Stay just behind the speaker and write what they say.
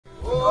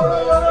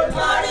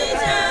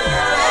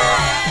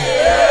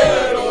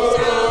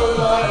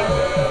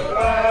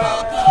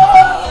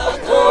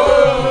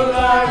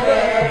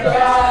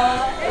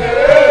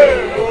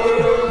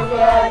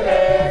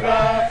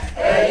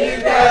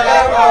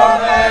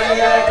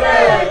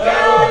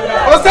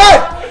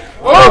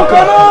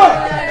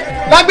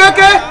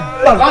lágbèké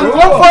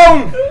làǹkó fọ́ọ̀hún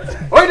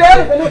oyè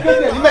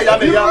mẹ̀yà.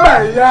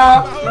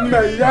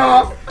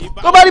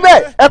 tó bá rí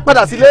bẹ́ẹ̀ ẹ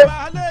padà sílé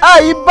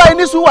àì bá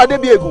iní sùn wà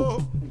débi ègùn.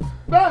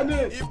 bẹ́ẹ̀ni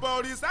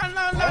ìbọ̀rìṣà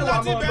ńláńlá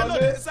láti bẹ́ẹ̀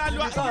lóde sálú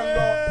ayé.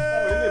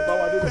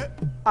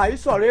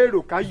 àìsọ̀rọ̀ èrò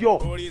ká yọ̀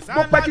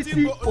bó pẹ́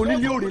títí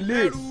onílé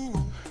òrìlé.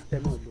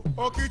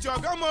 Òkìtì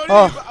ọ̀gá mo rí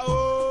ibà o.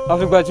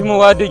 àfìgbà tí mo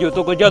wá dejò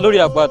tó kọjá lórí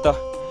àpáta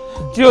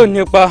tí ò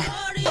nípa.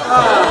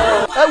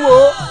 ẹ wo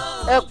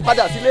ẹ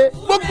padà sílé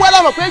gbogbo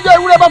alámọ̀ pé ijó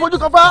ewúrẹ́ bá fojú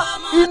kan fá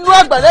inú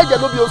àgbàlá ẹ̀jẹ̀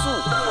ló bí oṣù.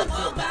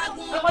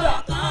 ẹ padà.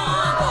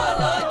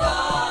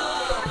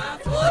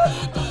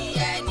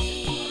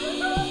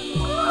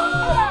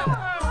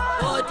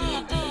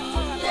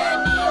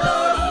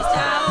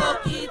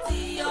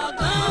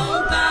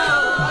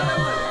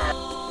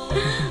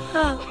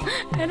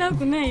 ẹ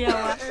dákun náà ìyá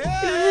wa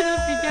kí ló dé tó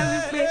fi jẹ́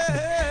wípé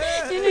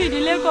nínú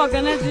ìdílé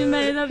kọ̀ọ̀kan náà ti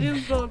mẹ́rin náà fi ń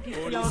bọ Òkìtì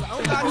ọ̀gá.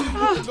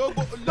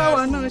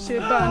 báwa náà ṣe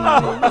bá a nù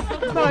o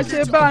bá a ṣe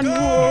bá a nù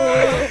o.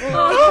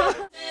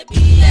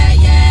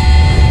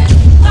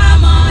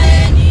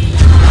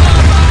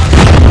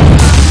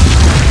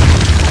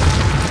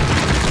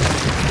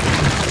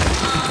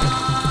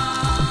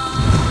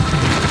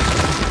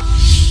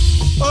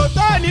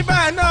 òótọ́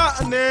níbẹ̀ náà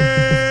ni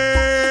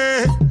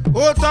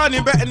òótọ́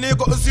níbẹ̀ ni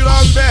kò sí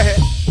rọ́ńbẹ́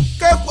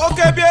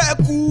ókè bí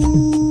ẹ̀kú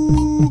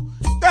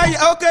kẹ́yẹ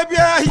ókè bí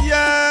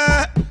ẹ̀yẹ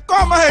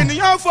kọ́mọ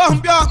ènìyàn fọ́n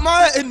bí ọmọ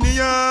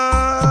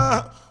ènìyàn.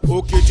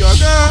 Òkìtì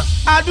ọ̀gá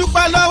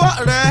adúpẹ́ lọ́wọ́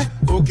rẹ̀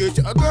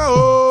Òkìtì ọ̀gá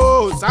o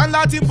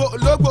sáńlá tí bò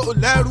lógbò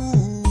lẹ́rù.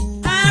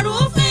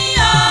 àrùfín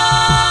o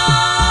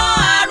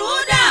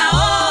àrùdà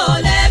o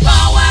lè bọ̀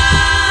wá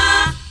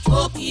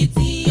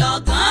Òkìtì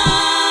ọ̀gá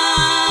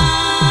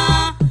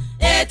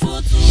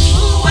ètùtù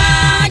wa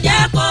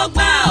jẹ́ kó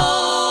gbà o.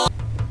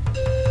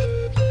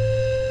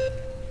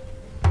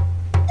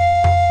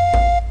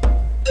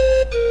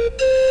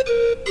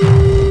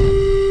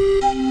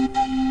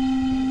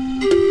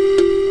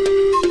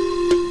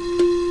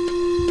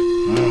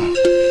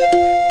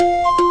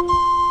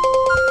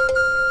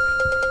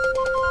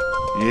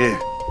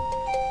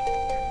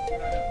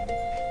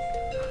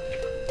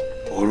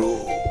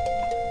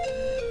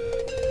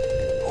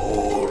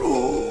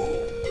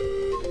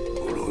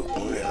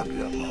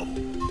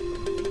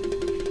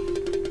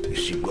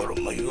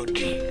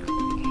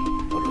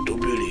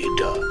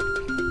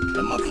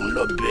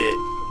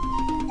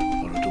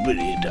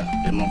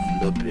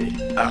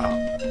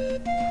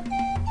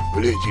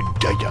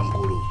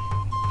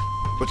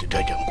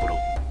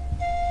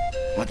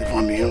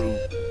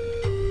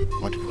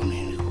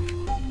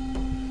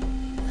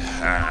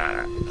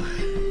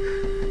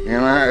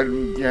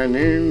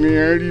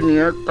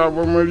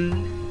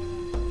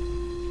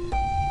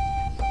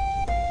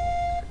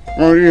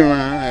 wọ́n rí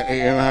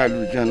ìran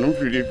àlùjànnú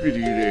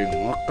fìrífìrí rẹ̀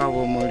wọ́n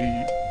káwọ́ mọ́rí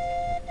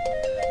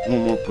mo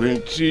mọ̀ pé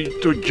tí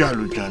tó já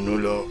àlùjànnú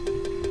lọ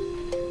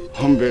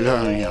wọ́n ń bẹ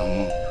láàrin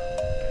àwọn.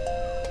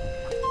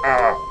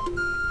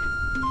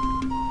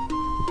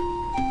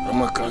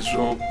 ọmọ kan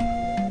sọ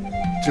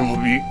tí mo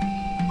bí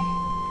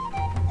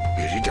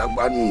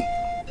èrìjàgbánu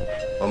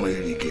ọmọ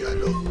èrìgì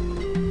àlọ́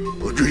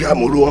ojú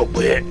yàmúrú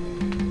ọ̀pẹ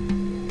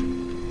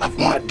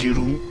àfọ̀n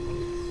àdìrú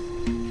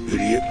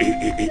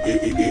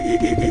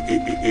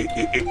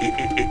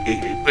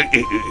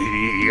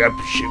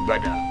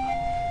ṣègbàdà.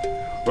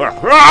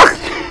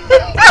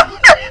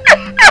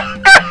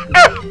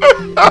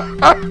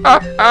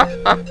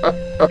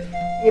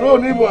 oró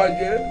oníbò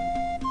àjẹ́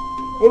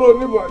oró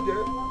oníbò àjẹ́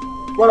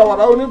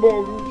wàràwàrà oníbò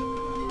òru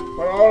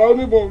wàràwàrà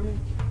oníbò òru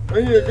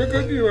ẹ̀yin èkéké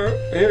dìran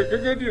ẹ̀yin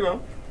èkéké dìran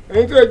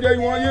ẹ̀yin tẹ́ jẹ́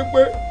wọn yé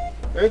pé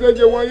ẹ̀yin tẹ́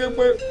jẹ́ wọn yé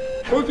pé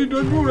ó ti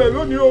dojú rẹ̀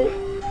lónìí o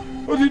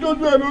ó ti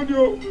dojú ẹ̀ lónìí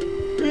o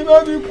iná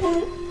ti kú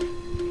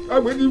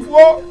àgbẹ̀ ti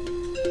fọ́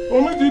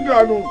omi ti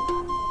dànù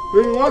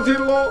èyí wọ́n ti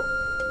lọ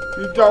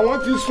ìjà wọn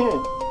ti sùn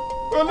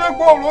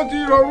elépo ló ti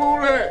rọrùn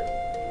rẹ̀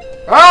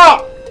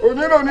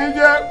onílò ní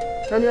jẹ́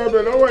ẹni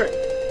ọbẹ̀ lọ́wọ́ ẹ̀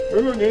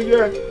onílò ní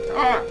jẹ́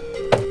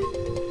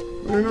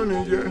onílò ní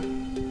jẹ́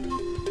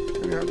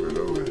ẹni ọbẹ̀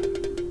lọ́wọ́ ẹ̀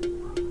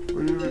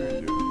onílò ní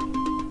jẹ́.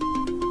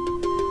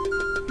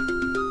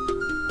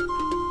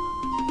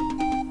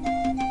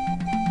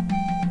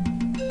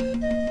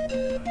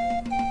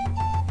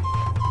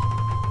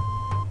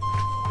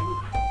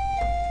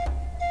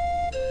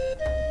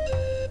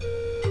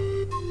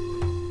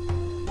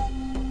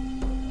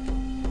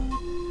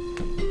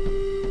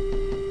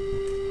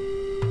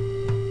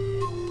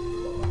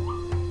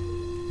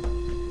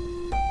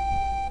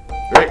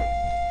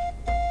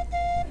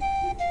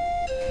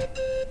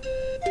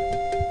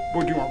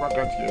 bójú wọn bá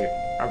dá tiẹ̀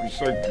àfi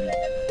sẹ́gbìn.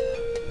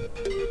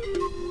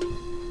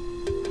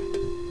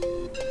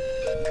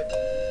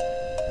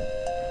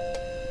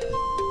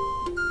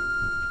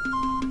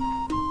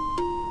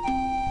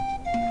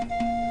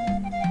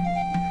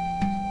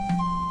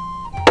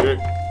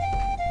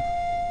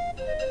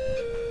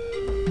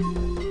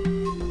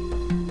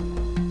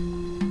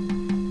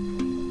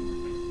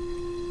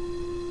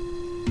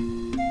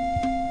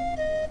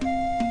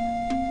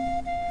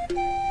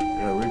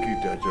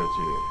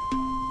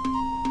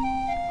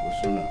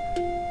 sọ́nà.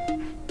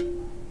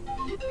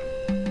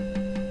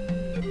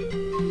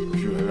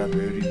 Oṣù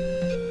alábẹ́ rí.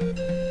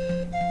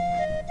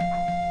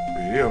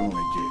 Bèrè ọ̀run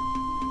ẹ̀jẹ̀.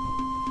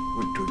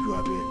 Ó dojú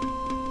abẹ́.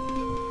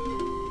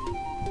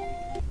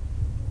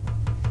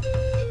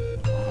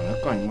 Ọ̀ràn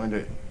kàn yín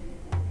mọ́lẹ̀.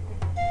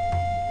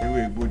 Ewé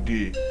igbódé.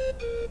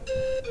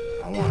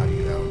 Àwọn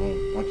àrìrà ọ̀run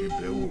wọ́n ti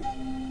bẹ̀ wò.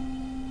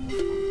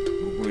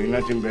 Gbogbo iná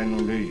tí ń bẹnu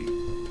lé yìí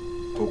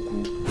kó kú.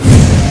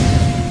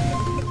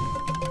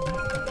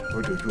 Ó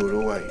dojú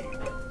olówó yìí.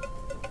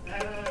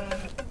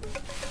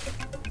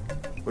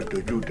 Ó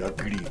dojú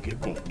ìdákìrì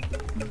ìkẹ́kùn.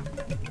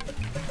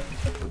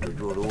 Ó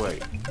dojú olówó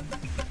yìí.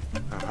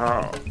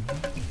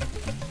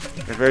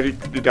 Ẹ fẹ́ rí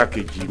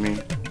dídákejì mi.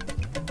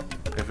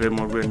 Ẹ fẹ́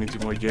mọ ẹni tí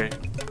mo jẹ́.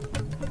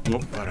 Mo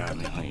fara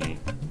mi hàn yín.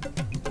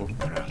 Mo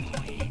fara mi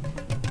hàn yín.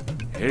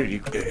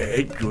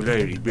 Ẹ jò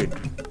láì rí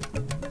gbẹ̀dù.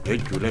 Ẹ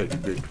jò láì rí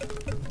gbẹ̀dù.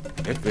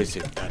 Ẹ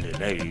fẹsẹ̀ talẹ̀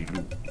láì rí ìlú.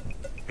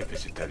 Ẹ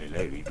fẹsẹ̀ talẹ̀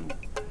láì rí ìlú.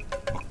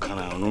 Ọ̀kan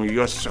àrùn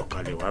yóò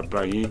sọ̀kalẹ̀ wá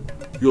bá yín,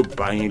 yóò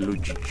bá yín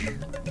lójijì.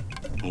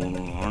 Òun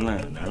ọ̀nà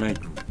lálẹ́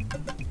jù,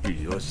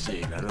 ìrì ọ̀sẹ̀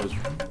lálọ́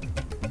jù.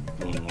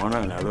 Òun ọ̀nà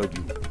lálọ́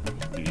jù,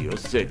 ìrì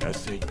ọ̀sẹ̀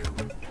lásẹ̀ jù.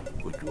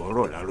 Òjò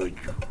ọ̀rọ̀ lálọ́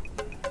jù.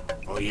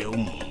 Ọyẹ́ ò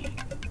mú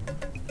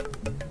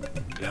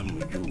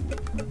lámójú.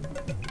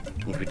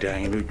 Mo fi dá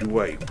yín lójú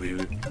wáyé pé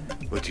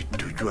ó ti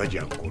dojú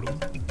Àjàǹkórò.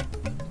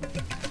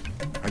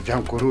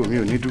 Àjàǹkórò mi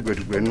ò ní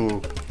dùgbẹ̀dùgbẹ̀ nú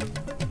o.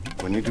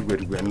 Kò ní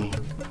dùgbẹ̀dùgbẹ̀ nú.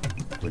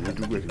 Kò ní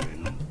dùgbẹ̀dùgbẹ̀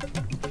nú.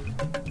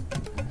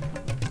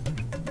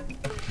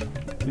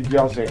 Ìjì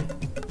ọ̀sẹ̀.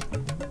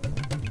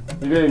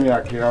 Ilé mi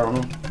àkìrà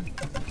ọ̀run.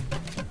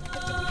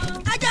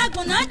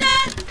 Ajagunade,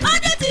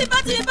 ọdẹ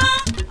tìbọ̀tìbọ̀,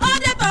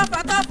 ọdẹ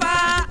tọ̀fàtọ̀fà,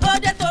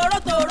 ọdẹ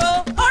tòrótòró,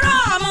 ọ̀rọ̀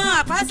ọmọ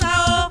àpáṣà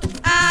o.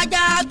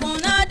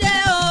 Ajagunade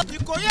o.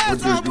 Ìkòyí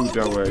ẹ̀sán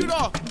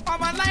òkúkúrọ̀,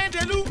 ọmọ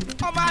aláyédèlú,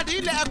 ọmọ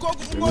àdìlẹ̀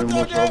ẹ̀kọ́gùn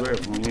mọ́tòdé.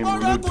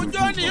 Orógùn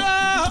jóni o,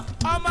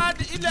 ọmọ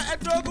àdìlẹ̀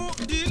ẹ̀dógún,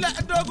 dìlẹ̀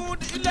ẹ̀dógún,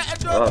 dìlẹ̀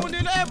ẹ̀dógún,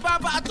 nílẹ̀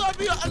bàbá tó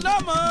bí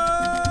ọlọ́mọ.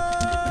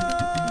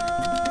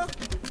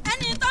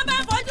 Ẹni tó bá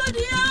fojú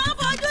di ó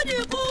fojú di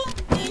kú,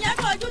 ìyẹn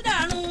fojú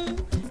dàrún.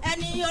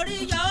 Ẹni orí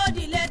yọ ó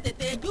dilé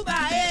tètè júbà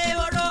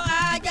ehoro.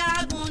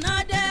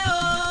 Ajagunade o.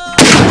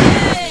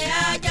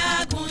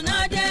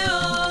 Ajagunade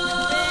o.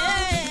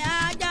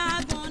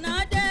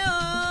 Ajagunade o.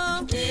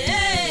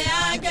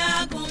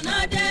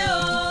 Ajagunade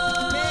o.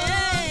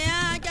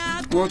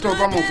 Wọ́n tó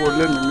bá mọ̀ fọ́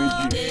lẹ́nu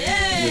méjì ní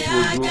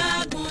ojú.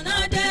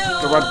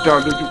 Tó bá dá ọ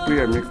lójú pé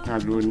ẹ̀mí kan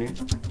ló ní.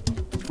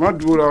 Má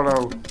dúró rárá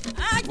o.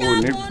 O ò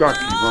ní gbà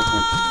kí wọ́n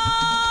kan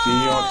ti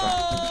yín ọ̀tá.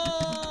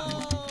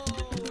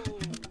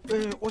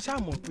 Ó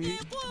ṣàmọ̀ pé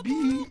bí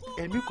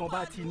ẹ̀mí kan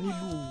bá ti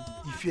nílò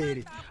ìfẹ́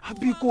rẹ̀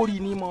àbí kò rí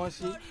ni mo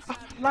ṣe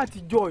láti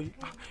jọ yìí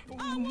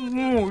n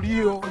ò rí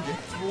ọ.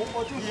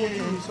 ọtí kò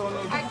ní sọ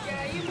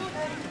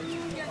lọ́dún.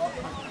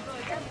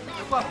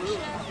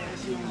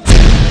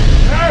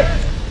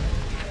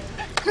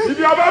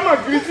 Ibi ọba mọ̀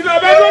kiri sílẹ̀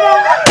bẹ́ẹ̀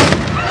lọ́wọ́.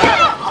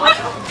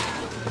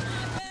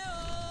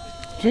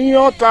 Tí yín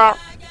ọ̀tá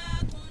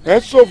ẹ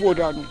ṣòfò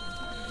dànù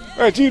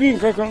ẹ ti rí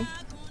nǹkan kan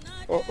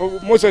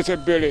mo ṣẹ̀ṣẹ̀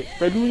bẹ̀rẹ̀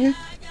pẹ̀lú yín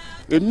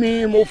èmi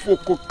mo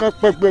fòkò kan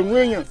pẹgbẹ̀rún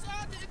èèyàn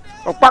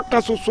ọ̀pá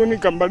kan ṣoṣo ni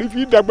gàmbàrí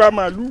fi dàgbà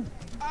màálù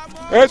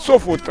ẹ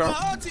ṣòfò tán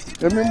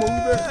èmi mo wí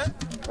bẹ́ẹ̀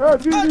ẹ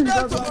ti rí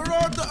nǹkan kan.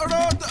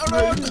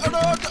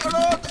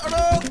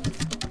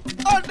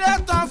 Ọdẹ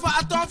tọfà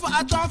tọfà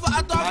tọfà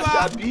tọfà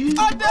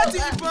ọdẹ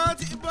tìbọn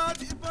tìbọn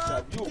tìbọn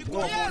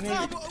ìkòyí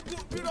ẹ̀sán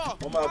òkúkúrọ̀,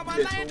 ọmọ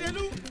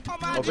aláyédèlú,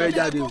 ọmọ ọ̀fẹ́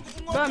jáde o.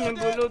 bá mi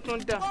bo ló tún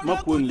dà. mọ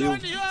kò ń lé o.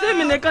 tí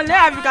mi nìkan lé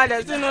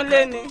àfikàlẹ̀ sínú ilé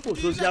ni. kò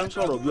tó ṣe à ń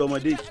sọ̀rọ̀ bí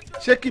ọmọdé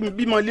ṣé kí n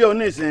bímọ lé ọ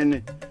ní ìsìn ni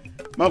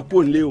mọ kò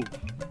ń lé o.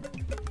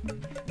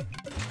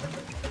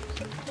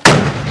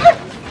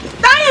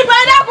 táyì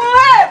ìfẹ́ dẹ́kun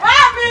bá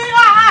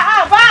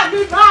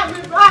mi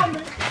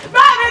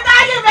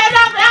táyì ìfẹ́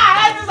dẹ́kun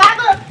ẹ ti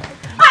sáré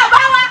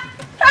àbáwá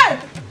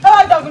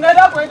ẹ̀ẹ́dọ̀gùn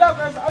ẹ̀dọ̀gùn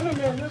ẹ̀sánú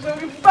mi ò ní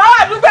sórí báwa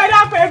dúpọ̀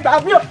ẹ̀dọ̀gùn ẹ̀gbà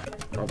mi ò.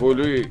 Bàbá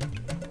olóyè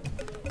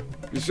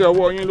iṣẹ́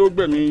ọwọ́ yín ló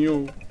gbẹ̀mí yín o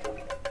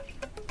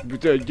ibi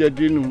tẹ́ ẹ jẹ́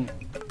dínú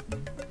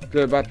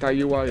tẹ́ ẹ bá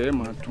táyé wá ẹ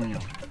máa tún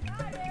yàn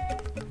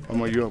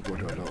ọmọ yìí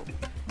ọ̀gbọ́dọ̀ lọ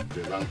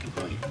bẹ̀ báńkì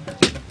báyìí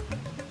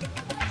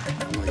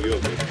ọmọ yìí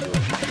ọ̀gbọ́dọ̀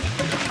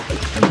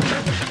lọ.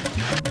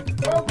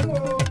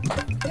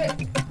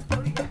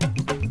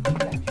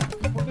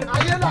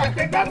 ayé là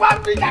gbé gbẹ́gbá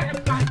bí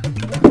yàrá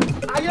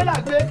ayé là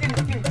gbé kí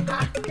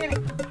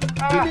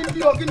ni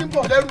bí o kí ni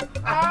bọ̀ lẹ́rù.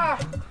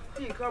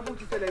 kí nǹkan bú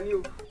ti ṣẹlẹ̀ ní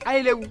o.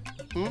 ayélewu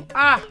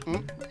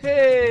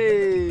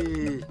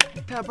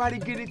tá a bá rí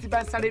gírí tí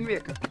bá ń sáré nú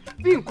ẹ̀ kan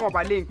bí nǹkan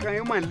ọba lé nǹkan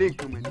ẹ̀ máa ń lé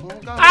nǹkan mọ̀ ní.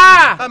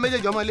 ká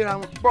méjèèjì ọmọ léra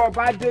wọn. bọ́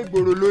ọba dé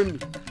gbòòrò lónìí.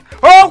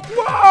 ó kú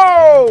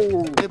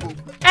o. níbo.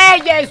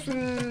 ẹyẹ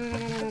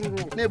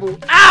sùúrù. níbo.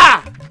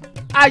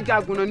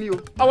 ajagunna ni o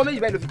ọwọ́ méjì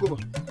báyìí ló fi kó bọ̀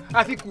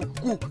àfi kù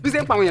bí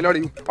ṣe ń pa àwọn èèyàn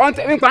lọ́rẹ̀ yìí ọ̀n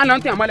tẹ̀ ń pa àná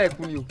ń tẹ̀ àmọ́lẹ̀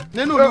kú ni o.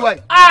 nínú ìlú wa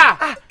yìí.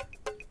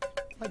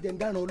 má jẹ́ ń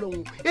dáná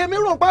olóhùn èmi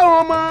rò pé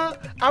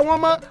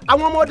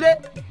àwọn ọmọdé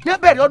yẹn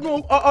bẹ̀rẹ̀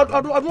ọdún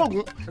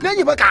Ògún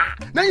lẹ́yìn bọ́ kà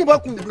lẹ́yìn bọ́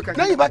kù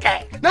lẹ́yìn bọ́ kẹ̀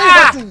lẹ́yìn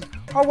bọ́ tù.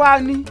 ọwọ́ á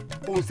ní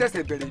òun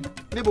ṣẹ̀ṣẹ̀ bẹ̀rẹ̀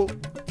ni níbo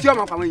tí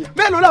ọmọ pàwọn èèyàn.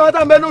 mélòó làwọn tá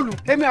à ń bẹ lólu.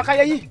 èmi ọ̀ka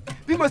yẹ yìí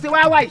bí mo ṣe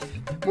wá wáyì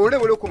mò ń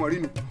rèwé lóko mọ̀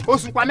rínu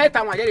oṣù pa mẹ́ta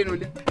àwọn àjẹ́lẹ̀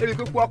nulẹ̀ ebi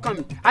tó kú ọkàn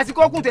mi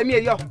àsìkò kún tèmi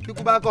èyí ọ.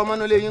 kíkú bá kọ ọmọ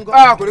náà lé yín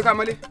kọ́. kò ní ká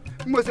mọ́lé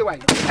bí mo ṣe wáyì.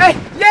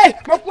 yé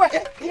mo kú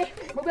ẹ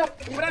mo gbé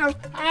mo dáná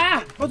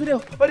mo tún dé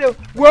o ó dé o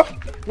wo.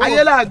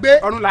 ayé là gbé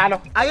ọ̀run là á lọ.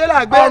 ayé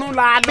là gbé ọ̀run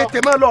là á lọ. tètè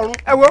mọ́ lọ́run.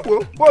 ẹ wo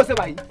bó o ṣe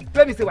wáyì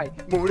bébí ṣe wáyì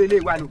mò ń relé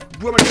wa lò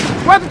dúró mọ́lẹ̀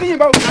wọ́n tún ti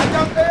yìnbọn o.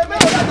 àjàǹfẹ́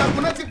mẹ́wàá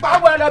látàkùn náà ti pa.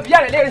 àwọn ọ̀nà bíyà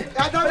rẹ̀ léèrè.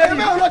 àjàǹfẹ́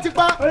mẹ́wàá ló ti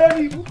pa.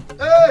 olórí ibú.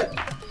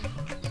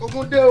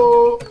 ogun dé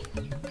o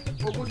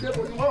ogun dé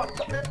o ni wọ́n wà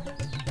lọ́pẹ́.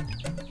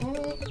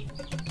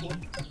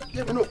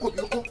 yẹ́nì náà kò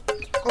bí okó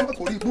kọ́ńtà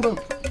kò rí ibú náà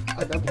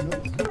àjàǹfẹ́ náà.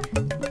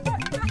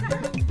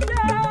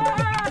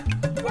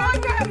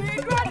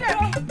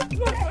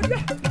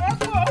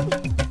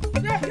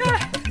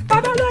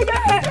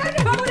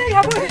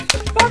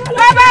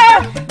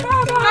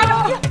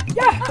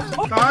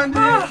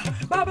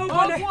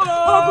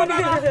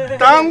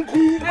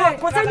 Tanku.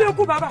 Kò sẹ́ni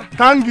okú bàbá.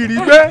 Tangiri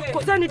gbé. Kò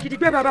sẹ́ni gidi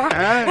gbé bàbá.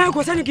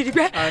 Kò sẹ́ni gidi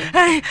gbé.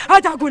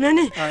 Ajagun náà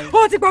ni.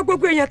 Ó ti pa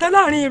gbogbo èèyàn tán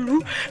láàrin ìlú.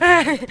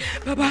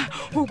 Bàbá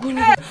ogun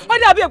ni. Ó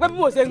dàbí ẹ̀pẹ́ bí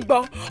mo ṣe ń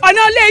gbọ́.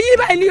 Ọ̀nà ilé yìí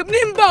báyìí ní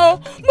ń bọ̀ o.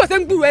 Bí mo ṣe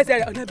ń gbúrò ẹsẹ̀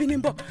rẹ̀ ọ̀nà bí ní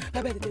ń bọ̀.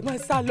 Bàbá tètè máa ń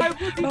sá lọ.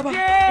 Bàbá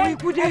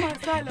ikú dé.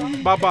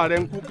 Bàbá rẹ̀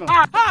ń kú kan.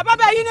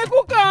 Bàbá yìí ní kú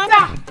kan.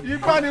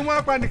 Ifá ni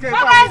wọ́n pa nìkan ifá.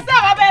 Bàbá ẹ̀ sá,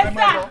 bàbá ẹ̀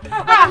sá.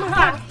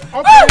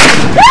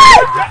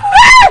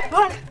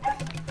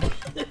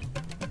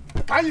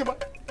 Káyìnbọn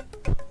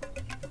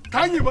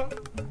káyìnbọn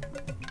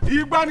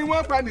ìgbà ni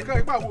wọ́n pa nìkan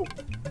ipa wo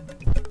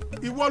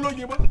ìwọ ló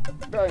yìnbọn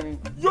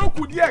yóò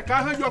kù díẹ̀ ká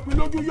hán yọpin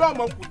lójú yóò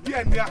mọ kù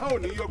díẹ̀ ní ahọ́n ò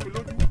ní yọpin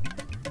lójú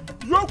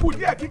yóò kù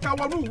díẹ̀ kíka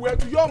wọnú ìwé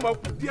ẹtu yóò mọ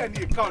kù díẹ̀ ní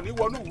ìka ò ní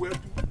wọnú ìwé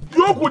ẹtu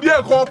yóò kù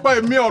díẹ̀ kọ́ ọ̀pá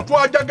ẹ̀mí ọ̀tún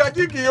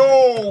ajagajì kì í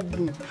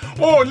oògùn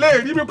o lè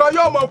rí mi pa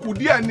yóò mọ kù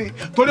díẹ̀ ni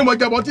torí mo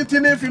jẹ̀bọ̀ títí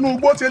ní finú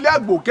igbó ṣe lé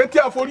àgbò kété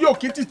àforí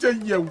Òkìtì ṣe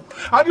yẹ̀wù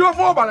adúlọ́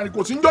fún ọ̀bàrà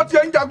kò sí njọ́ tí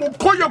ẹ ń jagun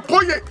kóyè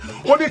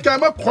ó ní kẹ́ ẹ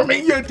mọ́ kọ́ mi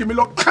yé tèmi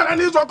lọ kára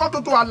ní sọ́kọ́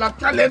tuntun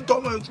àlàkalẹ̀ ń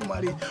tọ́mọ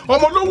ìtumàre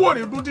ọmọ olówó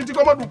rè dún títí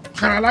kọ́mọ́dún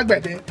kára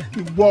lágbẹ̀dẹ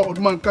ìwọ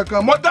ọdún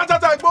kankan mọ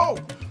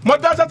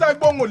dá sátá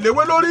gbọ́ ń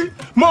léwé lórí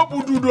mọ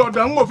bududu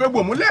ọ̀dà ń òfé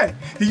gbòmúlẹ̀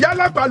ìyá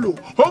alápàlò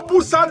ó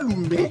bú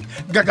sálùmí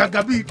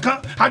gàgàgà bíi kan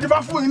adífá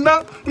fún iná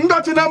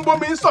ńgbà tí iná ń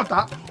bomi ń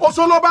sọ̀tá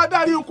oṣó ló bá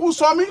dárí ikú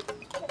sọ mí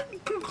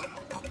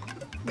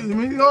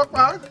èmi yọ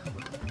pa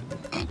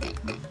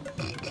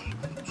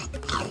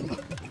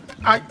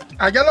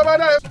àjẹ́ ló bá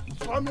dárí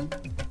sọ mí.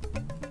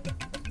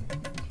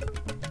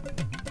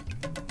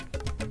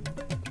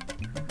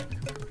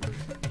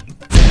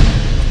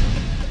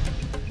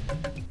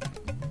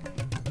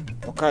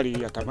 Ọ̀kàrí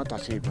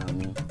àtàmátàsé ìbọn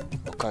mi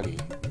ọ̀kàrí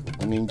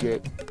ògùn ní jẹ́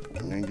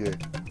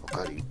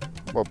ọ̀kàrí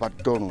bọ́ba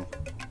dọ́rùn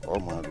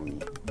ọmọ àròyìn.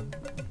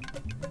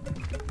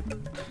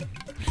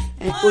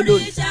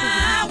 olórí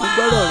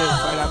gbọ́rọ̀ rẹ̀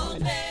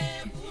farabalẹ̀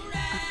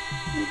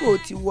nígbà ó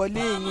ti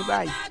wọlé yín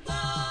báyìí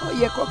ó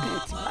yẹ kọ́kàn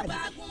ti balẹ̀.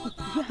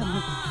 ìyá mi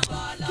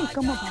kí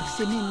nǹkan mọ̀ bá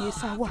ṣe mí ní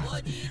sáwà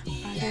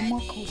ààrẹ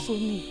mọ́kàn so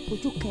ní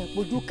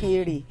ojú kan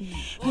èrè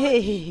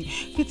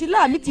fìtílà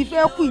mi ti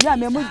fẹ́ kú ìyá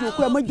mi ẹ mọ́jọ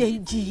kú ẹ mọ́jẹ ń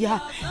jìyà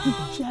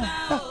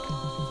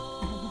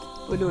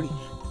olórí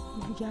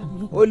ìyá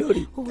mi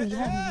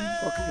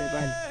ọkàn rẹ̀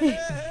balẹ̀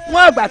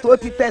wọ́n àgbà tó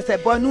ti tẹsẹ̀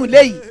bọnú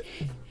ilé yìí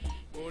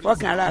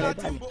ọkàn ara rẹ̀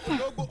balẹ̀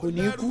kò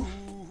ní kú.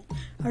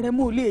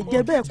 àrẹ̀mọ ò lè jẹ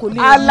bẹ́ẹ̀ kò lè.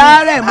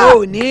 alárẹ̀mọ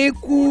ò ní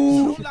kú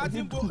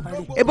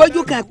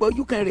ebójú kan pé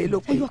ojú kan rèé ló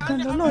pé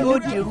yóò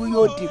dirú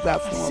yóò dìgbà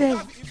fún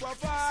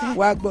ọ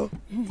wá gbọ́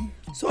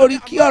sórí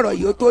kí ọ̀rọ̀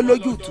yìí ó tó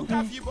lójútùú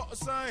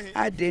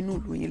á dénú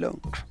ìlú yín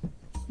lọ́hùn.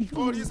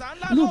 inú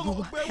ìlú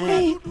wa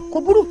kò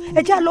burú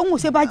ẹja lọ́hùn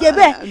ṣe bá jẹ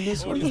bẹ́ẹ̀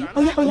ọ̀yá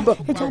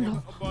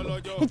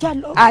ẹja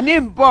lọ. àní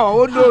ń bọ̀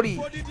olórí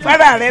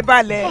fara rẹ̀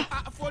balẹ̀.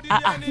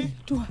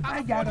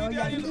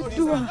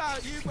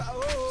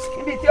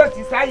 níbi tí o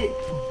ti sáyè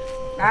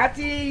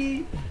láti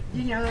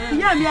yíyan.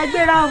 ìyá mi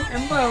ẹgbẹ́ra o ẹ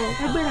ń bọ̀ o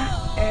ẹgbẹ́ra.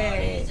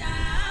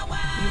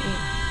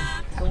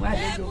 àwọn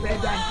àlejò fẹ́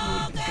dá sí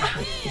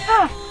i.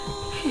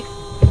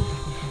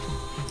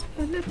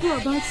 ẹlẹ́kùn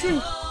ọ̀bá sí.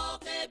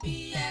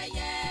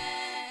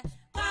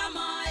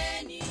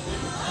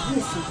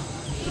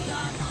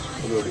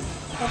 olórí.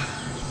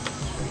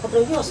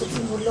 ọ̀dọ̀ yóò sọ tí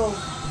mo lọ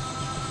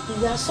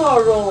ìyá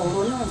sọ̀rọ̀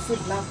ọ̀rọ̀ náà sì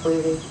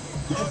lápẹẹrẹ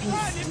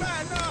kábíyèsí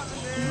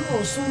yóò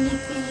sún ní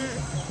pé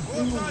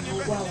nínú ìlú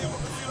wa o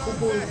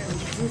gbogbo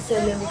ìgbìyànjú tí ń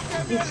ṣẹlẹ̀ o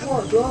ikú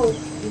ọ̀dọ́ o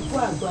ikú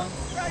àgbà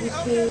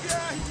wípé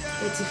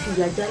ẹ ti fi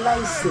ìyàjá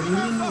láìsẹ̀mí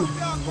nínú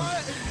ìlú wa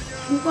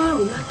mo bá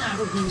rò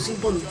látàárọ̀ bí mo ṣe ń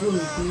bọ̀ lójú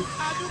ọ̀nà pé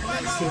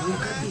aláìsẹ̀mí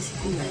kábíyèsí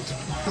fi ìyàjá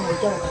fún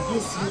ọ̀dà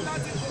kábíyèsí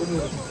omi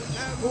ọ̀dọ́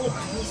ó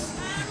kábíyèsí.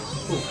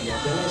 ó fi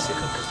ìyàjá láìsẹ̀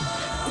kankan.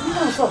 èmi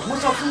náà mo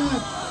sọ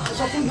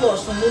fún bí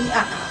Ọ̀ṣun ló ní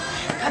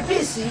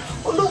kábíyèsí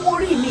olówó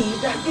orí mi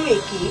dájú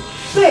èké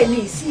bẹ́ẹ̀ ni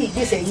sí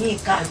ìgbésẹ̀ yín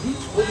ká bí.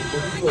 ó lè kọ́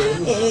lójú ọ̀rọ̀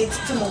mi.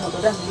 tí mo mọ̀ tó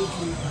dá mi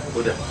lójú.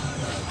 kódà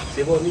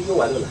ṣé bọ́ ní yóò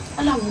wà lọ́la.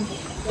 aláwọn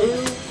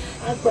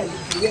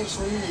agbàlejò rẹ̀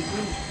sọ ní ìlú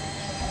mi.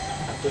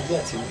 àtọ́jú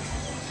àti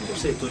kò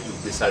sí ìtọ́jú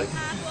gbé sáré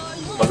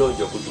ọlọ́run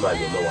jẹ́ kójú máa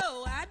lè mọ́ wa.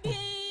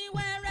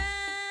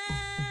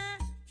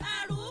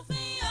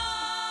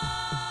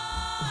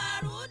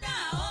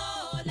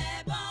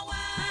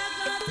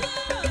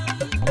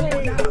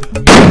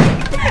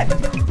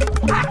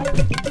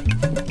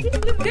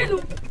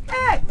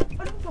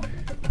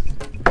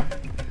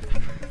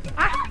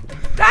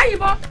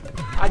 yìnbọn.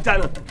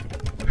 ajana.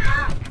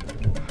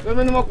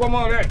 èmi ni mo pọ̀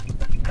mọ́ rẹ̀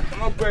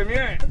mo gbẹ̀mí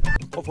ẹ̀.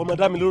 ọ̀fọ̀ máa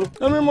dá mi lóró.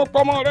 èmi mo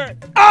pọ̀ mọ́ rẹ̀.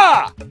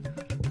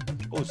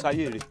 ó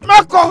sáyé rẹ̀. má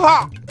kọ̀ hà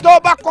tó o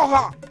bá kọ̀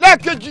hà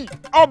lẹ́ẹ̀kejì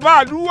ọba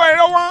àdúgbò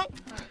ẹ̀rọ wọn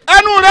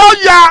ẹnu rẹ̀ ó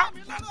yá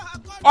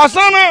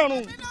ọ̀sán náà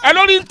rùn ẹ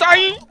lórí ń ta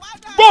yín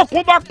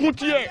bóòkún bá kun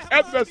tiẹ̀ ẹ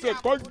fẹsẹ̀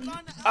kọ́jú.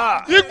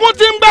 igun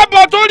tí ń bẹ́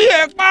bọ̀ torí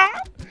ẹ̀ pa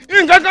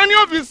nǹkan kan ní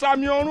òfin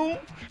sàmì ọ̀run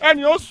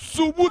ẹni ó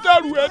ṣubú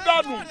dẹrù ẹ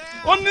dànù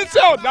ó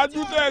níṣẹ́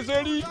ọ̀dájú tẹ́ ẹ ṣe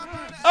rí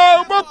ẹ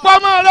bó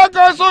pamọ́ rẹ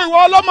kan so ìwọ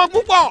ọlọ́mọ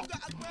púpọ̀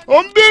ò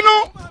ń bínú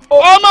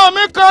ọmọ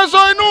mi kan so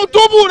inú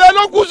túbú rẹ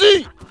ló kú sí.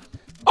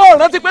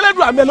 ọ̀rọ̀ ti pẹ́lẹ́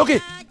dùn àmì ẹ̀ lókè.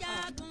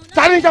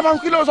 ta ni ìjàmbá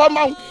kí ló sọ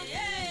máa ń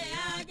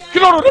kí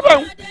ló rò níbẹ̀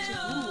ń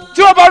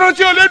tí ó bá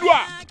rántí Elédùà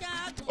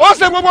ó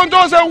ṣe gbogbo ohun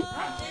tó ṣe ń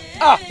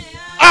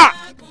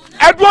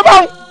ẹ̀dúró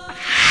báwọn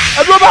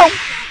ẹ̀dúró báwọn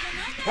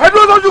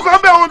ẹ̀dúró sójú kan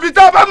bẹ̀ wọn ibi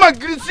tá a bá mọ̀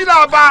gírí sí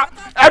náà bá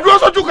ẹ̀dúró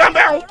sójú kan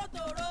bẹ̀ wọn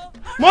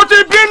mo ti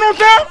bínú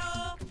tán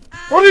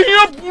orí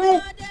yẹn burú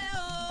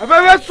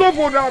afẹ́fẹ́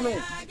ṣòfò dànù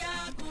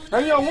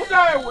ẹ̀yìn ọ̀hún dá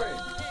ẹ̀wẹ̀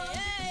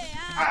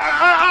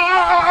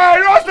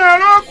ẹ̀rọ̀sán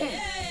ẹ̀rọ̀kùn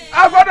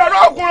agbọ́dọ̀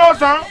ẹ̀rọ̀kùn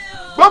lọ́sàn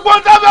gbogbo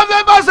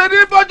ntafẹ́fẹ́ bá ṣe ní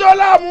bọ́jọ́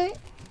láàmú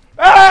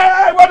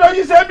gbọ́dọ̀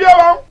yìí ṣe bí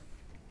wọn.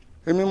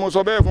 èmi mo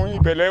sọ bẹ́ẹ̀ fún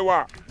ìbẹ̀lẹ̀ wà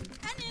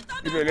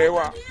ìbẹ̀lẹ̀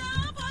wà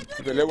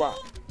ìbẹ̀lẹ̀ wà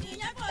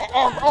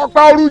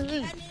ọ̀pá orújì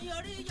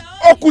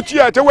ọkùtì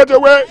ẹ̀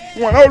tẹ́wẹ́tẹ́wẹ́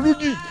wọn náà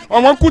orújì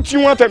àwọn kùtì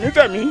wọn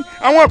tẹ̀mítẹ̀mí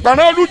àwọn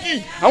ìpàrọ̀ orújì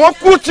àwọn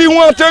kùtì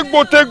wọn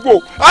tégbòtégbò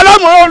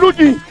alámọ̀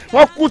orújì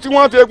wọn kùtì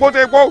wọn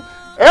tégbòtégbò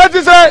èyí ti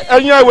ṣe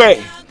ẹ̀yìn ẹ̀wẹ̀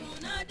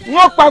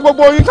wọn pa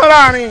gbogbo yín tán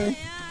láàrin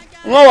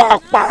wọn wà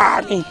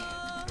pa ni.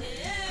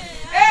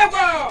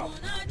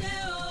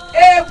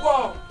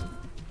 èèwọ̀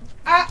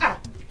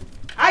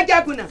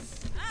ajagunà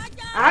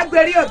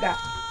àgbèrè ọ̀gá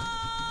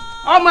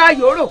ọmọ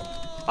ayòrò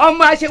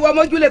ọmọ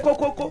aṣèwọmọjúlẹ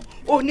kókókó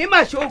òní mà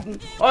ṣoògùn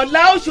ọ̀la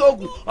ó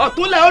ṣoògùn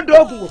ọ̀túnla ó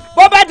dóògùn wò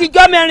bó bá di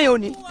jọ́ mẹ́rin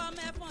òní.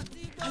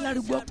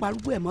 alárúgbó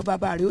parúgbó ẹ̀ mọ́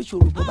bàbá rẹ̀ ó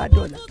ṣòro bó bá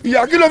dọ̀la.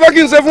 ìyá kí ló fẹ́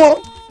kí n ṣe fún ọ.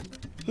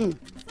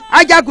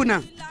 ajagunà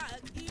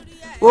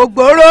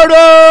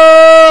ògbóróró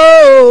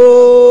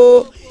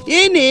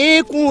ìní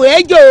ikùn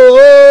ejò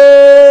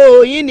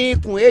ìní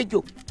ikùn ejò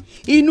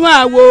inú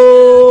àwo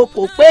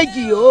kò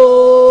péjì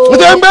o.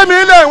 ǹjẹ́ ń gbé mi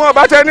ilé ìwọ̀n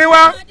ọ̀bá tẹ ní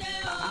wá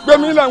gbé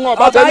mi ilé ìwọ̀n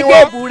ọ̀bá tẹ ní wá. ọba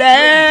jẹ̀bù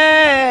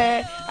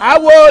rẹ̀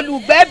àwo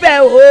olùgbẹ́bẹ̀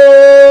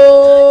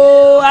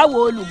o àwo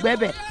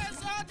olùgbẹ́bẹ̀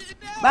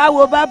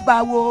báwo bá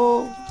báwo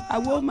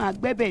àwo máa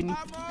gbẹ́bẹ̀ ni.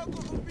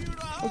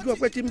 ojú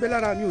ọpẹ́ tí ń bẹ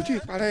lára mi ò tí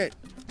ì parẹ́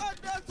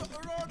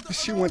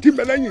ìṣìwọ̀n tí ń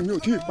bẹ lẹ́yìn mi ò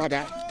tí ì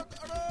padà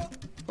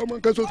ọmọ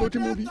nǹkan ṣoṣo tí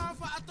mo bí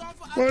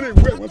wọ́n rìn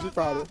ìwé wọn fi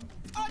pààrọ̀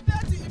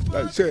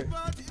láìṣẹ́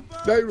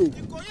láìrò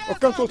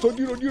ọ̀kan ṣoṣo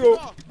dírodíro.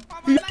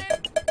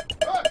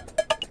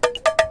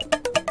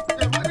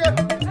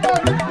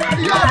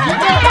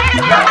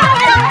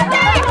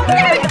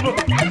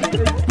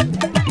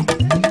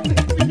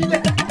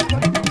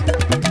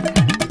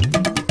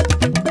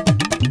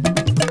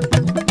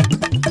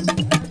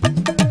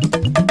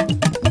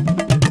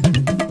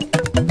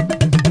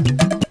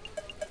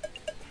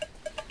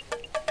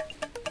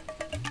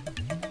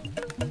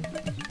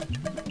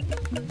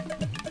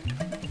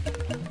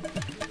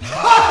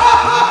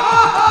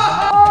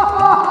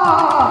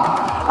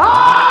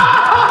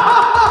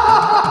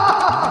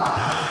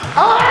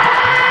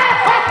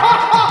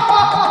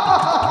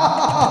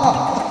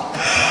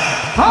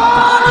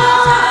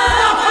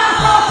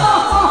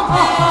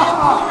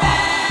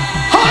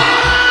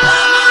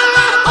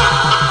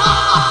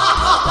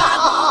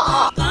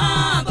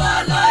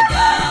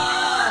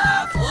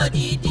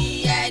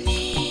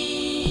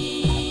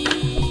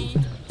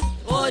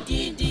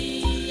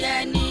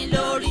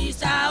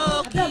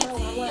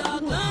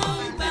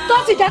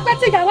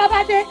 tíyàwó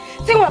bá dé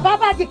tí wọn bá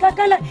bàjẹ́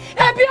kankan lẹ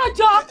ẹbí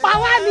òjò pa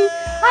wá ni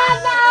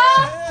àná.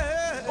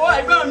 ó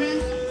ẹ̀gbọ́n mi.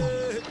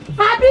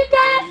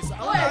 àbíkẹ́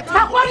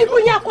àkọ́rìbù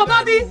yẹn kò bá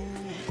bí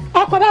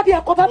ẹ̀kọ́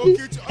bá bí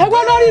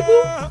ẹ̀wọ́ lórí ibú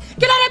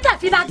kí ló dé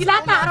tàfi láti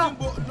látàárọ̀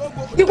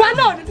ìwọ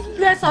náà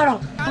lè sọ̀rọ̀.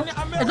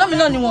 ẹ̀gbọ́n mi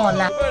náà ni wọn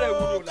ọ̀la.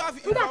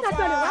 nígbà tá a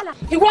jọ lè wà lá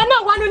ìwọ náà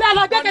wà nílé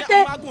ọlọ́jọ́ kété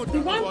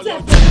ìwọ ń tẹ̀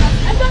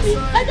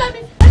ẹjọ́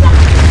mi.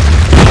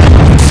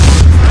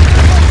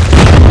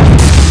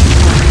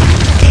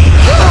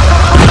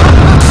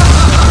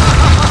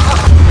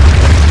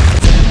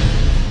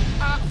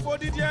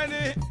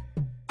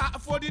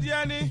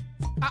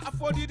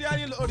 àfọdídí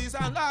ẹni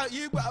lòrìṣà ńlá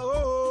yìí gbà ó.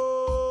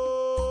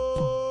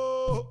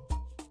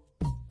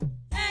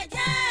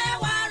 ẹ̀jẹ̀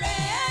wa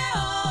rèé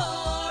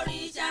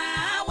òrìṣà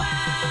wa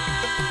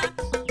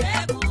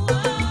ẹ̀bù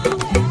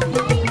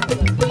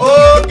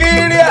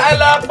ògiri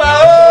àlàpà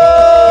ó.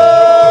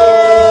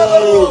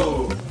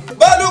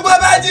 bọ́lúgbọ́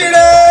bá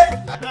jíire.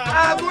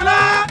 àgùnlá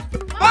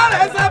bọ́ọ̀lù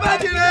sábà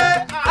jíire.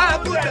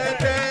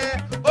 àgùntẹ̀tẹ̀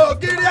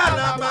ògiri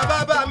àlàpà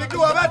bàbá mi kí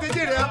wọ́n bá ti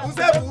jíire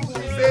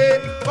àkúṣẹ́bùṣe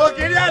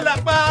ògiri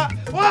àlàpà.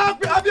 wọ́n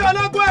pe abí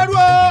ológun ẹrú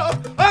o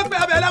ó pe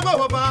abẹ́ ẹlẹ́gbọ̀n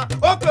bàbá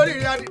ó pe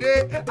oríire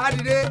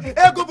àdìde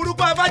eégún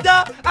burúkú afájá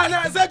àná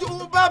ẹ̀sẹ́jú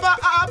bàbá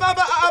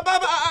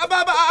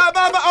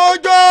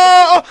ọjọ́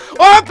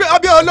ó pe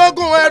abí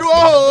ológun ẹrú. ẹrú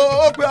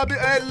ó pé àbí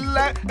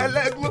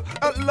ẹlẹ́gún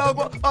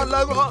ọlọ́gọ́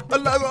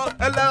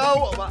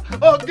ẹlẹ́wọ̀ ma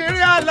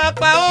ògiri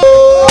àlàpà ó.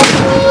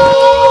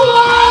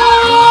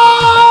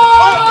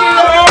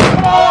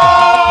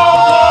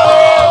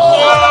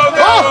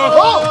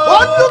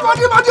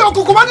 Olùmọ̀dé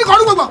òkùnkùn mọ́dé kan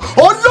lùgbọ̀gbọ̀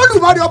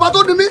Olódùmarè ọba tó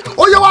ní mí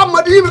ó yẹ wá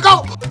mọ̀dé yìí mi ká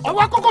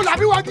ọwọ́ kókó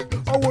làbí wájú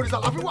ọwọ́ òrìṣà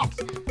làbí wà.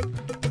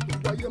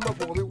 Ayé má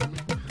fọwọ́ mi wù mí.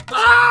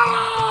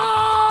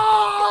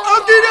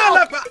 Ògiri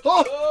àlàpà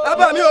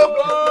bàbá mi o.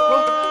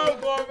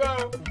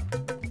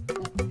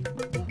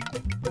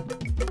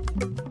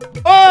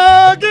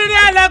 Ògiri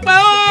àlàpà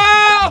ó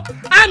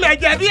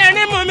àmẹ̀jẹ̀ bí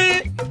ẹni mú mi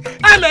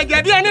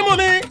àmẹ̀jẹ̀ bí ẹni mú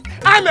mi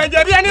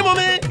àmẹ̀jẹ̀ bí ẹni mú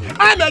mi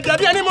àmẹ̀jẹ̀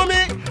bí ẹni mú mi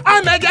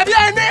àmẹ̀jẹ̀ bí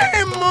ẹni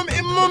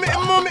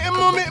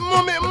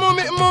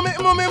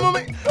mú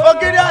mi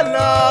ògiri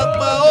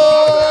àlàpà ó.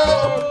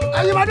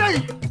 Ayébádé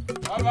yìí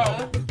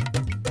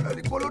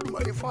ẹni kó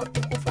Olódùmarè fún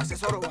ó fàṣẹ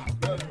sọ̀rọ̀ wa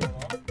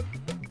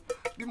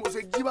bí mo ṣe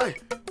jí báyìí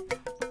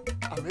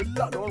àmì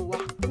ńlá lọ́rùn wa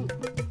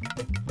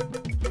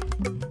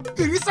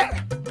ìrísẹ̀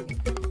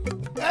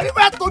ẹni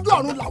bẹ́ẹ̀ tójú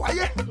ọ̀run là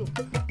wáyé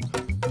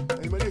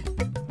Ayébádé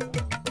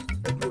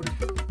ẹdúró rẹ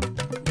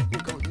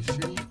nǹkan ò ní ṣe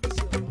yín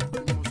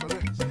ni mo sọ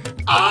bẹ́ẹ̀.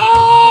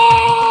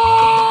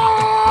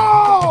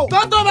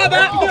 Tótó bàbá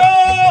mi o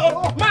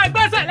máa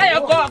gbẹ́sẹ̀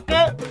lẹ́yìn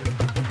kọ̀ọ̀kan.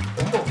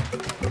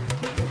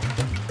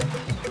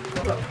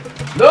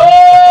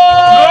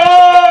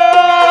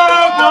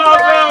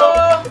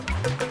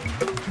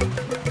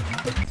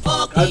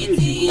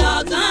 Okiti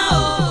Ogan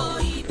o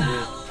ìbà.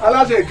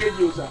 Aláṣẹ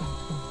ìkejì òòṣà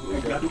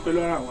ẹgbẹ́ adúpẹ́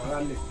lọ́rọ̀ àwọn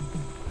aráàlẹ̀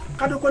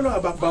kádúpẹ́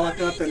lọ́rọ̀ bàbá wa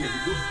tí wọ́n tẹ̀lé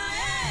ìlú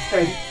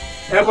ẹ̀rí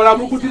ẹ̀bọ̀ra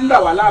burúkú ti ń dà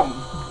wá láàmú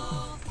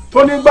tó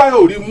ní gbáyọ̀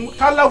òrí mú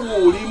táláwo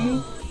òrí mú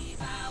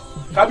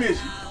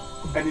kábíyèsí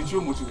ẹni tí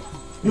ó mú ti wà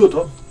yóò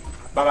tọ́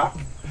bàbá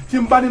tí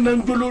ń bá nínú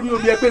ń jó lórí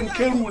omi ẹgbẹ́ ń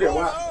kérù rẹ̀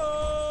wá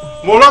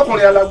mo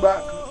rọ́kùnrin alágbá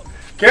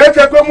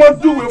kẹ́ẹ́kẹ́ pé mo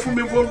júwe fún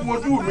mi mo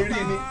jú mi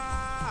rí ni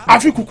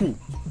àfi kùkù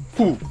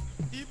kù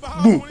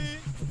gbù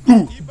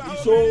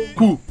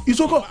kù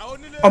ìsókò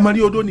ọmọ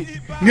rí odó ni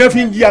ẹ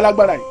fi ń jí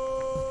alágbára yìí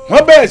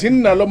wọ́n bẹ̀rẹ̀ sí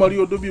ń nà lọ́mọ rí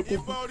odó bíi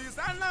kúkú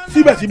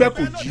síbẹ̀síbẹ̀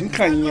kò jí ń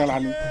kàn yín ara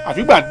ni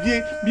àfìgbà bí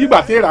ìgbà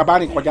téèrà bá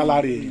rìn kọjá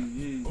lára èèyàn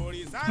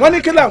wọ́n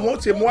ní kí làwọn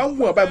ṣe mo wá ń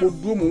wọ̀n báyìí mo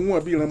dúró mo ń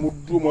wọ̀n bí ìran mo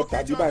dúró mo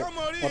tàbí báyìí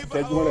wọ́n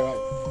tẹ́jú mọ́lẹ̀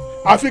báyìí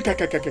àfi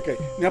kẹ̀kẹ̀kẹ̀kẹ̀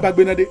ní abá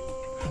gbéná dé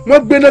wọ́n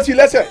gbéná sí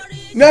lẹ́sẹ̀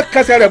ní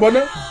kẹsẹ̀ rẹ̀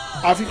bọ́ná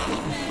àfi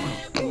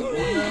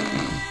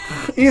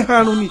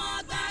ìharun ni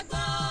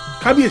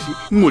kábíyèsí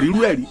ń wò rírú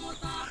ẹ̀ rí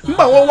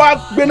nígbà wọ́n wá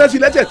gbéná sí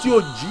lẹ́sẹ̀ tí ò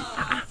jí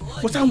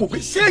mo sá wò pé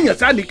ṣé èèyàn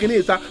sá ní kíní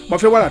ìta mo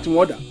fẹ́ wàrà tí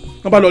wọ́n dà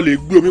wọ́n bá lọ lè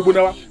gbé omi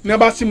gbóná wá ní wọ́n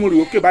bá símú rè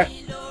ókè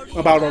báyìí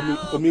wọ́n bá rọ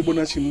omi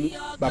gbóná sí mú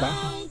bàbá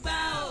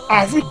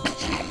àfi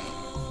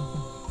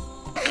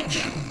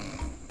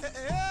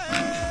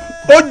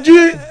ó jí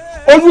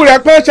ojú rẹ̀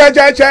pẹ́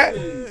ṣẹ́ṣẹ́ṣẹ́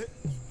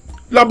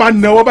lọ́ba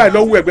nẹ̀wọ́ báyìí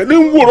lọ́wọ́ ẹ̀gbẹ́ ní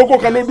wò rókò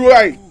kan ló dúró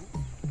báyìí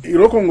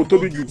ìrókò ń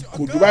tóbi jù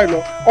kò jù báyìí lọ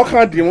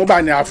ọkàn dìímú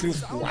bá ní àfi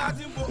wà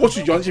ó sì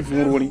jọ ń sì fi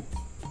ń rorin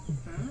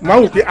máa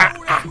wò pé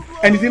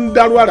ẹni tí ń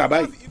dárú àrà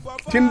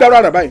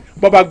báyìí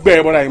bọ́ba gbẹ́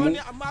ẹ̀ bọ́ra ẹ̀ mú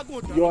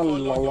yọ ń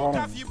lọ lọ́rùn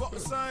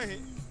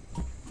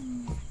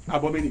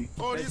abọ́bẹ́ni.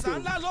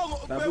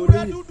 bàbá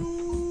olóyè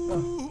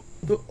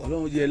tó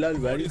ọlọ́run jẹ́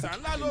lálùbárí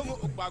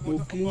mo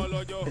kí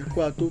ẹ̀kú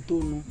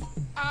atótónu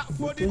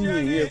mo tún yìn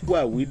yín ẹ̀kú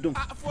àwídùn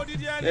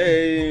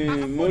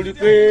mo rí i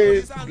pé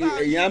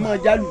èèyàn á máa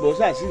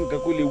jálùbọ́sà sí nǹkan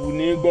kó lè wù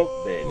ní gbọ́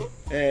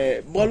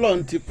bọ́lọ̀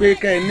ń ti pé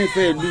ká ẹ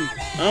nífẹ̀ẹ́ ìlú yìí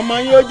àwọn ọmọ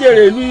yín ó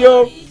jèrè ìlú yìí ó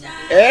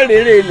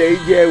rèrè ilẹ̀ yìí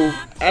jẹ o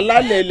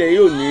alálẹ̀ ilẹ̀ yìí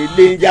ò ní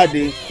lé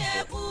jáde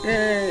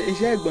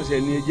iṣẹ́ ìgbọ̀nsẹ̀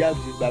ni ẹja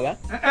fi bàbá.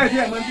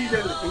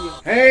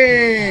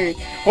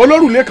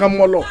 olórùlé kan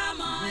mọ lọ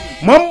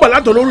mọ ń bọ̀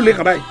láti olórùlé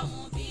kan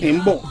báyìí ń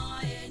bọ̀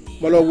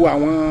mo lọ wo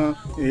àwọn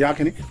ìyá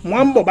kìnní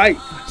wọ́n ń bọ̀ báyìí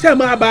ṣé ẹ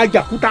máa bá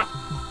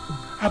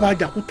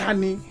àjàkúta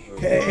ní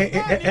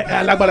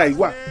alágbára yìí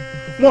wà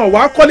wọn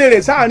wá kọ́lé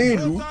rẹ̀ sáàrin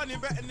ìlú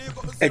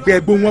ẹgbẹ́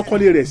ẹgbó wọn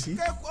kọ́lé rẹ̀ sí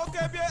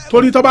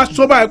torí tó bá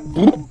sọ́bà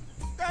burú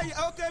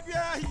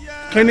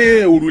kí ni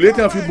òrùlé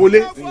tí wọ́n fi bolé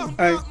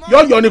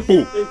yọ̀ọ̀yọ̀ nípò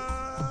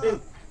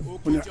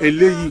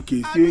eléyìí kì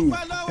í ṣe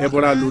èèyàn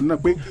ẹ̀bọ̀ra lòun náà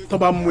pé tó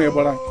bá mú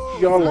ẹ̀bọ̀ra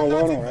yọ̀ lọ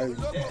lọ́rùn rẹ̀.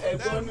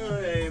 ẹ̀gbọ́n náà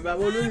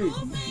bàbá olóyè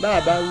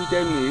bàbá wí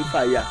tẹnu èé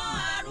fàyà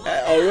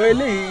ọ̀rọ̀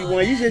eléyìí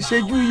wọ̀nyí ṣe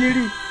ṣejú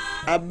yírí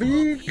àbí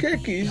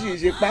kéèkì sì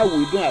ṣe páwò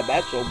dùn àbá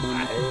sọ̀gbọ́n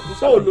ni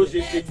báwo ló ṣe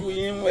ṣejú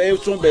yín ẹ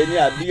sún bẹ̀ ni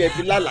àbí ẹ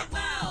fi lálà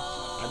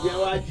àbí ẹ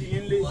wá jí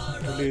yín lé.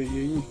 ọ̀lẹ́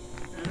yẹ̀yìn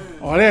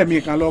ọ̀rẹ́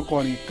mi kan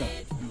lọ́kọrin kan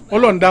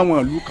ọlọ́run dá wọn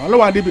ìlú kan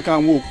ọlọ́wọ́ adébí kan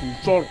àwọn òkú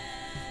sọ̀rọ̀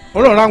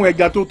ọlọ́run ráwọn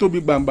ẹja tó tóbi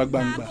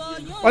gbàǹgbàǹgbà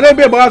ọlẹ́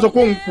bẹ́ẹ̀ bá wá sọ pé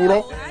òun purọ́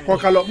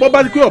kọ̀ọ̀kan lọ bọ́ bá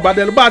ti pé ọ̀bá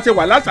dẹ lọ bá a ṣe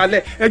wà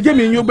lásàálẹ̀ ẹjẹ́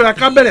mi yín gbéra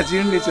ká bẹ̀rẹ̀ sí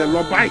ní ṣe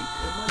lọ báyìí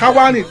ká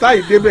wá rìn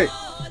táyì débẹ̀.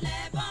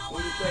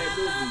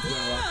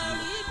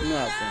 nínú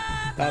àfọ̀n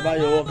tá a bá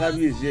yọwọ́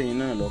kábíyèsí ẹ̀yìn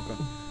náà lọ́kàn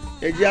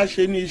ẹ jẹ́ á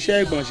ṣe ní iṣẹ́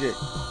ìgbọ̀nsẹ̀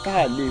tá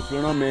a lè fi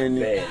rán mẹ́ni.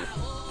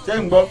 ṣé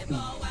ń gbọ́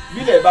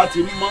bílẹ̀ bá ti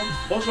mọ́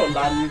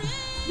bọ́sọ̀lá ni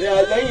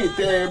lẹ́yìn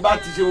tẹ́ ẹ bá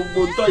ti ṣe gbogbo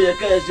ntọ́ yẹ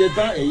kẹ́ ẹ ṣe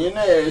tán ẹ̀yin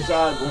náà ẹ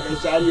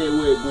ṣááyé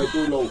ewu ẹ̀gbọ́n tó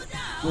lọ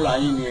fúnra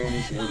yín ni ẹni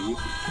ṣe rí.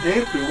 ẹ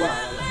pè wá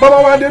bọ́bá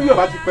wá dé bí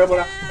ọba ti pẹ́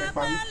bọ́ra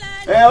pa mí.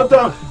 Ó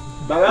tán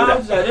bàbá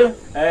ti sàdé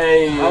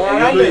àwọn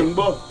aráàlú ń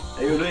bọ̀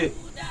ẹ̀yin olóyè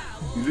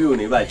ìlú ò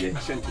ní bàjẹ́.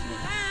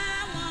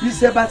 bí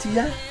iṣẹ́ bá ti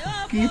yá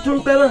kì í tún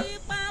pẹ́ náà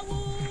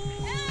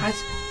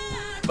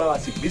bá wa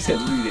sì gbèsè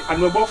lórí rẹ̀.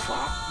 àná ẹbọ fà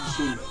á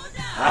ìṣòro.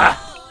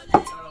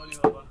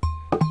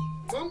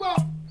 gbọ́ngbọ́.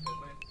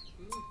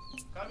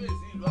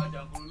 kábíyèsí ìlú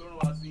àjàkùn ló rán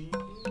wa sí yín.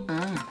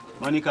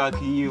 wọ́n ní ká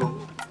kí yín o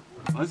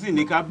wọ́n sì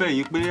ní ká bẹ̀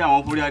yín pé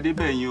àwọn forí adé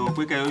bẹ̀ yín o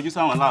pé kẹ́ ẹ ojú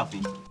sáwọn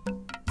láàfin.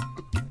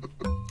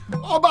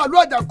 ọba ìlú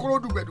àjàkóró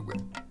dùgbẹ̀dùgbẹ̀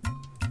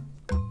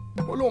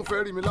ó lóun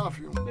fẹ́ rí mi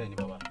láàfin o. bẹ́ẹ̀ ni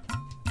bàbá.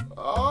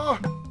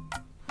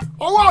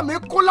 ọwọ́ mi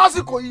kún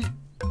lásìkò yìí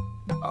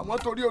àmọ́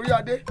torí orí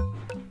adé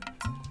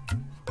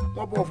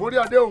wọn bọ̀ forí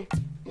adé o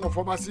wọn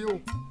fọba sí o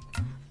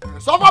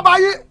sọfọ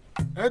báyìí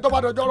ẹni tó bá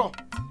dọjọ́ rọ̀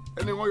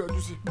ẹni wọn yọjú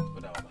sí.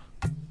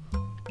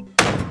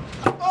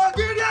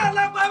 ògiri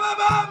àlàpà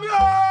bàbá mi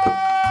o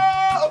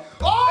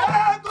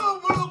ẹ̀ẹ́dùn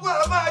burúkú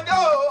ẹ̀ máa jẹ́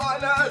o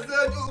ọ̀nà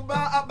ìṣẹ́jú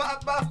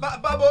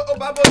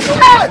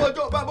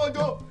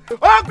bábójó.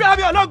 ó pè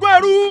àbí ọlọ́gbọ́n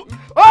ẹrú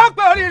ó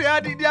pè oríire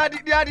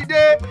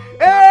adìde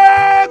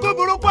eégún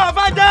burúkú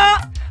àfájá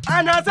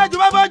àná ìṣẹ́jú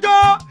bábójó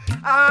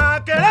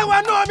àkèrè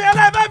wọn nú omi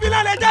ẹlẹ́fẹ́ fi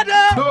lálẹ́ jáde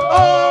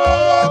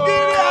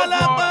ògiri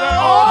àlàpà.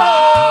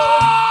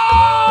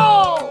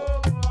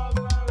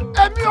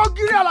 èmi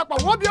ògiri àlàpà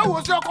wọ́n bí èwò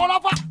sí ọkọ̀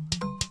ráfà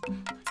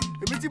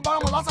èmi ti bá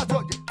wọn lásàtì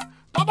ọ̀jẹ̀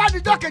tọ́ba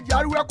díjọ́ kejì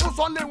ariwo ẹkún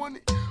sọ́lé wọn ni.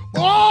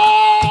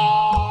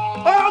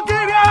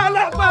 ògiri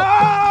àlàpà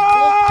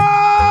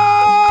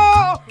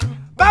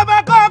bàbá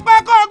kọ́ pẹ́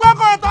kọ́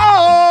gbọ́kọ̀ tó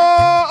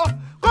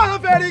kó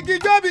fèrè igi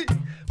jóbi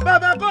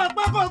bàbá kọ́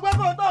pẹ́ kọ́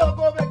gbọ́kọ̀ tó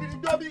kó fèrè igi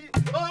jóbi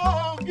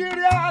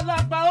ògiri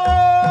àlàpà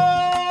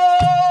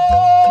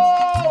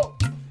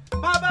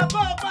bàbá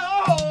kọ́ pẹ́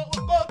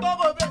kó tó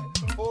kó fèrè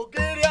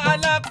ògiri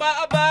àlàpà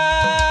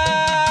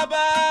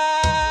bàbá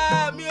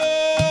mi o.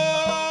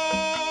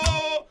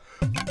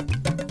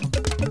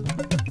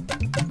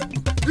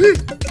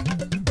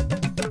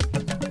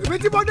 èmi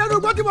tí mo dẹnu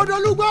gbọ́ tí mo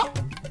dolú gbọ́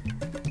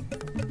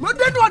mo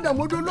dẹnu ọ̀dà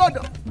mo dolú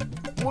ọ̀dà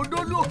mo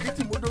dolú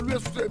òkìtì mo dolú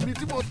èso èmi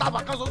tí mo tábà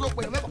ká sọ́sọ́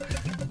pé mẹ́fà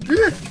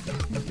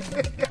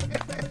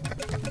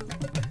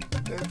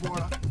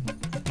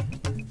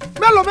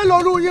mélòó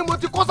olú yín mo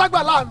ti kọ́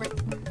ságbà láàmì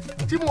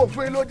tí mo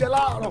fún yín lóúnjẹ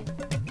láàárọ̀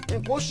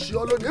nǹkan ó ṣì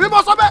ọ lónìí èmi mọ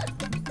sọ bẹ́ẹ̀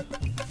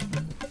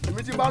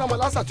èmi ti bá ọmọ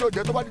lásà tí ò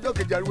jẹ́ tó bá dídọ́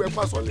kejì ariwo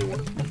ẹ̀fà sọ́lé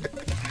wọn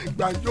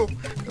gbàǹjo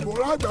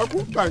ẹ̀bọ̀rọ̀ àgbàkú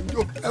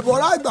gbàǹjo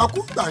ẹ̀bọ̀rọ̀ àgbàkú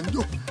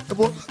gbàǹjo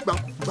ẹ̀bọ̀rọ̀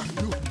àgbàkú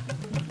gbàǹjo.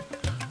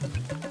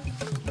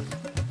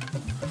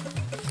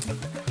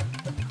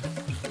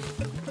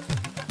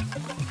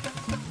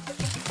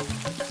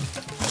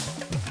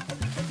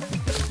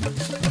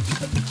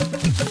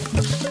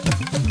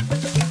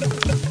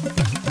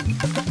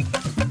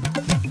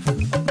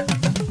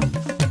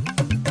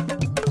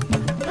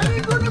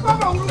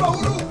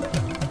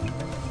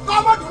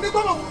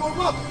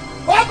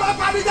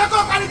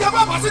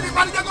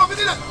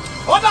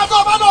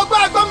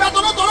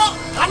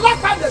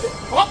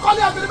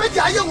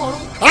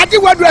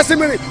 adiwadu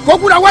ẹsìnmìrì kò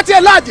kúra wáti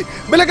ẹ láàjì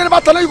gbẹlẹgẹdẹ bá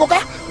tẹlẹ yìí kọká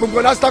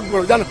gbogbo náà síta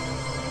gbọrọ jánà.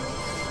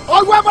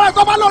 ọgbẹ́ fúnra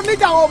tó bá lọ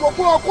níjà àwọn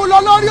ọmọkùn ọkùn lọ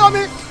lórí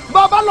omi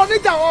bá bá lọ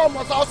níjà àwọn ọmọ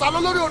ọ̀sà lọ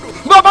lórí odò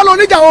bá bá lọ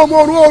níjà àwọn ọmọ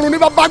òrùn ní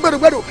bá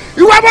gbẹdọgbẹdọ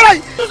ìwé bọ́lá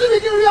yìí. tó sì ní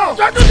kí n rí ọ.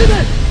 tó sì ní.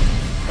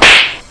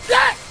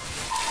 jẹ́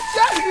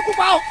ìdí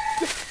kúpa ọ.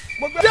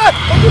 jẹ́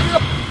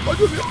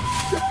ojú mi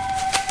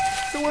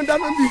ṣé wọ́n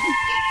dáná bí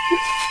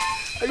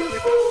ayé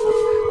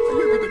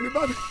mi tèmi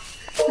bá mi.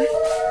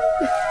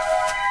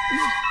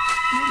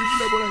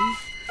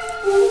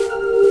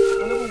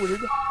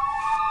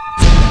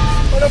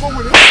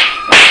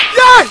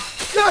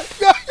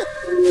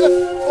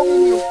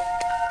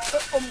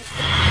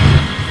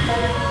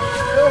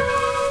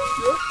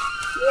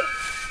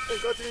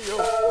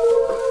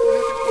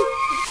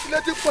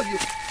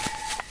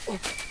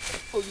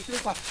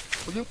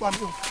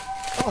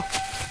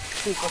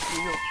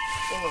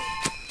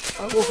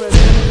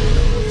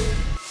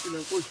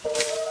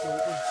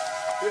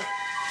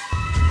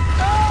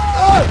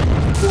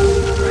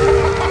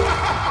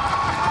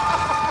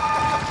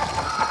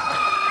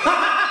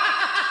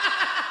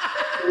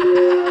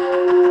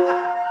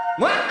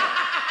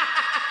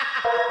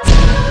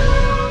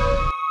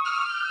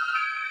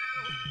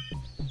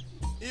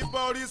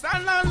 ìbọ̀rìṣà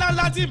ńláńlá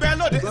láti bẹ̀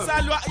lóde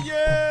sálọ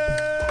ayé.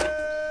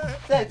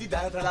 sẹ́ẹ̀ ti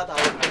dáná tán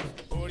látàwọn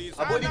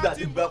abódìgbà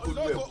ti gbà kojú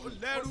ẹ̀.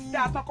 ṣé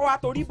àtọkọ wa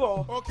torí bọ̀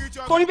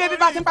torí bébí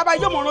bá ti ń pápá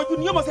yóò mọ̀ ọ́njú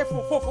ni yóò mọ̀ ṣe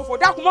fòfòfò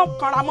dákun mọ́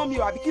kanra mọ́ mi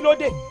o àbí kí ló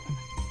dé.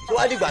 tó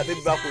wá dìgbà tó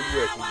gbà kojú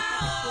ẹ̀ kú.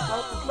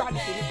 kí wàá lè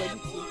ṣe pẹ̀lú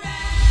tiẹ̀.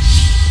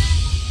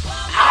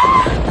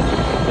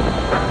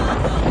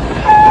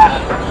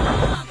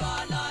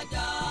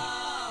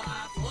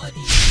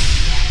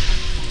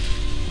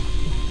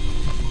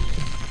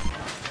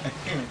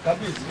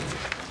 kábíyèsí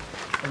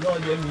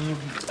ọlọ́ọ̀yẹ́ mi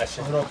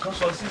ọ̀rọ̀ kan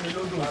sọ sí mi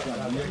lódò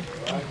òkàlẹ́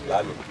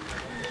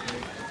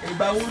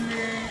ìgbà wo ni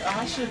a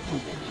ṣètò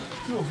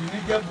tí òfin ní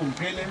jẹ́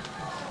bòńkẹ́lẹ́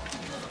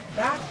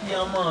láti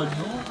ọmọ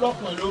ìlú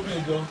lọ́kùnrin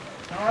lóbìnrin gan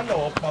ká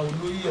lọ́wọ́ pa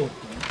olóyè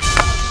ọ̀tún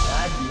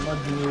láàdì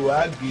mọ́gi ni o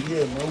àgbélé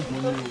ẹ̀ mọ́ ògùn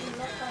ni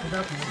o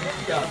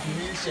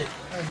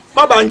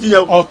má bá ń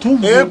jiyàn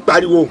ẹ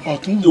pariwo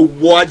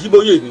ìwọ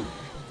Ajíbóyè ni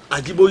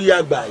Ajíbóyè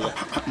àgbàyà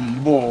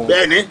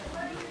bẹ́ẹ̀ ni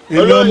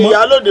olórí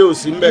Ìyálóde ò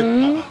sí ń bẹ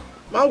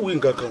má wí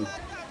nǹkan kan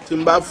tí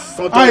n bá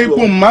fọ́n tó lọ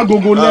àìpò má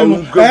gogo lẹ́nu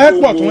ẹ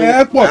pọ̀ tún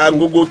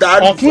agogo tá a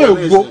rí fún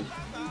ègbò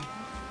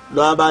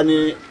lọ́wọ́ bá ní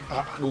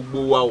gbogbo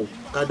wa o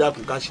ká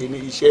dákun ká ṣe ní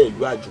iṣẹ́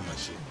ìlú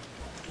àjùmọ̀ṣe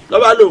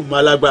lọ́wọ́ lòun mọ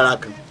alágbára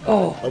kan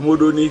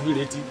ọmọdé ní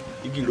fìrètí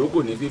igi ìrókò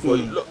ní fífọ́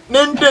ní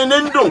ń dè ní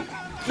ń dùn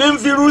ní ń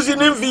fi rú sí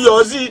ní ń fi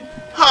yọ̀ sí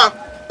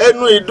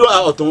ẹnu ìdó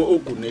ọ̀tàn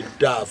okùn ní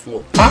dáa fún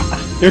ọ.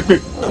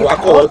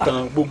 àwakọ̀ ọ̀tàn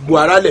gbogbo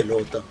aráàlẹ̀ lọ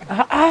tán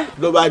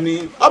ló bá ní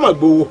ọmọ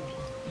gbowó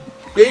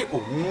pé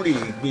òun rè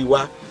é gbé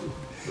wá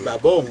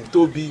bàbá òun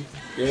tóbi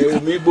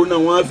omi gbóná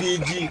wọn fi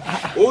jí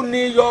ó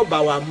ní yóò bá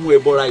wa mú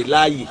ẹbọra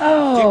ìláàyè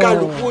tí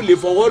kálukú lè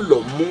fọwọ́ lọ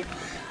mú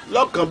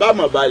lọ́kàn bá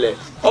mọ̀ balẹ̀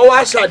ọwọ́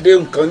àṣàdé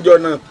nǹkan jọ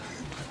náà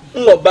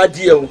ń wọ̀ bá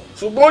díẹ̀ o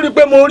ṣùgbọ́n ó rí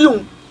pé mo rí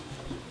òun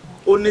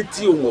ó ní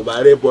tí òun ọ̀bà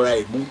rẹ bọra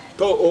ìmú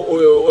tó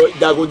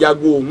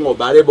jagunjagun òun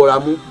ọ̀bà rẹ bọra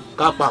mú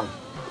kápá òun.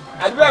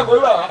 àdúrà kò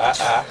rí bàbá.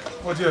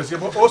 mo ti ẹ̀ ṣe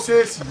ó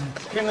ṣèèṣì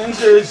kí ni ń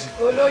ṣèèṣì.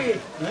 olóyè.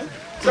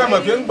 sẹ́mi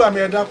kí ń gbà mí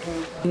ẹ dákun.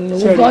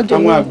 sẹ́rí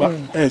àwọn àgbà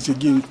ẹ̀ ṣe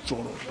kí n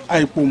sọ̀rọ̀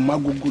àìpò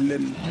mágogo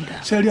lẹ́nu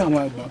sẹ́rí àwọn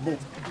àgbà bọ̀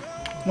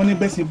wọ́n ní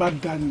bẹ́sẹ̀ bá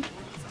dání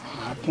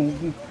àtún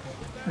ogun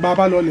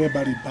bàbá lọ́lẹ̀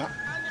bàrìbá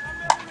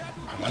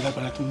àwọn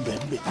alágbára tó ń bẹ̀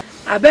ń bẹ̀.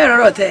 abẹ́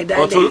ìrọ̀rọ̀ tẹ̀ ẹ̀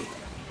dálé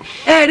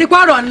ẹ̀ rí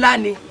pọ̀rọ̀ ńlá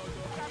ni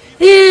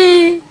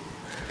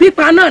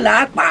pípa náà là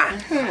á pa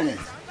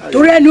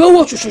torí ẹni ó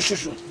wò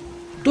ṣùṣùṣùṣù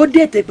tó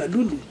dètè pẹ̀lú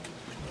ìlú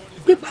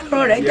pípa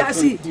lọ́rọ̀ rẹ̀ já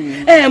sí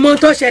mọ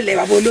tó ṣẹlẹ̀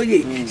bàbá olóyè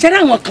ṣẹlẹ̀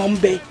àwọn kan ń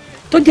bẹ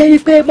tó jẹ́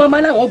wípé mọ́mọ́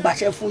láwọn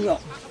gbàṣẹ fún yàn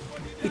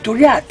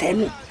ìtorí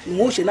àtẹnu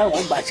ìwọ̀n ó ṣe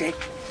láwọn gbàṣẹ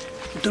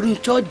ìtorí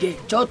tí ó jẹ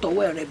tí ó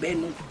tọwọ́ rẹ̀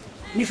bẹ́nu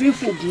ní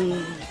fífògùn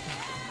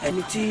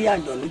ẹni tí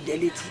àjọ̀nú jẹ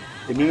létí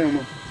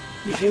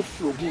ní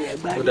fífògùn rẹ̀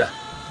gbáyé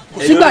kò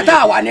sígbà tá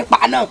a wà nípa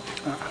náà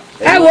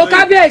ẹ wo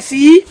kábíyèsí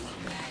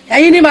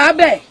ẹ̀yin ni màá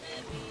bẹ̀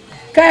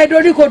ká ẹ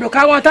dorí kodò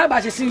káwọn tábà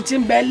ṣe sí ti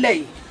ń bẹ ńlẹ̀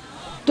yìí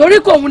torí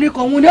kòun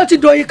ni ó ti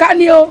doyin ká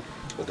ní o.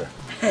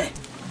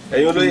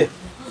 ẹ̀yin olóyè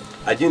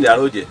àjíǹde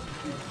àròjẹ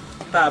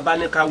tá a bá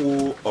ní ká wo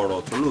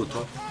ọ̀rọ̀ tó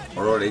lóòótọ́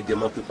ọ̀rọ̀ rẹ̀ jẹ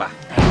mọ́ pípa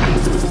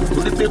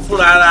torí pé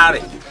fúnra ara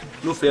rẹ̀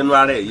ló fẹnu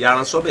ara ẹ̀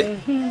yaran sọ́bẹ̀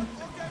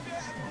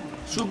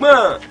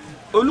ṣùgbọ́n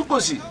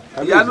Olúkòsì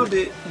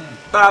Ìyálóde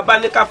tá a bá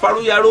ní ká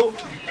faróyaró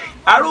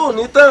aró ò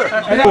ní tán.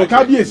 ẹ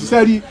kábíyèsí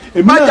sẹ́rí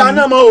èmi náà. má jà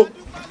náà mọ́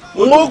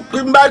o mo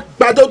n bá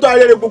pàtó tó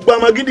ayẹyẹ gbogbo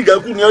ọmọ gidigan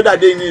kù ní ọ̀dà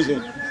dé yín ìsìn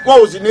wọn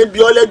ò sì ní bí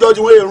ọlẹ́jọ́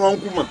tí wọ́n lè rán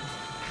kú mọ́.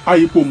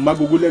 àyípo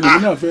mágogo lẹ́nu mi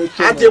náà fẹ́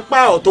tó. a ti pa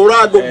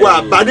ọ̀tọ̀rọ̀ gbogbo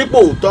àbádípò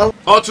tọ́.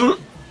 ọtún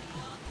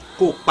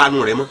kò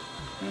panu rẹ mọ́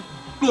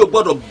mi ò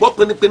gbọ́dọ̀ gbọ́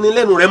pinipini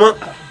lẹ́nu rẹ mọ́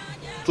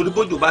torí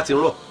bójú bá ti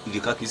rọ̀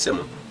ìdìkan kì í sẹ̀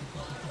mọ́.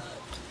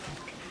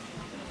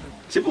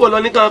 ṣé bí wọ́n lọ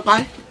ní kàn pa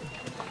ẹ́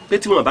pé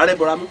tí wọ́n bá rẹ́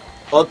bọ́ra mú.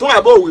 ọ̀tún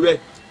àbọ̀ òwì bẹ́ẹ̀.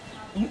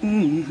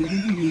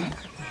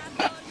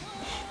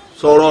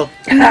 sọ̀rọ̀.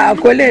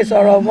 kò lè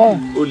sọ̀rọ̀ mọ́.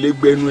 ó lè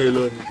gbẹnu ẹ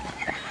lọ ni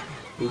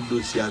ó lọ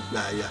sí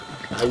àgbáyà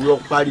àwọn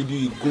ọparí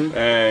bíi igun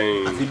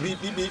àfi bí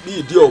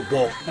ìdí ọ̀bọ.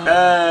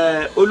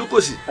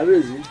 Olúkòsì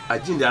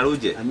àjíǹde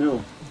àròjẹ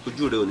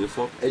ojú rẹ ò ní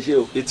fọ́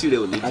etí rẹ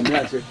ò ní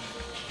jí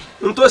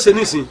n tó ṣe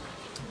nísìn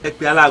ẹ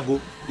pe aláago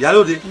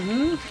Ìyálóde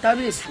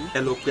ẹ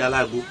lọ pe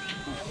aláago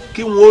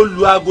kí wọn ó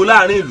lu aago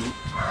láàrin ìlú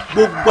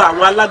gbogbo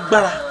àwọn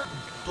alágbára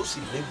tó sì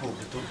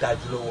légbòogi tó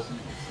dájú lọ́wọ́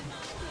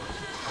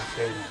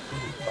afẹ́rí tó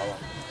lè bá wa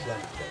sí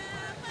àlùfẹ́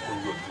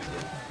ojú ọ̀gbìn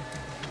yẹn.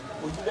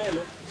 ojú bẹ́ẹ̀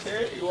lọ ṣé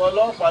ìwọ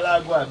ọlọ́pàá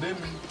láago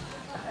àbẹ́mi.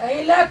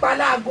 ẹ̀yin lẹ́pàá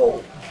láago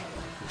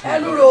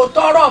ẹnu rẹ̀ ò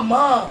tọrọ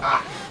mọ́.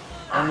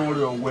 ẹnu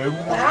rẹ̀ ò wẹ̀rú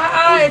mọ́.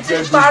 etí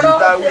parọ́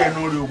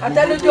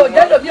àtẹnudí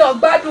òjẹ́ lòmí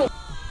ọ̀gbádùn.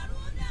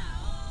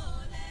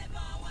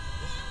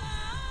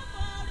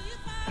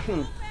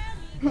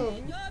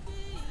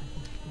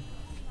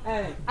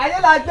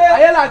 ayélàgbé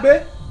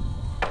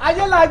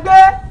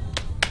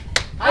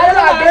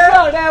ayélàgbé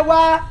ọ̀rẹ́ wa.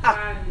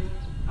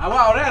 àwa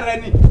ọ̀rẹ́ rẹ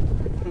ni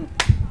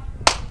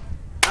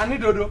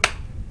anídodo.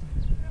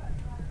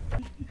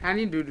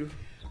 anídodo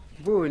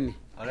bó o ní.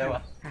 ọ̀rẹ́ wa.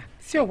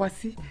 sí ọ̀wá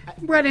sí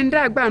bó ẹni ń dá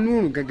àgbà nù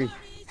òrùn gangan.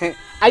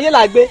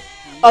 ayélàgbé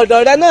ọ̀dọ̀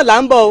rẹ náà là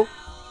ń bọ̀ o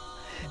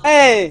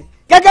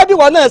gẹ́gẹ́ bí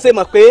wọn náà ṣe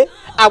mọ̀ pé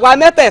àwa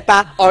mẹ́tẹ̀ẹ̀ta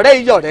ọ̀rẹ́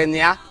iyọ̀ rẹ ni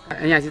a.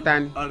 ẹ̀yin àti ta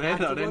ni.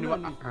 ọ̀rẹ́ ni wa.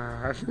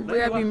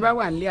 bóyá bí n bá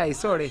wà nílé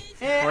àìsàn rẹ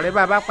ọ̀rẹ́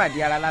bá bá pàdé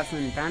ara lásán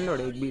ní tá ń lọ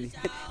rẹ gbére.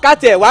 ká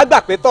tiẹ̀ wá gbà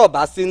pé tọ̀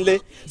bá sí nlé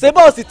ṣé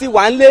bọ́ọ̀sì ti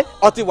wà nlé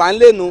ọtí wà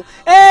nlé nu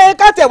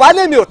ká tiẹ̀ wá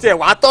lé mi ò tiẹ̀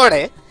wá tọ̀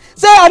rẹ́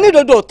ṣé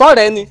anídodo ò tọ̀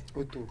rẹ́ ni.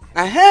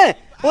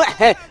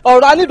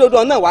 ọ̀rọ̀ anídodo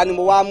náà wá ni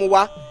mo wá mú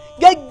wá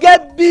gẹ́gẹ́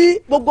bí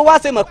gbogbo wa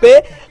ṣe mọ̀ pé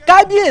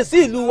kábíyèsí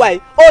ìlú wa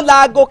yìí ó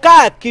laago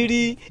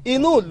káàkiri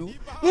inú ìlú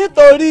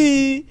nítorí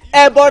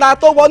ẹbọra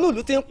tó wọnú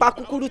ìlú ti ń pa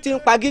kúkúrú ti ń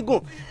pa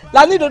gígùn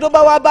Lánídodo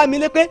bá wá bá mi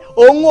lé pé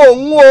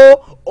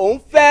òun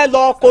fẹ́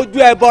lọ kojú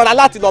ẹbọra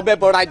láti lọ bẹ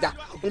bọra jà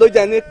ló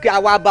jẹ́ ní kí a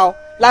wá bá ọ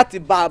láti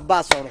bá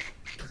a sọ̀rọ̀.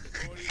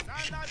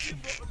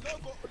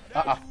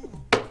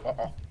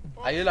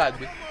 ayé là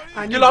gbé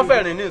kí ló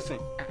fẹ́ rìn nísìn.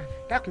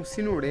 dákun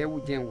sínú rẹ̀ wò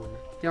jẹun wò ná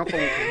yẹn kọ́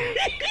wọn.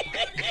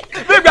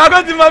 bíbí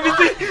àgọ́ ti mọ bí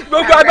tí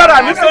gbogbo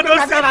agbára mi sọ́dọ̀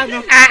sí.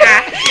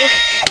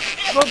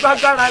 gbogbo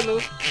agbára ló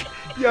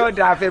yóò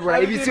dà fẹ́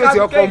bọ̀rọ̀ ibi tí ó ti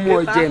ọkọ̀ mú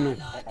ọ jẹ nù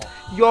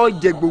yóò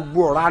jẹ gbogbo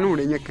ọ̀rọ̀ anú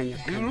rẹ̀ yẹn kan yẹn.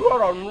 irú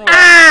ọ̀rọ̀ nù.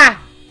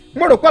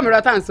 mo rò pé àmì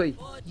rẹ tá à ń sọ yìí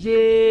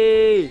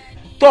yéé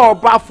tó o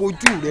bá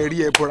fojú rẹ rí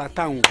ẹbọra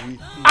táwọn wí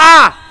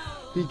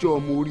níjọ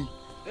ọmọ orí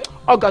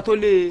ọgá tó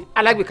lé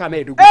alágbèéká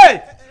mẹ́ẹ̀ẹ́dógún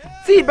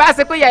tí ìbá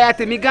ṣe pé yàyà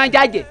tèmi gan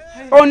jájẹ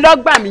òun lọ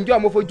gbà mí jọ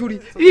mo fojú rí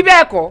bí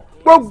bẹ́ẹ̀ kọ́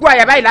gbogbo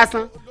àyà báyìí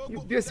lásán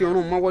bí ó sì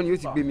rún mọ́wọ́ ni yóò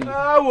ti gbé mi.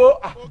 ẹ wo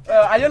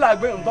ayé là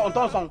gbé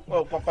ntọ́ sàn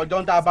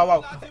kọ̀kọ̀jọ́ ń tá a bá wa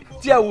o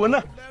tí ẹ wò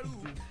náà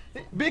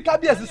bí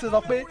kábíyèsí ṣe sọ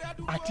pé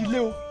àtìlé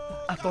o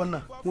àtọ̀nà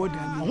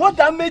wọ́n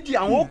dá méjì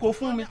àwọn ò kó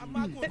fún mi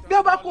bí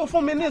wọ́n bá kó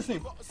fún mi nísìn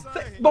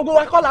gbogbo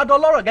wa kọ́ la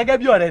dán lọ́rọ̀ gẹ́gẹ́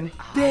bí ọ̀rẹ́ ni.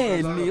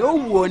 bẹ́ẹ̀ ni ó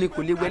wù ọ ni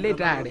kò lè wẹlé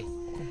dáa rẹ̀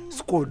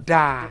kò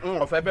dáa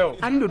ọ̀fẹ́ bẹ́ẹ̀ o.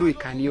 a nílò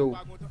ìkànnì o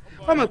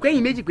ọmọ pé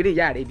ẹ̀yin méjì péré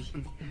ìyá rẹ bí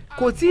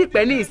kò tí ì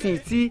pẹ́ ní ìsìn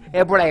tí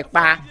ẹ̀bùrà ẹ̀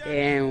pa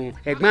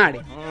ẹ̀gbọ́n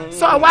rẹ̀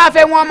sọ wá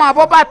fẹ́ wọ́n máa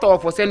bọ́ bàtọ̀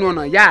ọ̀fọ̀ sẹ́nu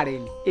ọ̀nà ìyá rẹ̀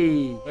ni.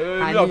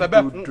 èmi ọ̀fẹ́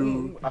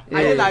bẹ́ẹ̀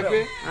ayé là gbé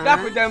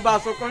dákun jẹ́ ń bá a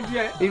sunkún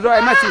díẹ̀. irọ́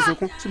ẹ má ti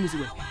sunkún tí mo sì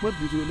wẹ̀ mọ́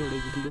bí ojú ọlọ́run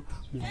ẹ̀ yìí lọ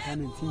mọ̀ ń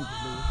dáná tí ń bọ̀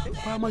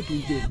lọ́wọ́ kó a má jò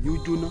jẹ ẹ̀mí ó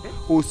jóná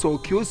òsò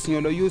kí ó sìn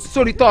ọ lọ yóò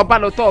sórí tọ́ ọ bá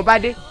lọ tọ́ ọ bá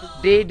dé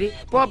déédéé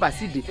bọ́ ọ̀bà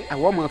sì dé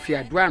àwọn ọmọ fi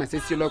àdúrà ránṣẹ́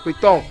sí ọ lọ pé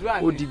tọ́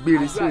ó di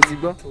gbére sí òsì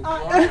gbọ́.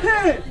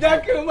 jẹ́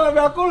kí n máa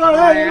bẹ kó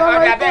lọ́rọ́ yìí lọ́wọ́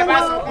ọ̀dà bẹ́ẹ̀ bá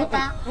sunkún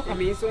tán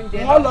èmi ń sóúnjẹ.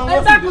 ẹ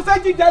dákun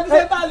sẹ́jì jẹ́ ṣé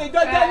tá a lè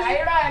jọ jẹ́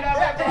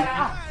ní.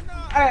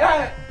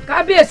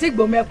 kábíyèsí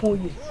gbòmẹkùn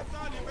òye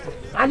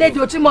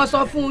àlejò tí mo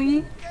sọ fún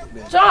yín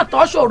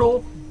ṣọ́ọ̀tọ̀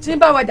ṣòro tí ń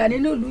bá wa jà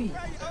nínú ìlú yìí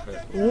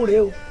òun rèé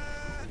o.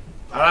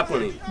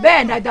 arákùnrin.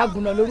 bẹ́ẹ̀ ni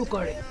Ajagunà lórúkọ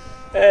rẹ̀.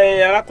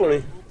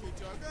 arákùnrin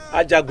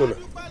Ajagunà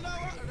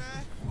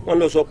wọn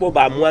lọ sọ pé ó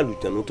bá mú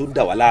àlùjànnú tó ń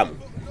dà wá láàmú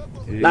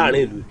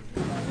láàrin ìlú.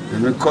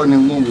 èmi kọ́ ni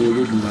wọ́n mú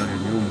Olódùmarè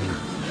ní òun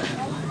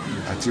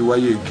àti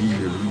wáyé igi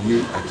ilẹ̀ ló yé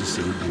àti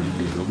sèrèdè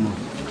ilẹ̀ lọ́mọ.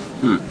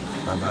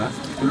 bàbá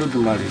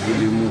Olódùmarè ló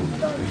lè mú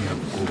èèyàn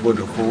kò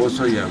gbọ́dọ̀ fọwọ́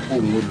sọ̀yà kó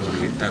òun ó lọ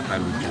rí tàkà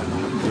àlùjànnú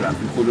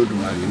àbí kó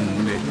Olódùmarè mú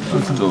un lẹ̀.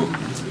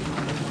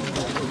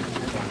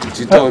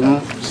 òtítọ́ ọ̀nù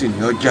sì ní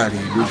ọjà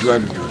rẹ̀ lójú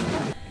àlùjànnú.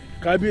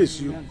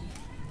 kábíyèsí o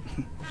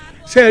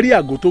ṣe é rí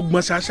àgọ́ tó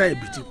gbọ́n ṣáṣá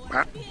ẹ̀bì ti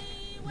pa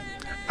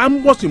á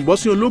ń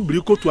bọ̀sìnbọ̀sìn olóbìrí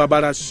kòtò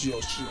abara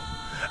ṣíọ̀ṣíọ̀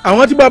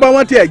àwọn tí bàbá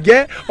wọn tiẹ̀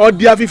jẹ́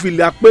ọdẹ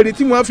afífìlà péré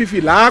tí wọ́n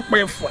fífìlà á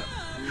pẹ́ fà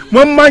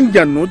wọ́n máa ń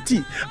jànú tì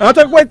àwọn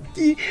tó pẹ́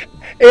tí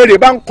èrè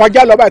bá ń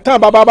kọjá lọ báyìí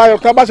táwọn bàbá bá yọ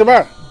ká bá ṣe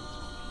fà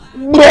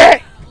gbẹ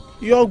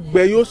yóò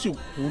gbẹ yóò sì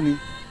kú ni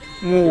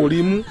wọn ò rí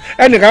mú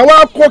ẹnìkan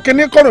wá kó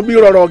kinní kọ̀rọ̀ bíi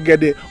rọ̀rọ̀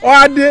gẹ̀dẹ̀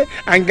ọ̀hádé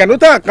àǹgànú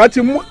táwọn kan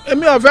ti mú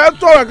èmi ọ̀fẹ́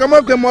sọ̀rọ̀ kan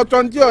mọ́ pé mo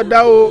tọ́ ní tí ọ̀dá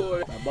o.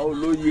 bàbá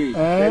olóye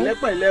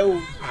pẹ̀lẹ́pẹ̀lẹ́ o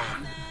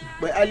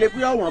alẹ́ pé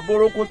àwọn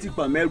abórókó ti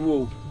pà mẹ́rù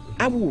o.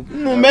 awu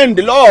nínú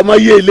mẹ́rìndínlọ́wọ́ ọmọ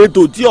yé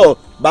ìletò tí ọ̀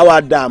bá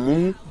wa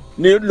dààmú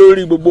ní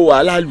lórí gbogbo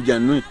wàhálà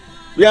àlùjànnú yìí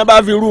bí wọ́n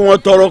bá fi rú wọn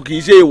tọrọ kì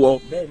í ṣe ìwọ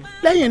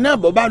lẹ́yìn náà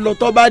bọ́ bá lọ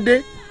tọ́ bá dé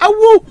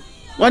awu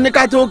wọn ní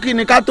ká tó kí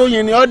ni ká tó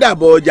yin ni ọ́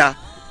dàbọ̀ ọjà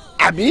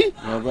àbí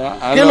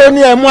kí ló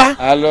ní ẹ mú wa.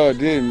 alọ́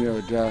ọ̀dẹ́ mi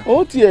ọ̀dà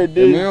ó tiẹ̀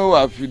dé. èmi ò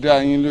wá fi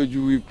dá yín lójú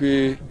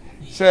wípé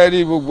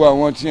sẹ́ẹ̀rí gbogbo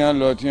àwọn tí wọ́n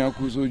lọ tí wọ́n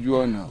kú sójú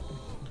ọ̀nà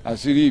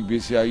àṣírí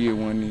ìgbésí ayé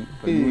wọn ni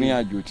pẹ̀lú ní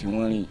àjò tí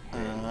wọ́n rìn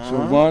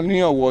ṣùgbọ́n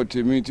ní ọ̀wọ́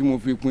tèmi tí mo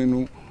fi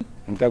pinnu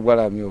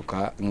ntágbára mi ò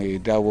ká ń lè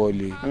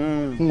dáwọ́lé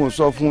n ò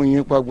sọ fún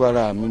yín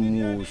pàgbára mi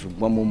mú o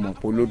ṣùgbọ́n mo mọ̀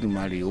pé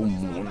Olódùmarè ó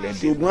mú un lẹ́dẹ̀.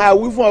 ṣùgbọ́n a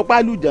wí fún ọ pé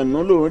àlùjànnú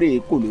ló ń rè é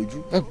kò lójú.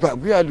 ẹ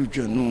gbàgbé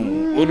àlùjànnú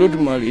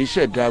Olódùmarè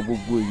ṣẹ̀dá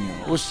gbogbo èèyàn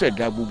ó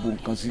ṣẹ̀dá gbogbo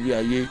nǹkan sílé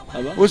ayé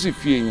ó sì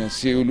fi èèyàn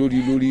ṣe olórí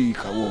lórí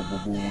ìkáwọ́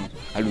gbogbo wọn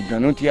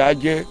àlùjànnú tí a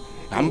jẹ́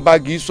à ń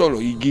bági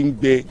sọ̀rọ̀ igi ń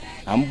gbẹ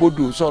à ń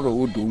bódò sọ̀rọ̀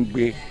odò ń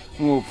gbẹ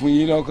n ò fún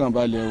yín lọ́kàn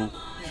balẹ̀ o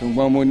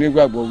ṣùgbọ́n mo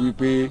nígbàgbọ́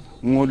wípé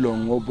n ó lọ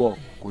n ó bọ̀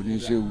kò ní í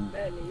ṣéwu.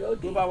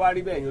 tó bá wá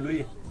rí bẹ́ẹ̀ yín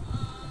olóyè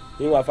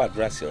ní wàá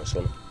fàdúrà sí ọ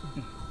sọ́nà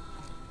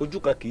ojú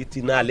kan kì í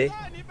ti ná alẹ́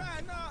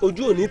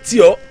ojú ò ní tì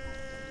ọ́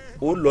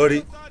ó lọ rí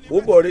ó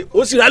bọ̀ rí ó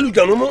sì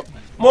rálùjọ̀nù mọ́.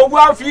 mo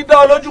wá fi dá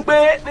ọ lójú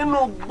pé nínú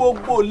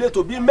gbogbo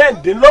ìletò bíi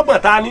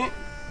mẹ́ẹ̀ẹ́dínlọ́gbọ̀n ta ni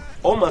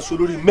ọ máa sọ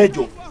lórí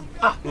mẹ́jọ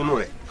nínú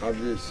rẹ̀.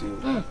 kábíyèsí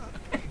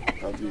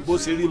o bó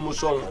ṣe rí mo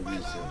sọ wọn.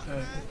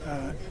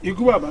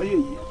 ikú bàbá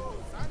yèyí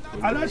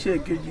aláṣẹ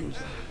ìkejì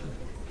òsà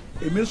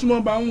èmi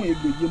súnmọ́ bá wọn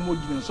ègbèje mo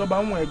jìnnà sọ bá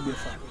wọn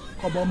ẹgbẹ̀fà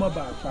kọ́bọ ọmọ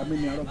bá pa mí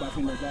ní arọ́bà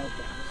fún ọjà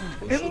ọ̀pá.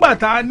 nígbà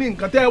tá a ní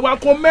nǹkan tẹ́ ẹ wá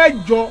kó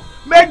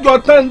mẹ́jọ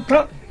tán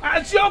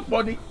àti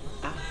ọ̀pọ̀ ni.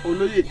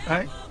 olóyè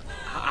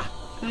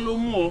kí ló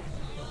mú ọ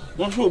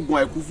wọn ṣoògùn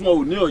àìkú fún ọ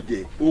òní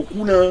ọ̀jẹ̀ òkú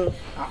náà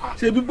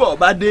ṣé bíbọ̀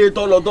bá dé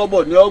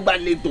tọ́lọ́tọ́bọ̀ ní ọgbà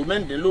lẹ́tọ̀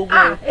mẹ́rìndínlógún.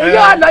 èyí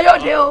ọ̀nà yóò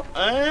dé o.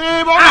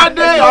 bọ́ bá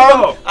dé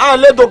ọ̀rọ̀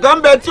àlejò kan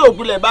bẹ tí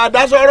òkulẹ̀ bá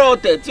dá sọ́rọ̀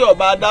ọ̀tẹ̀ tí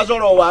ọba dá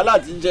sọ́rọ̀ wàhálà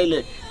ti ń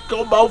ṣẹlẹ̀ kí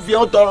wọ́n bá fi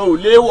hàn tọrọ ò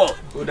léwọ̀.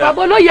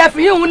 bàbá olóyè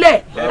fi yín lẹ̀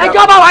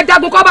ẹjọ́ bá wa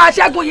jagun kọ́ bá a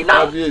ṣẹ́gun yìí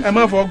náà. ẹ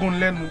má fọgùn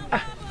lẹ́nu.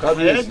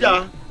 kábíyèsí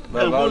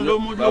bàbá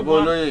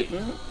olóyè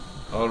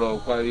ọ̀rọ̀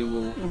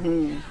pariwo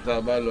tá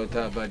a bá lọ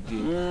tá a bá dé.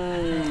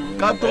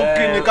 ká tó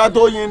kí ni ká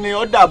tó yin ni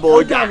ó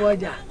dàbọ̀ ọjà.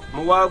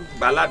 mo wá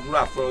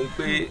gbàládùra fún ọ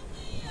pé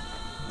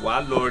wàá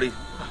lọ rí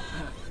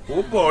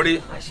ó bọ̀ rí.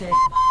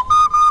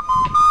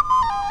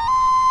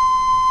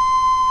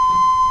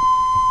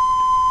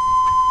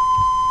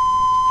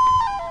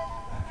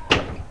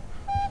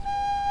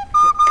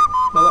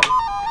 bàbá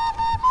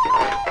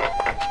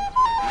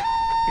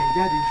ẹ̀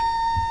jáde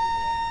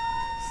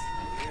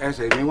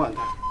ẹsẹ̀ mi wà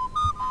ńta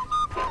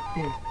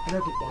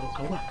ẹlẹ́dùn ọ̀rọ̀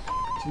kan wà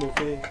tí mo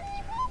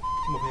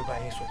fẹ́ bá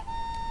yín sọ.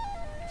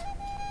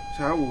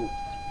 ṣáàwò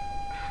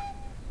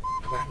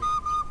bàbá mi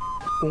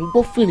òun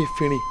gbọ́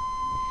fìrìfìrì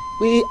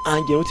pé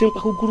àǹjẹ̀rún ti ń pa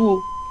kúkúrú o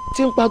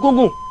ti ń pa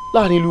gógùn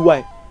láàrin ìlú wa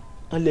ẹ̀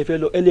wọ́n lè fẹ́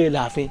lọ ẹlẹ́ẹ̀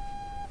láàfin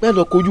bẹ́ẹ̀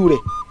lọ kojú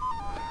rẹ̀.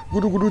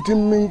 gudugudu ti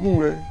ń mígùn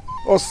rẹ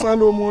ọ̀sán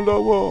ló mú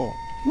lọ́wọ́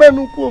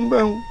mẹ́nu kú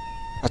mẹ́hun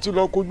àti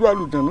lọ kojú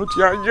àlùjànnú tí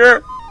a jẹ́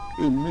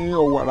èmi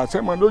ọ̀wàrà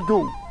sẹ́mọ lójó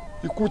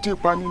ikú ti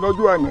pani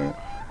lọ́jọ́ àná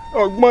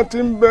ọgbọ́n ti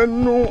ń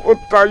bẹnu ó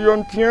tayọ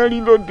tí ń rí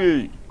lóde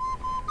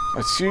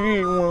àṣírí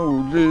wọn ò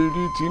lè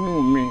rí tinú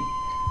mi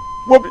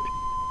wóbi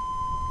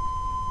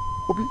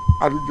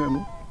àlùjànnú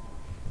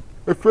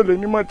efele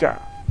ní mọ̀jà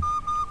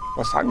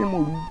ọ̀sán ní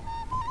mòru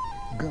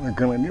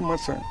gànàgànà ní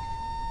mọ̀sán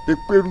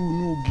eperu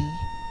inú ogi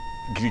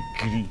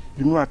gìrìgìrì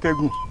inú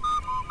atẹ́gùn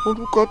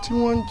orúkọ tí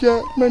wọ́n ń jẹ́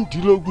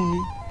mẹ́ǹdínlógún ni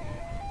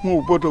wọn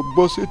ò gbọ́dọ̀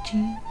gbọ́ sétí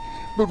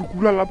lórúkú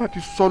lálábà ti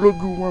sọ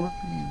lójú wọn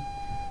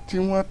tí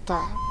wọ́n ta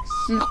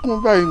síkún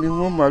báyìí ni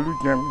wọ́n màálù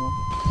jẹun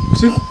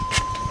síkún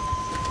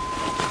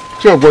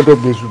tí ò gbọ́dọ̀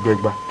gbèsù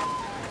gbẹ̀gbà.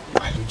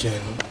 màálù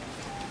jẹun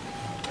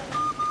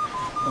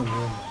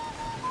ọwọ́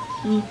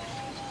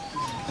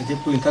àjẹ́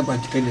pé ìtagbà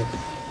jù tẹ́lẹ̀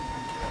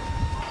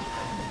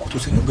kò tó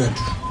sẹ́nu bẹ́ẹ̀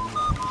dù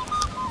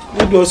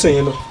níbi ọ̀sẹ̀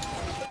yẹn lọ.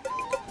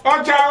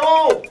 ọjà o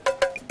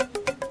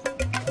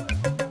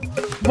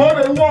mo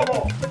lè wọ̀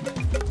bọ̀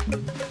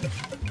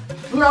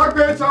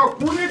lágbèsà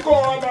kú ní kò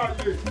ọ̀la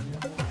yè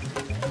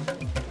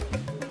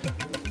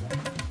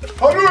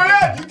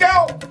olúwẹ̀rẹ̀ ẹ̀dídẹ́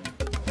o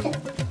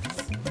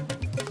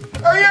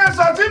ẹ̀yin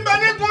ẹ̀sà tí ń bẹ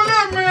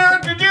nípínlẹ̀ mi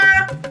ẹ̀dídẹ́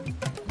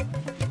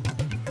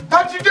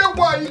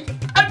wàyí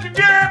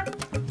ẹ̀dídẹ́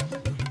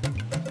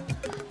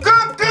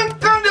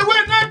kankan lè wé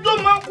náà tó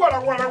máa ń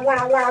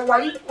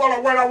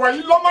wàràwàrà wàyí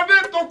lọ́mọdé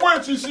tó kó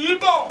èsìsì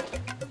bọ̀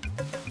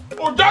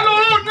òjá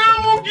lóró náà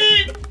mú kí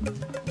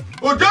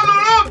òjá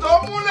lóró tó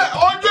múlẹ̀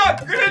ọjọ́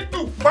àkérèjù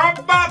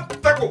pápá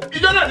tẹkọ̀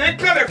ìjọ náà ní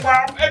kẹlẹ̀ pa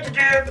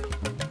ẹ̀dídẹ́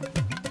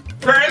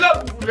fẹ̀yìn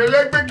lẹ́bùbù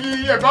lẹ́lẹ́gbẹ́gi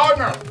ẹ̀bá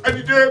ọ̀nà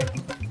ẹ̀dídẹ́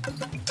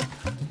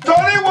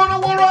torí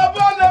wọ́nọ́wọ́nọ́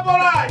ọba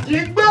ọ̀dẹ́bọ̀rà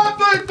yìí gbé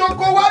ọ̀tọ̀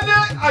ìtòkò wálé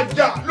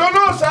àjà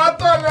lọ́lọ́sà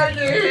tọ̀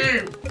lẹ́yìn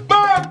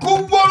máa kú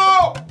wọ́rọ́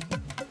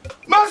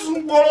má sùn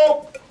wọ́rọ́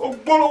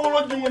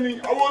ògbọ́lọ́wọ́rọ́ jí mu ni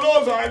àwọn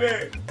olóòsà rẹ̀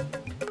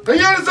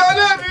èyí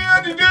ẹ̀sálẹ̀ mi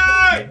ẹ̀dídẹ́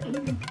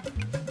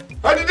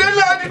ẹ̀dídẹ́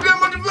lẹ́ ẹ̀dídẹ́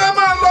mo ti fẹ́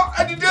máa lọ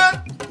ẹ̀dídẹ́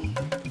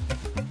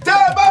tẹ́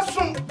ẹ bá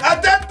sùn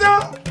ẹ̀tẹ́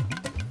tán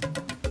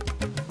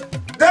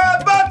tẹ́ ẹ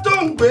bá tó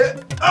ń gbé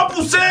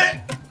ọ̀bùsẹ̀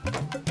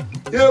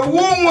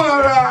èwú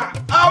mọ̀ra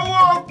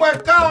àwọn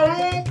pẹ̀ka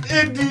ọ̀run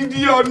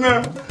èdìdì ọ̀nà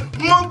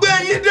mo gbé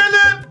yín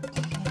délé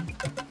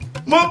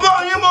mo bọ́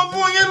yín mo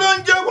fún yín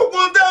lóúnjẹ gbogbo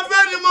tẹ́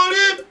fẹ́ ni mo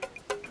rí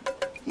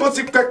mo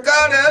sì pẹ̀ka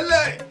rẹ̀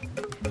lẹ̀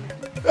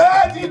ẹ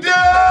dìde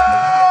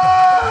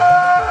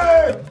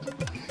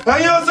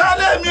ẹ̀yin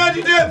ọ̀sálẹ̀ mi ẹ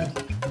dìde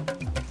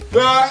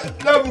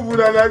lẹ́bùbù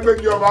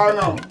lẹ́lẹ́gbẹ̀gì ọba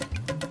náà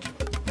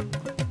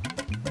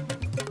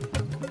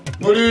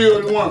mo rí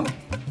olúwọ̀n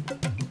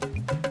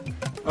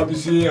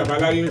àbísí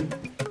àbáláyé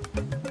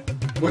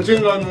mo ti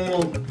ń lọnu o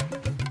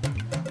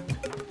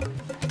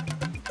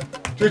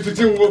títí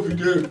tí n wo fi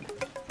dé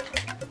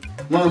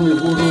máa mi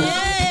wúrú.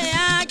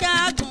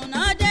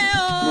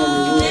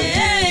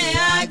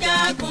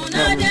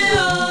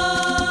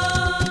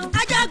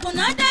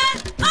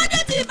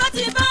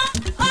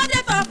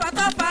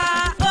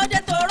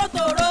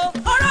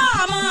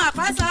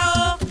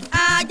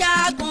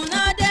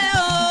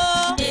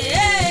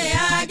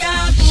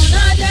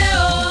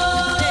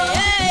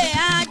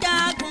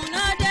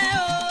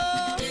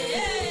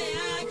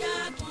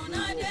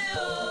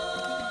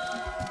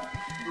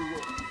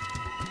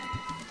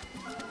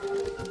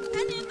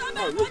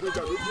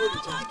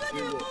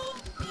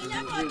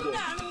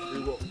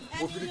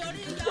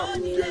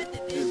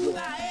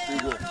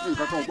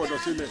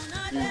 Sílẹ̀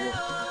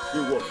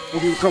ìwọ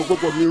obìnrin kan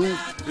gbọ́dọ̀ mi rú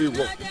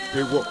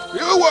ìwọ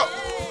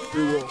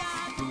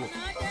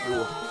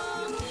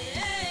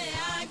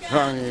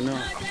láàrin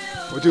náà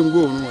mo ti ń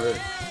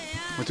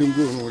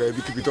gbóòórùn rẹ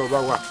ibikíbi tó bá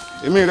wà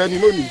èmi rẹ ni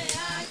lónìí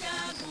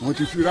mo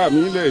ti fira mi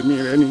lẹ èmi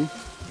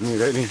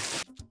rẹ ni.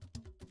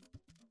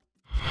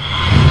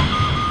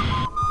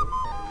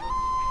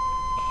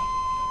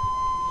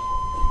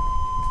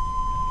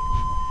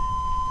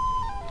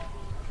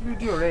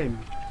 lódì ọ̀rẹ́ mi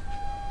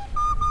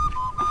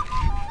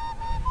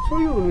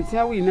sórí òrùn tí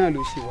àwìn náà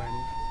ló ṣe wà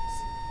ní.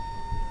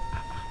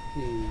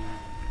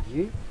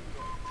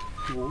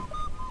 wo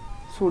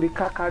sórí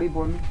kákárí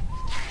bọnú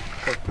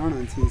ọ̀tán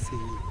rántí ń ṣe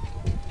yìí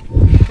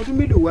ọdún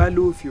mélòó wá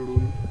ló fi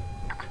ronú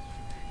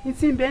ní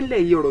tí ń bẹ́ ń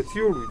lẹ̀ yí ọ̀rọ̀ tí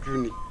ò rújú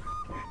ni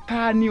ta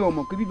ni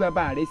ọmọ pé bí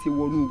bàbá rẹ ṣe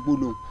wọnú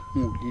gbólóhùn n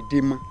ò lè dé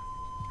mọ́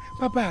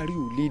bàbá rẹ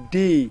ò lè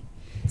dé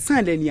sàn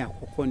lẹ́ni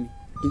àkọ́kọ́ ni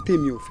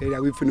ntẹ̀mí ò fẹ́ rí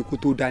awé fún ni kó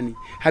tó dání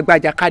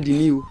agbájá káàdì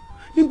ní o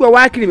nígbà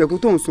wá kiri mẹ́kún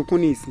tó ń sunkún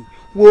ní ìsìn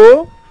wo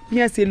bí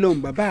wọ́n ṣe lọ́n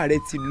bàbá rẹ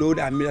ti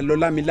lọ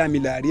lámilámi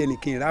láàrin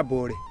ẹnìkan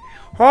ìrábọ̀ rẹ̀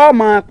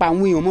ọmọ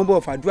pàwọn èèyàn mọ́ bọ̀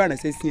fàdúrà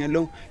ránṣẹ́ sí ẹ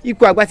lọ́hùn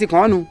ikú àgbà ti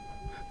kàn án nu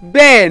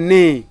bẹ́ẹ̀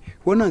ni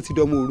ìwọ náà ti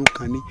dọmọ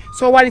òrukàn ni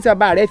sọ wá ní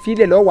sábà rẹ fi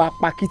ilẹ̀ lọ́wọ́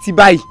apakítí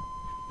báyìí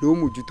ló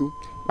mójútó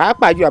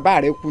pàápàá ju bàbá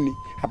rẹ kú ni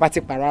àbá ti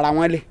pààrọ̀ ara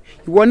wọn lẹ̀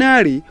ìwọ náà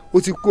rèé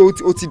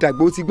o ti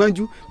dàgbà o ti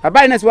gbọ́njú bàbá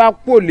yìí náà ti wá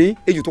pò lé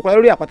ejò tó kọ́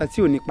lórí àpáta tí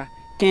ò ní pa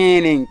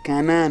kẹ́rin nǹkan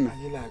náà nà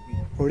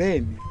ọ̀rẹ́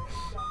mi.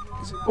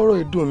 ọ̀rọ̀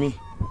ìdùn mi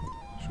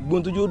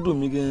ṣùgbọ́n tójú ó dùn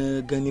mí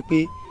gan-an ni pé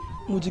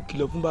mo ti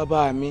kìlọ̀ fún bàbá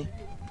mi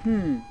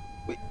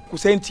kò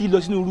sẹ́ni tí lọ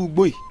sínú irú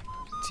igbó yìí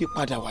tí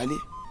padà wálé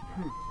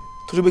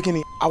torí pé kí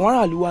ni àwọn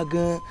aráàlú wa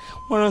gan-an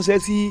wọ́n ránṣẹ́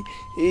sí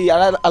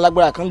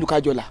alágbára kan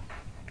lùkájọlà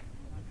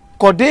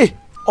kọ̀dé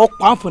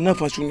ọ̀pá àǹfọ̀n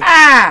fọ̀n sunu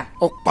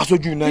ọ̀pá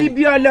sójú náà.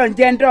 ibi ọlọ́run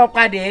jẹ́ ń dán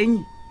padà ẹ̀yìn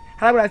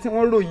alágbára tí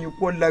wọ́n ròyìn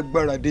pọ̀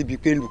lágbára débi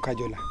pé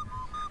lùkájọlà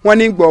wọ́n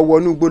ní gbọ́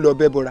wọnú gbó lọ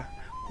bẹ́ bọ́ra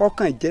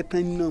ọkàn jẹ́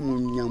tán náà mo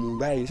yànmù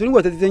báyìí sórí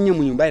wọ́n tẹ́tí tẹ́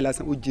yànmù yàn báyìí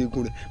lásán ó jẹ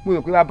egun rẹ̀ mo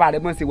mọ̀ pé bàbá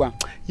rẹ̀ bọ́n ṣe wà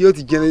yóò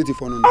ti jẹun yóò ti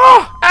fọ̀nà nù.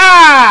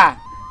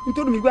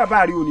 nítorí mi gbé bàbá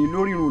rẹ̀ òní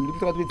lórí irun níbi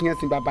tó bá tó ti yàn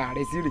sin bàbá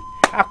rẹ̀ sí rè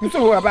àkúnṣe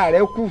òwò bàbá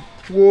rẹ̀ kú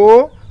wò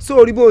ó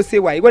sórí bó ṣe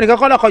wà ìwọ nìkan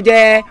kọ́ lọ́kọ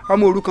jẹ́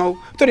ọmọ òrukàn o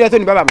torí ẹ tó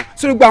ní bàbá mọ̀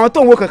sórí gba àwọn tó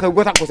ń wo kankan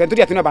gbọ́ta kò sẹ́ni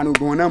torí ẹ tó ní bàbá ní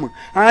ogun wọn náà mọ̀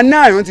àwọn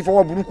náà yóò ti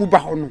fọwọ́ burúkú bá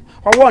ọ̀nà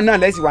ọwọ́ náà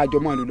lẹ́sìn wàá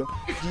jọmọ́ lò lọ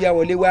jíyá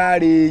wọlé wá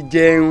rè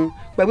jẹun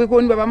pẹ̀pẹ́ pé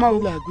ó ní bàbá máa wò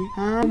láàgbé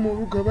ọmọ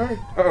òrukàn báyìí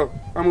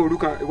ọmọ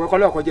òrukàn ìwọ kọ́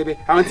lọ́kọ jẹ bẹ́ẹ̀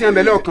àwọn tí wọ́n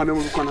bẹ lọ́ọ̀kan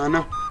lọ́mọ òrukàn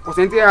náà kò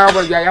sẹ́ni tí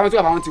àwọn tí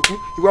bàbá wọn ti kú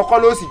ìwọ kọ́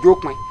ló sì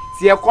jópin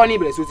tí ẹ kọ́ ní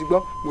ìbẹ̀rẹ̀ sí o ti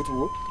gbọ́ mo ti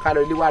wò ó ká lọ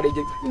ilé wa rẹ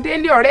jẹ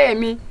ndéńdé ọ̀rẹ́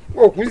mi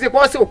òkú ń ṣe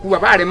pọ́sí òkú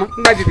bàbá rẹ mọ́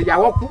nígbà tí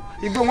ìyàwó kú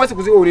igbó wọn sì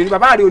kú sí òní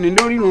bàbá rẹ òní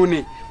lórí irun ni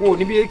wọn ò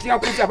ní bí kí wọn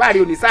kú sí bàbá rẹ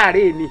òní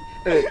sáàrè ni.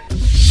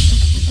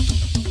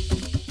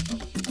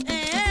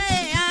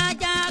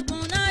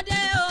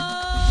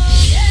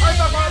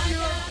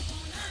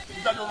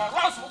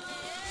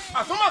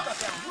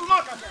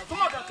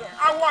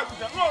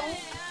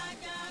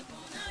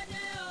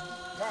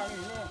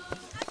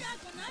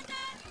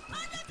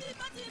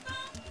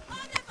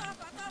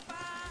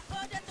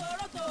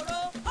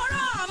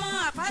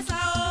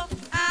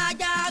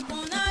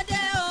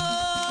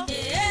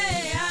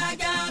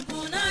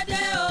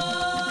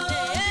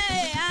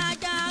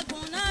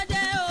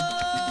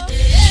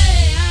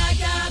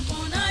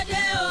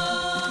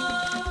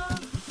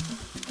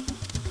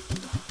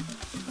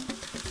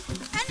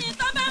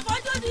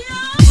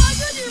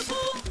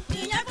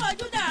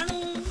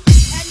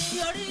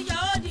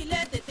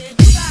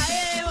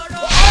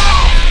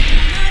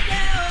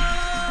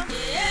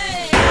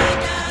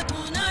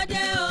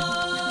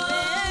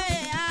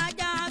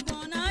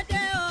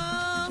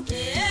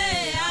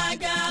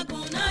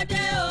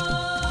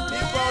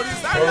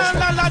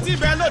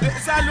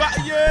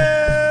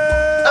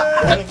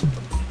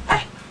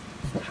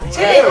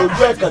 ṣé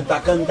ojú ẹ̀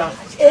kàńtàkàńtà.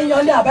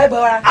 èèyàn ní àbá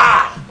ìbọn ra.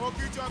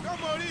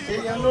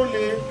 èèyàn ló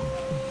lè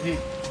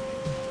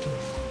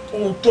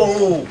tó.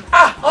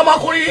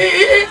 ọmọkùnrin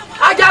yìí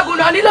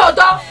ajagunà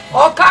nílòótọ́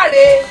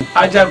ọ̀kàrẹ̀.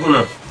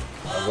 ajagunà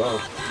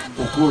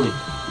òkúrin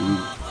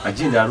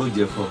àjíǹde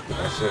arójẹ fún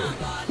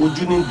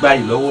ojú ní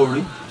gbayì lọ́wọ́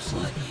orí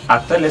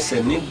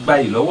àtẹ́lẹsẹ̀ ní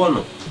gbayì lọ́wọ́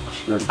ọ̀nà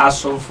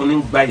aṣọ fún ní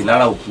gbayì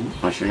lára òkú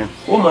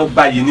ó mọ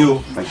gbayì ní o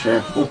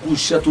òkú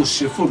iṣẹ́ tó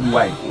ṣe fún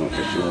olúwa yìí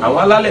àwọn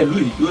alálẹ̀ ìlú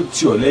yìí yóò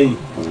tì ọ́ lẹ́yìn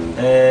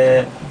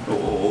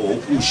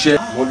òkú iṣẹ́.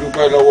 mo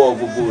dúpẹ́ lọ́wọ́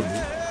gbogbo ìlú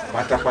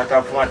pátápátá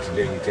fún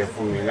àtìlẹyìn tẹ́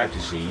fún mi láti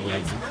ṣe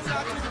yíyanjú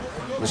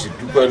mo sì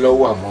dúpẹ́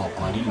lọ́wọ́ àwọn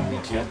ọkàn rí mi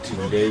tí wọ́n tì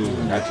lẹ́yìn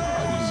láti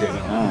parí iṣẹ́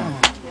náà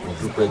mo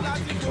dúpẹ́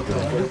gidigidi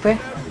gan-an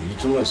èyí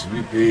túmọ̀ sí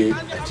wípé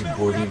ẹ ti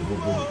borí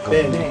gbogbo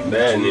nǹkan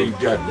bẹ́ẹ̀ ni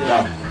ìdàdúrà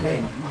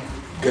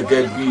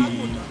gẹ́gẹ́ bí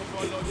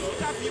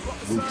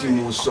tí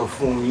mo sọ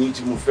fún yín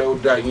tí mo fẹ́ ó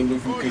dá yín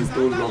lójú kí n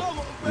tó lọ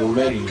mo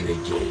mẹ́rin rẹ̀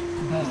jẹ́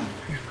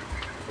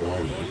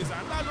wọ́n rí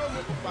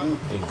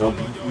nǹkan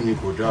burúkú ni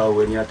kò dá ọ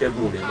ẹni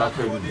atẹ́gùn rẹ̀ bá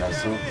fẹ́ lù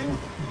lásán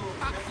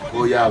kó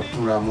yá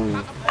túnra mú ni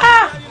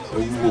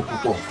owó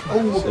púpọ̀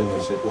owó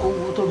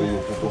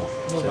púpọ̀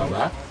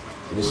bàbá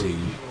mi ṣe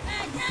yìí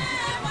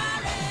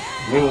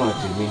níwọ̀n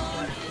tèmi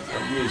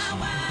kábíyèsí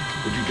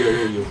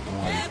ojúdẹrẹ́ yọ fún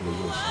àlùkò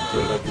yọ sí tí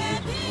ọlá tó wù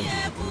mí wọ́n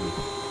dìbò kúrò.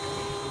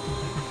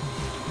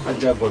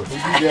 ajagbọ̀n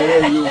ojúdẹrẹ́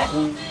yọ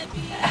fún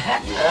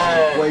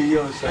ọ̀pọ̀ iye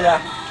ọ̀sán.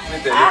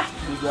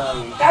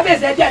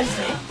 kábíyèsí ẹjẹ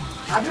ìsìn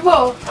àbíbò.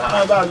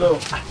 bá a lọ.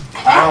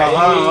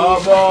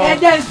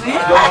 ẹjẹ ìsìn.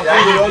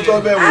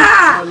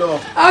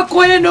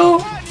 ọkùnrin nu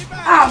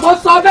mo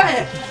sọ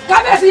bẹ́ẹ̀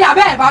kábíyèsí yà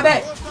bẹ́ẹ̀ bá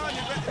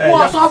bẹ́ẹ̀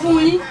mo sọ fún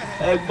yín.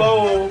 ẹ gbọ́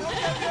o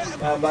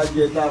tá a bá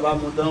jẹ tá a bá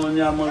mu tán wọn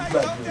ní àmọ́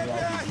gbàgbé ní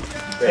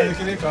àdìgbò. ẹni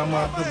kí ni kan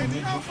máa tó mi ní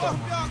ìlú fún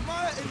àmọ́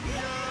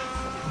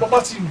bọ́bá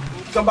tí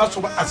kan bá sọ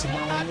àti mọ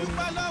àwọn ní.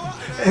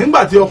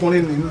 nígbà tí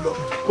ọkùnrin ní lọ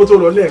kó tó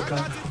lọ lẹ́ẹ̀kan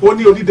ó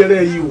ní onídẹrẹ́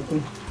ẹyẹ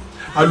òkun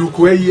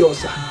àlùkò ẹyẹ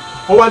ọ̀sà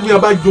wọ́n wá ní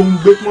abá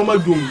jòǹgbé wọ́n má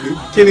jòǹgbé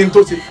kí ni tó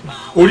ṣe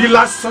orí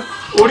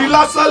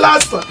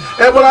lásán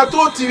ẹ̀bọ̀ra tó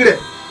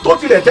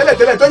tirẹ̀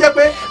tẹ́lẹ̀tẹ́lẹ̀ tó jẹ́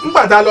pé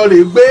ńgbà tá a lọ lè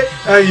gbé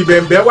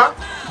ìbẹ̀ǹbẹ̀ wá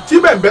tí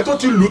bẹ̀m̀bẹ́ tó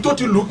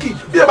ti lù kì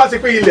bí ẹ bá ṣe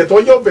pé ilẹ̀ tó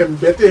yọ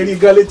bẹ̀m̀bẹ́ tẹ́ rí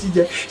gan létí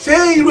jẹ ṣé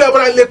irú ẹ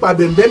bá lè pa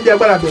bẹ̀m̀bẹ́ bí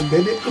agbára bẹ̀m̀bẹ́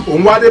dé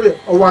òun wá débẹ̀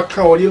ọwọ́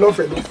aká ọ̀rí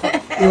lọ́fẹ̀ẹ́ ló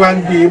ẹ wá ń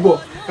gbé e bọ̀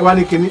ẹ wá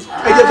ní kinní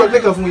ẹ jẹ́ sọ pé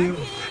kan fún yín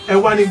ẹ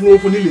wá ní gbọ́n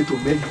fún níletò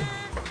mẹ́jọ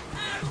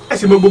ẹ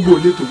sì mọ gbogbo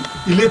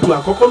ìletò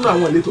àkọ́kọ́ náà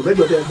àwọn ìletò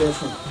mẹ́jọ tẹ́ ẹ fẹ́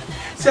fún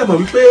ṣé ẹ mọ̀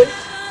wípé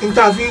n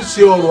ta fi ń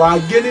ṣe ọrọ̀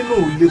ajé nínú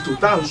ìletò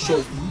tá à ń sọ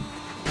yìí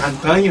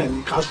kàńtàyàn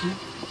ní kású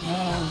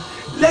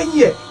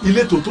lẹ́yìn ẹ̀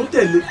ìletò tó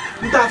tẹ̀lé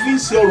n ta fi ń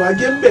ṣe ọrọ̀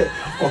ajé ń bẹ̀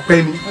ọ̀pẹ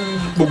ni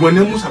gbogbo ẹni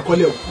mú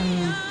sàkọ́lẹ̀ o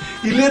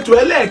ìletò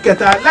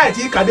ẹlẹ́ẹ̀kẹta láì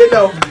tí kàdé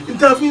lẹ́ o n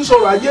ta fi ń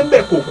sọ̀rọ̀ ajé ń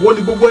bẹ̀ kòkó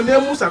ni gbogbo ẹni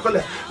mú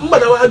sàkọ́lẹ̀ ń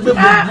gbàdá wa gbé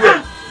gbogbo ẹ̀.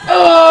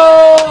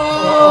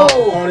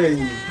 ọ̀rẹ́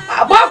yìí.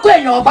 àbọ̀kọ̀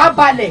èèyàn bá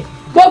balẹ̀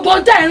gbogbo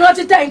ń tẹ̀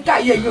ìrántí tẹ̀ ń ka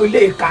iye yìí ò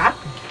lè ká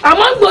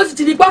àmọ́ ń gbòòsì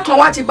ti di gbọ́kàn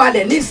wá ti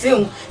balẹ̀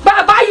nísìnyìí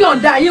bàbá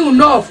yọ̀ǹda yìí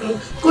náà fún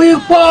kò í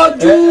pọ̀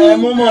jù. ẹ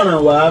mú mọ̀ràn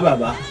wá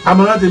bàbá.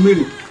 àmọ̀ràn tèmi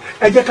rè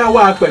ẹ jẹ́ ká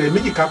wá apẹ̀rẹ̀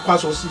méjì ká kó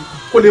aṣọ sí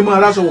kó lè máa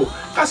ráṣọ wò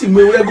ká sì mú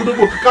ewúrẹ́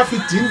gbódógbò ká fi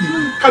tì í lè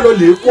ká lọ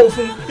lè kó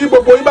fún bí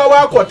gbogbo yín bá wá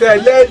kọ̀ tẹ́ ẹ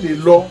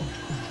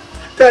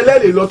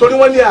lẹ́ẹ̀lè lọ torí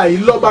wọ́n ní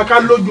àìlọ́ba ká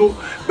lójo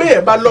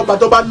bẹ́ẹ̀ bá lọ́ba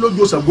tó bá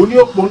lójo Ṣàngó ní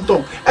òpó ń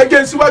tàn ẹ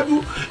jẹ́ síwájú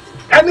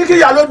ẹni kí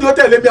ìyá lóde ó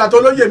tẹ̀lé mi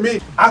àtọlóyè mi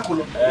á kò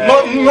lọ.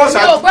 mi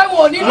ò pẹ́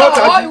wọn ò ní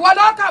lọ́wọ́ ìwọ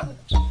lọ́kà.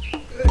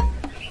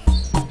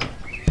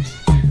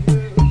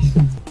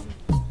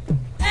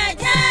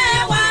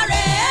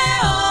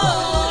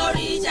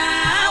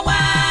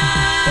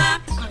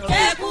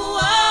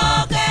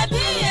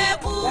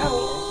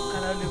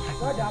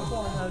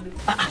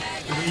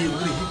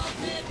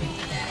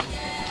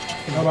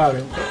 bàbá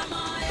rẹ̀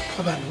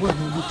bàbá rẹ̀ wọ́n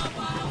ní olùtọ̀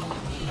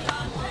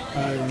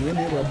ààrẹ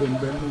ní ìwà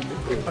bẹ̀m̀bẹ̀ ní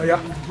ilé ọ̀yá.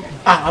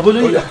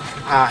 àbólóyè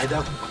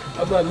àìdákùn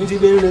bàbá mi ti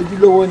bẹ́ẹ̀ rẹjú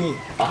lọ́wọ́ ni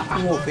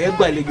n ò fẹ́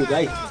gbàlejò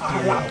báyìí.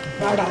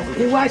 rárá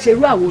o wá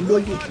ṣerú àwọn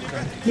olóyè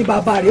ni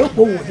bàbá rẹ̀ ó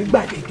pò wò ní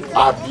gbàlejò.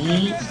 àbí.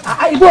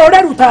 ibo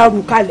rẹ́rù ta rù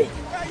kalẹ̀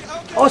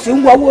ọ sì ń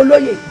wọ́wọ́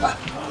olóyè.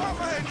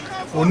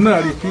 òun náà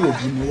rí i pé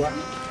òbí mi wá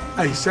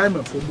àìsàn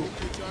ìmọ̀fọ́lọ́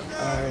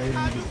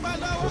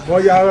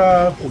bọ́yá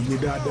kò yé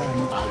dáadáa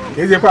ni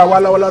kì í ṣe pé àwa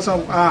láwọ́ lásán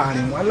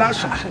àárín wọn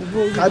lásán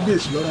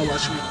kábíyèsí lọ́rọ̀ wá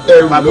sí.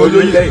 bàbá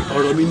olóyè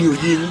ọ̀rọ̀ mi ni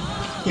òye yín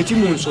ní tí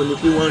mò ń sọ ni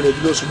pé wọ́n rẹ̀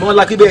jùlọ ṣùgbọ́n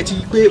lákébẹ̀ ti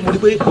pé mo rí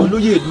pé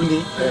olóyè ìlú ni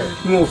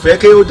n ò fẹ́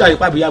kí ó dàbí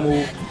pàbíyá mo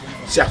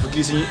ṣe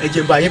àfikún sí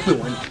ẹjẹ̀ bá yín pè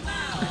wọ́n ni.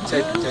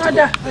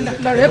 ọ̀dà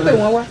lọ́rọ̀ ẹ pè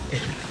wọ́n wá.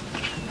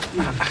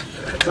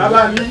 bàbá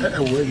mi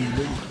ẹ̀wọ̀ ẹ̀yìn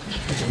lóyè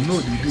ẹ̀sùn náà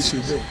dédé ṣe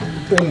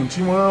bẹ́ẹ̀ ohun tí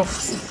wọ́n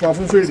fa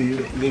fún fèrè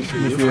rẹ̀ ní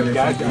fèrè rẹ̀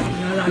fàjà.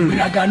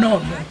 gbéraga náà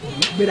mọ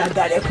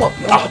gbéraga rẹ̀ pọ̀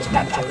bí wọ́n ti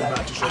dàgbà.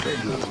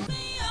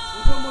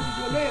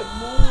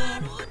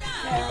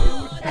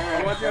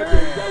 àwọn tí a jẹ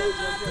ìjáwé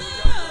tí wọ́n jẹ́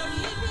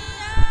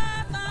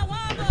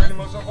ẹgbẹ́ ni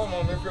mo sọ fún ọmọ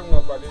mi pé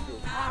wọn gbàlejò.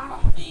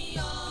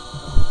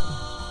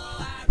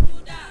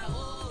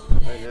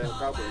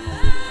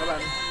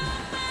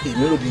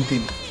 èmi rò bí ń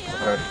tèmi.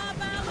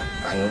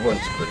 àyànbọ̀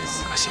ti bẹ̀rẹ̀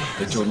sí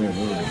ẹjọ́ omi ò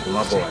nílò kó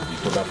má bọ̀ wá bí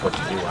tó bá pọ̀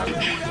jù wá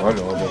wọ́n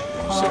lọ́wọ́ bọ̀.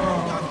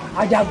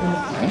 ajagun.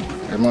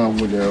 ẹ máa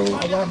wọlé o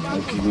mo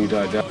kì í ní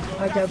dáadáa.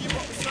 ajagun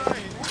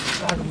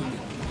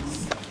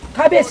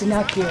kábíyèsí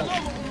náà kí ọ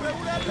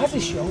ká sì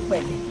ṣe ọ́n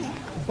pẹ̀lẹ́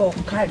bọ́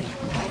kárí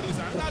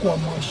okun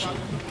ọmọ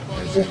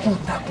ṣe okun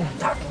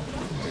takuntakun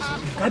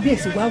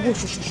kábíyèsí wá wò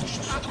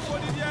ṣoṣoṣoṣo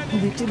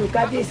ibi tí mo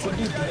kábíyèsí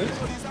dìde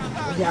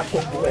ní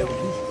àkókò ẹ̀rù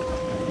yìí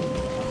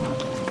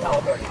ìyá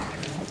ọ̀dọ̀ rẹ̀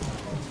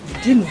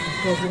dínú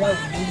ìtọ́jú wà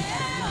wù lórí.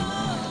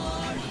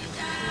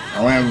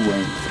 àwọn ẹrù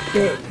wọ̀nyí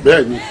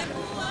bẹ́ẹ̀ ni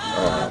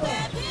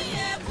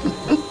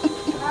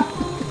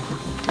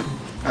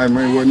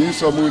àìmọ̀ ìwọ ní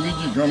sọmọ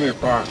oníjì gan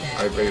nípa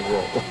àìbẹ̀ ìwọ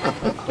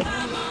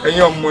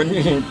ẹ̀yin ọmọ ní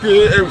pé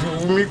ẹrù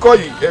mi kọ́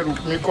yìí ẹrù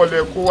mi kọ́ lẹ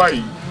kó wá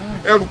yìí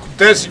ẹrù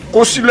tẹ́sí kó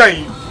sílẹ̀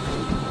yìí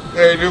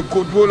ẹ̀rẹ̀ kó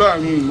dúró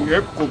láàrin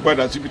ẹ̀ kó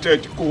padà síbi tẹ́ ẹ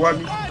ti kó wá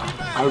ní.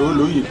 àrò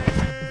olóyè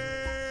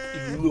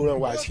ìlú ló ràn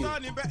wá sí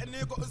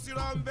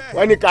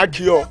wọn ní ká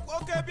kí ọ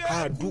ká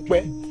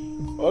dúpẹ́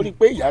ọ rí i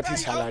pé ìyá ti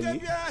ṣàlàyé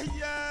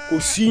kò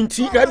sí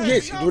tí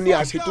kábíyèsí ló ní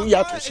àṣẹ tó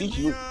yàtọ̀ sí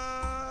yìí o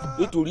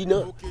nítorí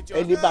náà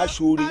ẹni bá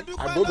ṣoore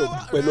àgbọ́dọ̀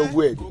dúpẹ́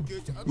lọ́wọ́ ẹ̀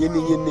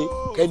yẹniyẹni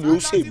kẹ́ni ó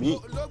ṣèmí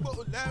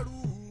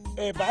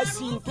ẹ bá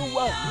sí i tó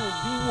wà ní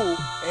òbíwò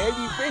ẹ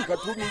rí i pé nǹkan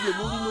tó níye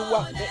lórí ló wà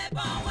bẹ́ẹ̀.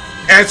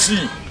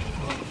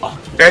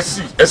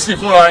 ẹ sì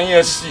fúnra yín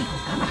ẹ sì.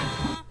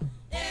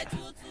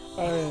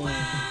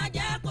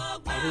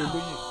 àwọn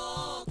olóyè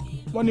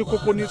wọn ní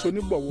kókó ní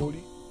sonígbọ̀wọ́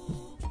orí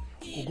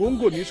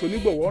ògóńgò ní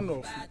sonígbọ̀wọ́ ọ̀nà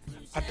ọ̀fun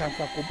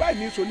àtàǹpàkò báyìí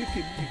ní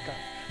soníkèmí ìka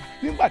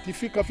nígbà tí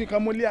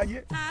fíkanfíkan mọ́lé ayé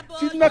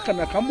tí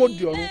nàkànàkà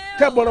mọ́dì ọ̀run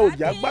tẹ́bọ̀rọ̀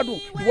òjì àgbádùn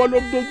ìwọ ló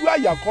dojú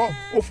àyàkọ́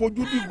ó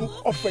fojú dígun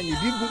ọ̀fẹ̀yìn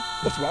dígun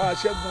ó sì wáá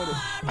ṣẹ́gun rẹ̀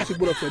a sì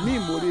gbọ́dọ̀ fẹ̀mí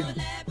ìmoore hàn.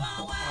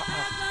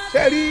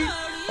 ṣé rí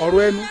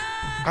ọ̀rọ̀ ẹnu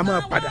a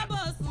máa padà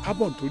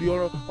kábọ̀ nítorí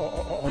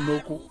ọ̀nà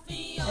oko.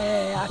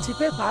 àti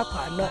pé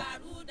pàápàá náà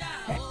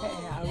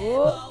àrò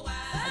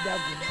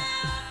ajagun náà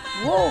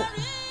wò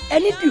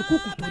ẹni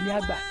dìkúkù tó ní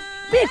àgbà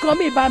bí nǹkan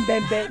mi bá ń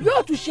bẹ̀ǹbẹ̀ yóò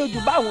tún ṣe jù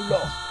báwọn lọ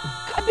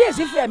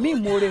kábíyèsí fẹ̀mí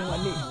ìmoore hàn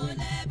ní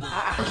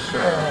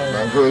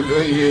bàbá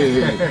olóyè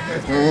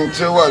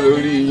tí ó wà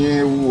lórí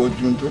yín wú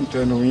ojú tó ń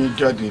tẹnu yín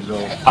jáde lọ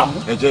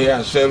ẹ jẹ́ yá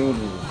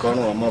sẹ́rùrù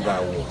kọ́rùn ọmọ bá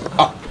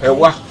wọ̀ ẹ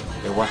wá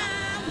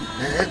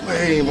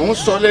mò ń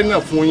sọ lẹ́nà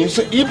fún yín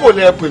ṣé ibo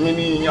lẹ pè mí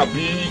ní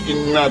àbí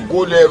ìnàgó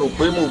lẹ rò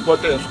pé mo gbọ́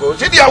tẹ̀ sọ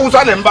ṣé bí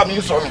haúsá lẹ ń bá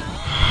mi sọ mi.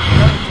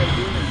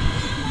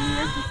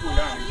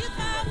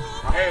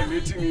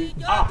 létí mi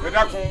ẹ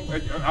dákun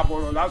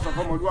àbọ̀rọ̀ lásán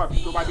fọmọlúwàbí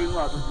tó bá dé inú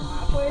àdúgbò.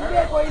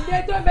 kò ìdè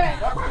tó bẹ́ẹ̀.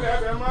 kò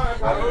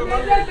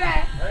ìdè bẹ́ẹ̀.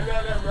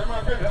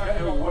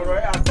 ọ̀rọ̀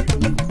ẹ̀ àti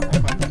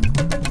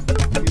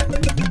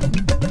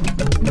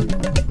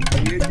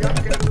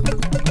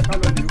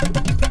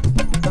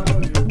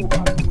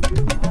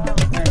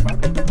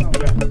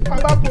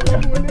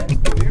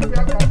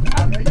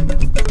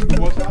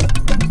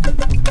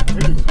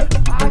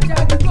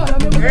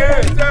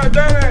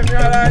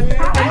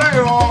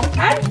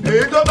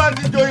èyí tó bá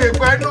ti joyè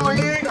pẹ̀lú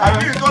yín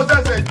àbí tó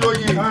ṣẹ̀ṣẹ̀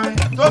joyè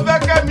tó fẹ́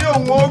kẹ́mi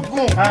òun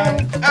ogun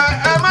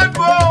ẹ má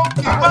dúró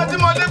ìbọn tí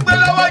mo lè gbé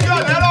lọ́wọ́ yọ̀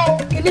lẹ́rọ̀.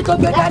 ilé tó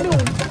gbé dání o.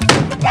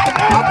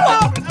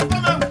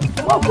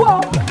 mo kú ọ.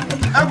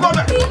 ẹ kọ́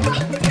mẹ́.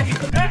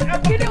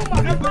 kí ni o mọ̀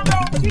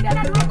kí ni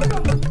ẹ̀dá dúró kúrò.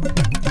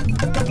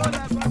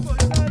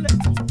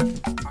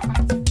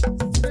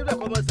 nígbà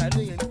kan mọ sàánú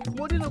yẹn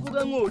mo dín lóko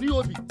gan ń rí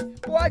obì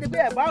kó wá di pé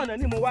ẹ̀bá ọ̀nà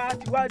ni mo wá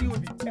ti wá rí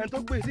obì ẹni tó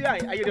gbé sí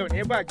ayé rẹ̀ ò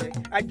ní bàjẹ́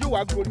ajé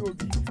wàá gorí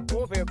obì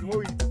mo fẹ́ kún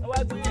orí ẹ wá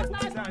gbé ẹ̀kọ́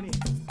sí sáàrin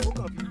ó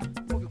kàn fi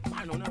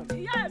pàànà náà.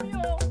 ìyá mi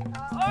o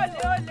olè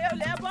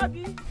ẹ bọ́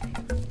bí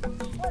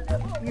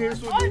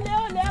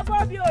olè ẹ bọ́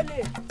bí olè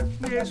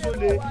ní èso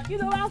lè kí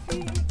ló wá fi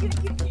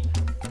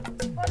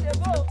olè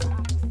bò.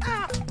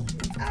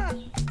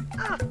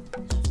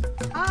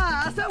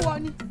 àṣẹwọ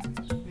ni.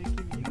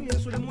 ní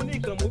èso lè mú ní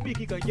ìkàn mọ́ bí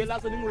kíkan jẹ́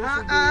lásán ní mo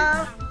èso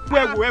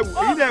lè ẹ̀wò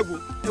èyí lẹ̀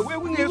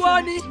ẹ̀wò ní èso. ìwọ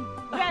ni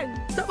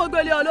sọ́kò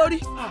gbélé ọ lórí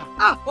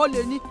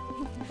olè ni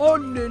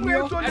olè ni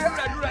ó.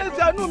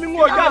 ẹsẹ̀ inú mi ń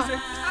wọ ọjà ṣe.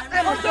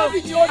 ẹ̀rọ tóbi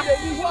ni olè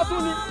ni wọ́n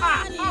tún ni.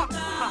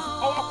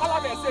 ọwọ́ kọ́lá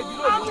bẹ̀ ṣe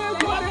ìdílé òní.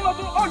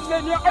 olè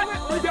ni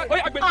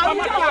ọyà gbé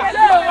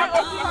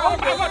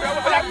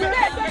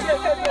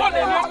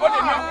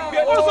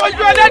ó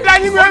sojú ẹlẹ́dàá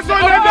yín mi ó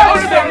sojú ẹlẹ́dàá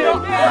yín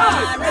mi.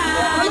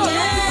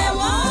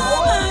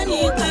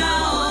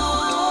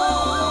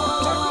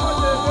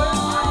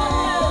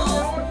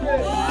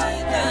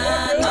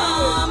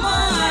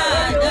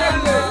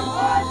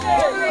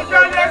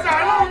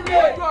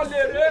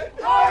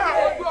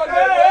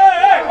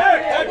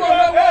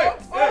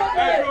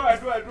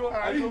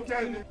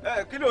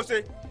 kí ló ṣe.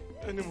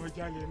 ẹni mo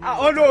jalè ní.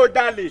 ó ló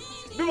jalè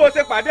bí mo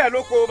ṣe pàdé ẹ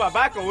lóko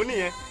bàbá àkànwó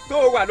nìyẹn tó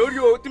wà lórí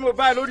tí mo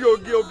bá lórí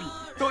oge obì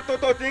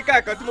tó ti ń ká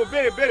ẹ̀kan tí mo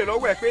béèrè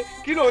lọ́wọ́ ẹ̀ pé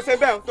kí ló ṣe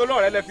bẹ́ẹ̀ tó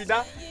lọ́ọ̀rẹ́ lẹ fi dá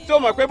tí ó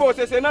mọ̀ pé bó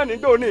ṣe ṣe náà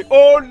nígbò ní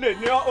ó lè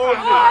ní ó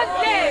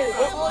lè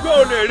gbó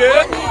lè rè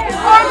é.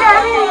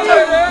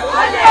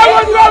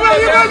 àwọn tí wọ́n bẹ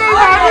yí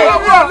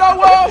lọ́wọ́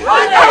lọ́wọ́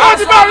àwọn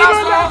tí wọ́n bẹ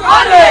yí lọ́wọ́.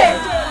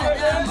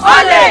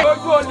 olè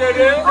ojú olè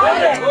rè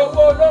é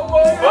owó olówó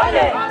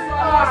olè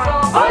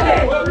olè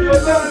ojú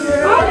olè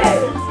olè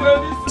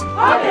olè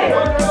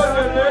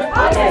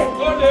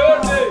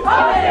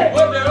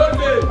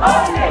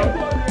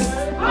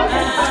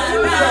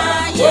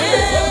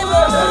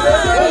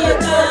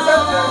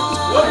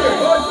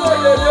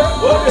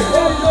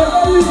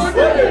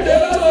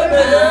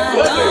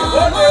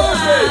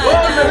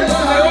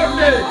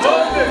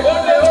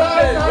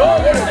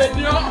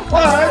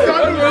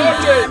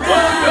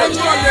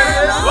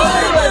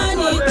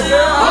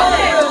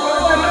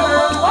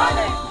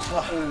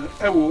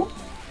ẹ wò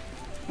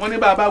wọn ní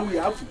bàbá wí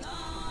àfù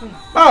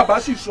bàbá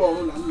sì sọ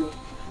ọ̀run là ń lọ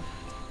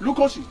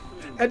lukosi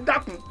ẹ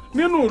dákun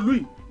nínú ìlú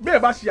yìí bẹ́ẹ̀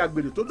bá ṣe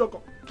àgbèrè tó dọkọ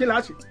kí la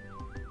ṣe.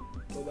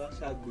 tó bá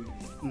ṣàgbèrè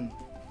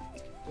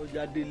tó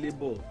jáde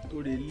lébọ̀ tó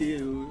lè lé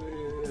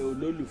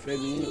olólùfẹ́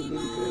mi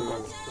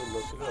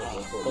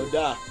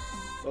kódà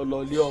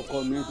ọlọ́lé ọkọ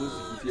mi tó sì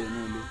fi tiẹ̀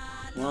náà lé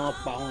wọ́n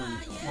pa wọ́n ní.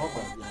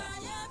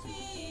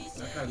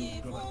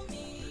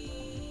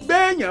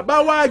 béèyàn bá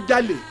wá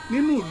jalè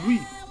nínú ìlú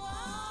yìí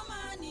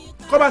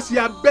kọ́ bá ṣe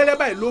abẹ́rẹ́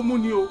báyìí ló mú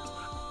ni o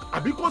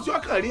àbí kó tí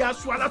ọkàn rí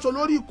aṣọ aláṣọ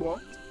lórí ìkọ́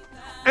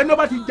ẹni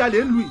bá ti jalè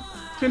ń lu yìí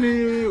kí ni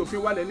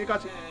òfin wa lẹ̀ ní ká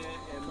ṣe.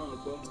 ẹ mọ̀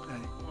gbọ́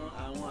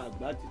àwọn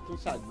àgbà ti tún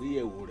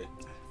ṣàgbéyẹ̀wò rẹ̀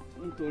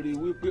nítorí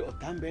wípé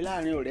ọ̀tá ń bẹ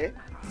láàrin ọ̀rẹ́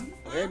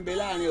ọ̀rẹ́ ń bẹ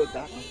láàrin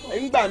ọ̀tá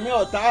nígbà míì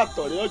ọ̀tá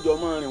àtọ̀rẹ́ ọjọ́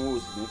mọ́ rìn wọn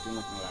ò sì ní fún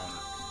wọn fúnra wọn.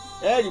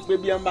 ẹ rí i pé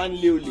bí wọ́n bá ń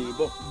lé olè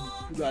bọ̀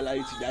nígbà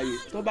aláyé ti dáyé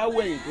tó bá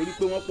wẹ̀yìn torí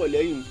pé wọ́n pọ̀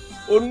lẹ́yìn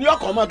òní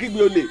ọkọ̀ mọ́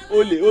kígbe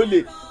olè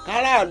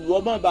káràlú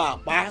ọmọ bá a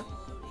pa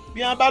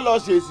bí wọ́n bá lọ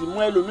ṣèèṣì mú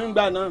ẹlòmíín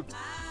gbà náà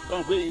sọ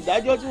pé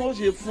ìdájọ́ tí wọ́n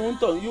ṣe fún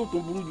tọ̀ yóò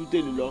tún burú ju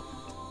tèmi lọ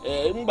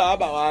ńgbà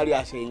bá wa rí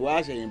àṣẹ̀yìnwá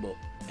àṣẹ̀yìnbọ̀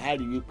á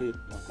rí wípé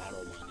wọ́n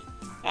parọ́ wọn ni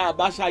a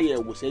bá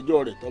ṣàyẹ̀wò sẹ́jọ́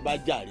rẹ̀ tó bá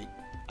jàre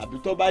àbí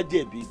tó bá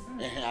jẹ̀bi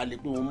àlè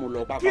pé wọ́n mú lọ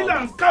pápá. kí là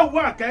ń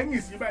káwọ́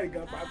àkẹ́yìn sí báyìí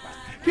gan pàápàá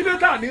kí ló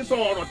tà ní sọ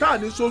ọ̀rọ̀ tà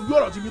ní sojú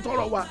ọ̀rọ̀ síbi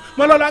tọ́rọ̀ wa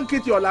mọ́lọ́lá ń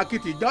kìtì ọ̀la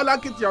kìtì ìjà ọ̀la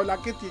kìtì ọ̀la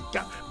kìtì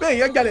ìjà bẹ́ẹ̀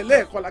yẹn jalè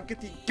lẹ́ẹ̀kọ́ ọ̀la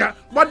kìtì ìjà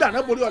bọ́ dáná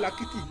borí ọ̀la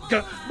kìtì ìjà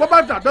bọ́ bá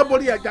dáná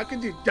borí ẹja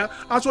kìtì ìjà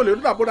aṣọ lè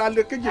lóra borí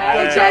alẹ́ kìtì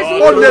ìjà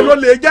ó lè ló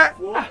lè jẹ́.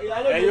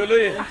 ẹ̀yin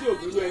olóye tí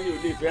òbí ẹ̀yin ò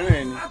lè fẹ́ràn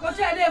ẹni.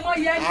 àkọsí ẹ̀ lè mọ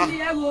iye ẹni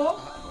ẹ wo.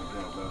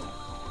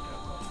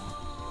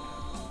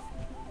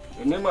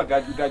 onímọ̀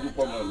dájúdájú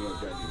pọ̀ mọ́ mi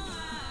ọ̀gá yìí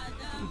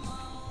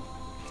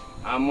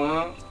àmọ́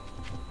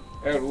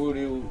ẹrù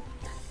oore o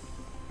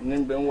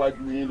níbẹ̀ ń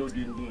wájú yín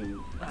lóde ní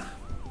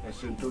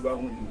ẹ̀sìn tó bá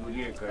hún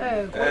ìwòye ẹ̀ka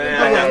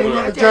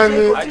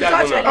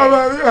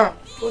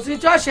kò sí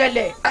tí ó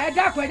ṣẹlẹ̀ ẹ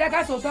dákun ẹ jẹ́ ká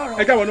sọ sọ̀rọ̀.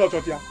 ẹ jáwọ́ náà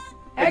tọ́ tíya.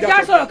 ẹ já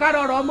sọ̀rọ̀ ká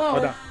rọrọ̀ mọ́ o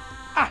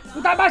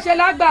nta bá ṣe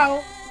lágbà o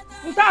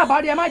nta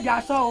àbárí ẹ má jà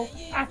sọ o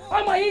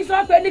ọmọ yìí sọ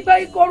pé ní pé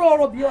kóró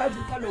orò bí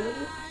ọdún kan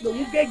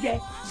lòún gé jẹ.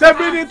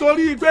 ṣebí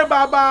nítorí pé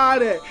bàbá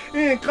rẹ̀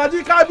nǹkan tí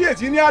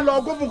kábíyèsí ní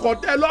àlọ́ gómìn kò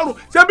tẹ́ lọ́rùn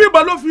ṣebí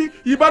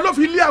ìbọn ló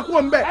fi lé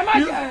àkúrò ńbẹ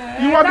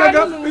ìwọ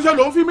gẹ́gẹ́ níṣẹ́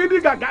ló ń fi mí ní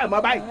gàgà ẹ̀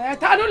mọ́ báyìí.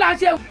 ẹ̀tanú là ń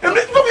ṣe.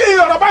 èmi tó fi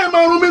ọ̀rọ̀ báyìí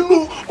máa rún mi nù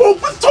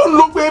ogún tó ń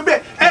lo gbé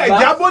bẹ́ẹ̀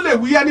ẹ̀já bó lè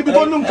wíyá níbi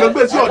tó ní nǹkan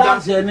gbé sí ọ̀dà. ẹ dá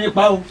sí ẹ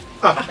nípa o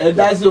ẹ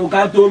dá sí o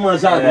ká tó mọ̀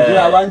sáà tó fi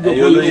àwa ń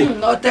jókòó lóye.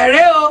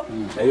 ọ̀tẹ̀rẹ̀ o.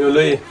 ẹ̀yin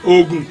olóye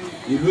ogun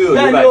ìlú yóò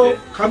ní bàjẹ́.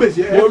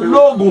 kábíyèsí mo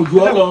lóògùn jù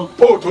ọ lọ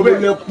mo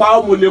lè pa ọ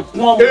mo lè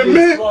kún ọ mo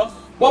lè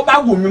sọ wọ́n bá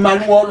wù mí máa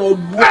ní wọ́n lọ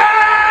gbọ́.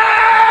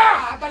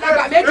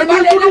 èmi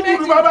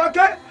kúrúkúrú bàbá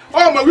kẹ́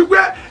ọmọ wípé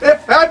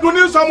ẹdun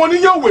ní sọmọ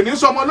níyẹwò ní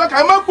sọmọ lọ́kà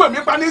ẹ má pè mí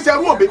pa ní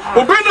sẹ́rú òbí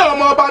òbí náà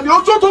ọmọ ọba ni ó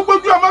tó tó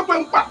gbójú ẹ má pè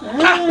ń pa.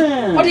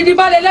 odidi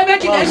balẹ̀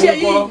lẹ́mẹ̀kì lẹ́ ṣe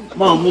yìí.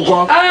 máa mú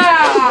kọ́.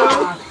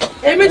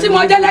 èmi tí mo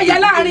jẹ́ lẹ́yẹ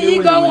láàrin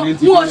yín gan wọn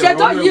mo ò ṣe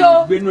tó yìí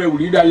o. gbẹnu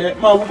ẹ̀wùrí dalẹ̀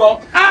máa mú kọ́.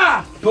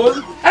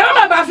 ẹ má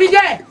má bàa fi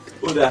jẹ́.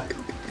 ó dáa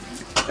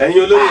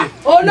ẹ̀yin olóye.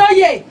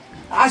 olóye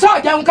àṣọ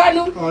ọ̀jẹun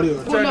kánú.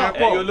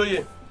 ẹ̀yin olóye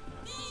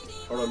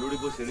ọ̀rọ̀ lórí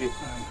bó ṣe rí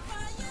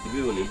ibi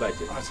ò ní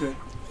bàjẹ́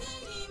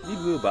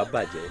bíbí ò bá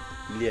bàjẹ́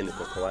ilé ẹnì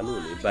kọ̀ọ̀kan wa náà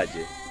ò ní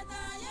bàjẹ́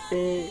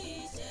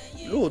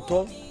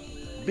lóòótọ́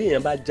bí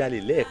èèyàn bá jalè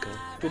lẹ́ẹ̀kan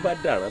tó bá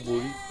dàrán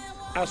borí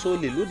aṣọ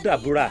olè ló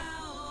dàbúrà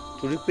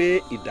torí pé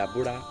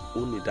ìdàbúrà ó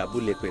ní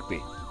ìdàbúlẹ̀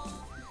pẹ̀pẹ̀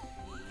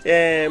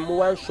mo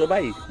wá ń sọ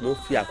báyìí mo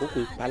fi àkókò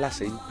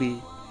ìpaláṣẹ yìí pé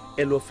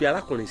ẹ lọ fi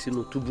arákùnrin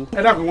sínú túbú.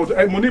 ẹ dákun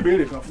mo ní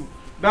ìbéèrè kan fún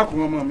dákun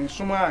ọmọ mi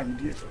súnmọ́ àyìn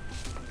díẹ̀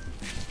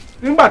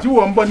nígbà tí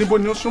wọ́n ń bọ̀ níbo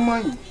ni ó súnmọ́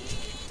yìí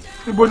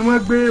níbo ni wọ́n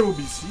gbé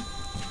òbí sí.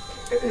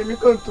 èmi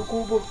kàn tó kó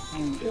bò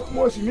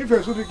mo sì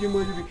nífẹ̀ẹ́ sódì kí n mọ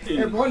ibi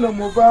ẹ̀gbọ́n náà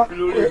mo bá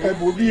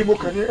ẹ̀bùn bí mo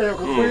kàn ní ẹ̀yọ̀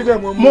kan pé dẹ̀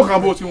mo mú. mo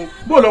kàn bó ti wọn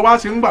bó lọ wá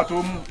sí ńgbà tó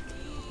mú.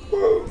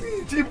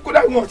 tí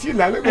kódà wọn tí ì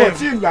là wọn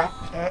tí ì là.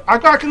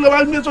 àgbà kí ló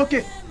wá gbé sókè.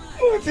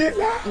 wọn tí ì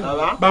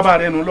là. bàbá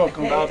rẹ nù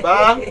lọ́ọ̀kan.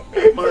 bàbá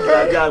mo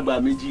dájà àgbà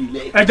méjì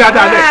ilẹ̀. ẹja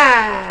dalẹ̀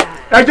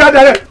ẹja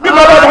dalẹ̀ bí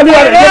bàbá bá ní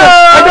ẹ̀rẹ̀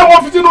ẹjẹ wọn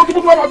fi sínú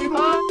túbú tó bá fi nù.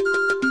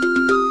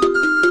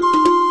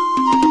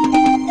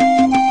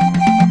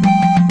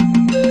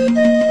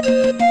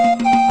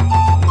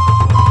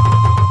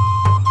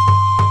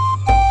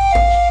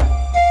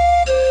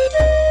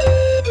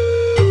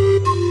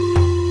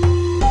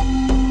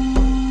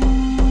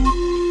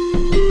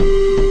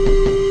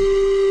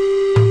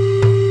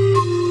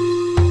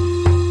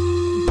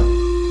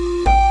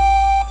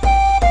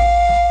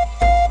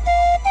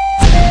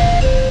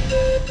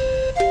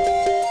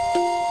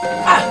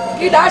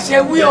 ṣe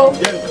wí o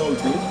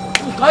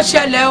nǹkan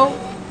ṣẹlẹ̀ o.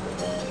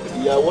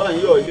 ìyàwó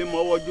àyàn ilé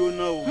mọ́wọ́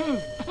jóná o.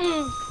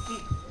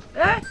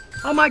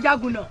 ọmọ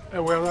ajagun náà.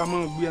 ẹ̀wọ̀ ẹ̀rọ a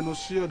máa gbé ẹnu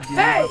sí ọ̀dẹ̀ ní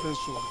bá fẹ́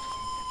sọ̀rọ̀.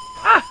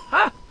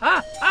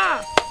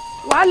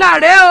 wàhálà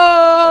rẹ o.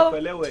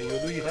 pẹ̀lẹ́wọ̀ ẹ̀yin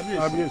olóyè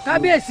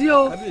kábíyèsí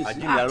o.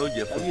 àjíǹde àrò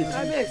jẹ fún mi.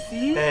 kábíyèsí.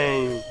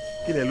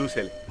 kí lẹ ló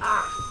ṣẹlẹ̀.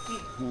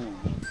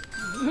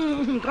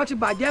 nǹkan ti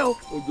bàjẹ́ o.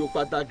 òjò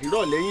pàtàkì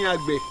rọ̀ lẹ́yìn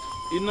àgbẹ̀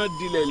iná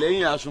dilẹ̀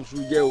lẹ́yìn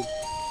asunsun jẹ́ o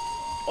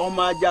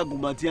ọmọ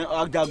ajagunmọ̀ tí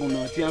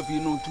wọ́n fi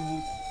inú túbú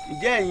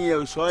ǹjẹ́ ẹ̀yin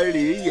ẹ̀ṣọ́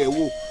èrè yẹ̀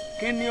wò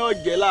kí ni ó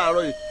jẹ́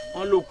láàárọ̀ yìí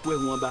wọ́n ló ku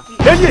ẹ̀wọ̀n ba.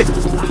 léyè.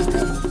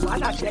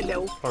 wàhálà ṣẹlẹ̀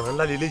o. ọ̀ràn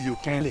ńlá lélẹ́yìí ò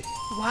kẹ́lẹ̀.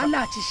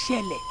 wàhálà ti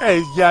ṣẹlẹ̀. ẹ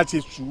jẹ́ àti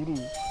sùúrù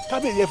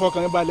kábíyèsí ẹ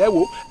fọkàn balẹ̀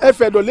wò ẹ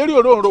fẹ̀dọ̀ lérí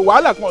òróǹro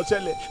wàhálà kan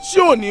ṣẹlẹ̀ sí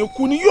òní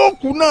kú ni yóò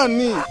kú náà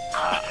ni.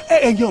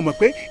 ẹ̀yin ò mọ̀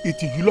pé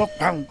ìtìjú ló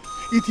pa òun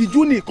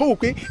ìtìjú ni kó wò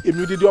pé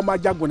èmi òdìdí ọmọ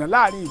ajagunà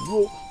láàrin ìlú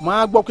o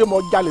máa gbọ́ pé mo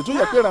jalè tó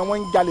yẹ pé ràn wọ́n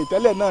ń jalè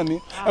tẹ́lẹ̀ náà ni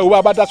ẹ̀ wò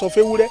bá daṣọ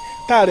fẹ́wúrẹ́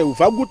tá a rẹ̀ ò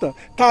fagùtàn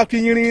tá a fi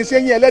irin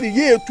sẹ́yìn ẹlẹ́rìí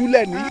yéé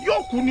túlẹ̀ ní yóò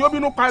kú ni ó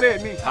bínú parẹ́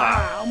ni.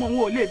 ọmọ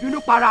wọn ò lè bínú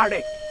para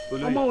rẹ̀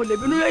ọmọ wọn ò lè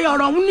bínú yẹn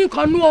ọ̀rọ̀ òun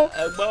nìkan nú o.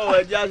 ẹgbọ́n ọ̀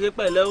ẹja ṣe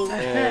pẹ̀lẹ́ o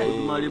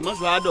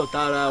mọ̀rìmọ́sọ àdọ̀tà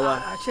ara wa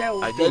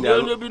àjẹjọ́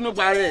ló bínú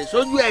parẹ́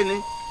sójú ẹ̀ ni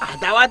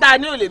àtàwọn tá a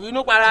ní ò lè bínú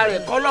para rẹ̀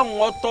kọ́lọ́hún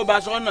ọtọ́ba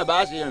sọ́nà bá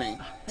ṣe rìn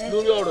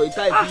lórí ọ̀rọ̀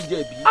ìta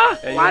ìfíjẹ̀bi.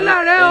 wàhálà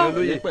rẹ o.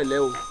 pẹ̀lẹ́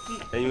o.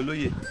 ẹ̀yin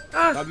olóye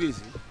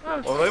kábíyèsí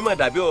ọ̀rọ̀ yìí mà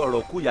dàbí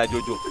ọ̀rọ̀ kú ìyá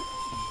jọjọ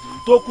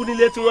tó kú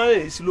nílé tí wọ́n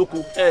rìn sí lóko.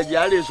 ẹ̀jẹ̀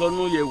á lè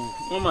sọnù yẹ̀wù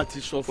wọ́n mà ti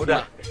sọ fún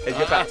wa. ẹ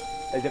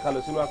jẹ́ ká lọ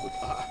sínú àpótí.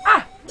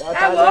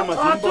 ẹ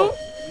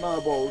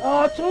wo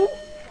ọ̀tún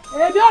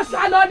èmi ò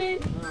sá lọ ni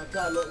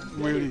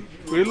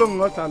wèrè ló ń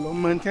ọ̀tà lọ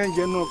mọ tí ń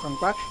jẹ náà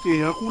kàǹpá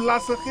èèyàn kú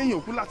lásán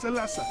kéèyàn kú lásán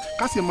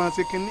ká sì máa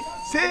ṣe kínní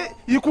ṣé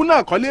ikú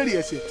náà kọ́ lérí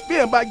ẹ̀ṣẹ̀ bí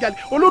èèyàn bá jalè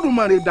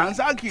Olódùmarè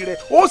dànsáàkì rẹ̀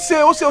ó ṣe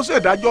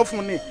ìdájọ́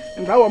fún ni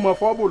ìdáwọ̀ ọmọ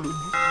fọ́ọ̀bù lójú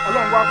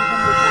Ọlọ́run wá kúkú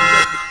mú kó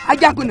bẹ́ẹ̀.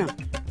 Ajagunna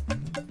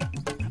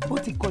ó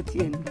ti kọ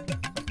tiẹ̀ nù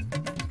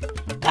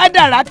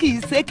kádàrá kì í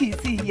ṣe kì í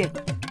sì yẹ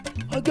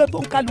ọjọ́ tó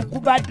ń kálukú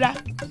bá dá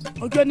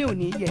ọjọ́ ní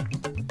òní yẹ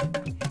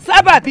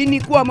sábàbí ni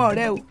ikú ọmọ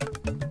rẹ o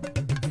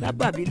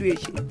sábàbí ló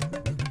ṣe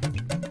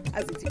a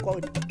sì ti kọ́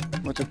ni.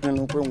 mo ti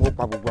pinnu pé n ó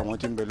pa gbogbo àwọn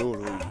tí ń bẹ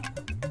lóòrò yìí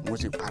mo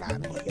sì para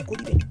mi. ọ̀yẹ́ kò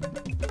rí bẹ́ẹ̀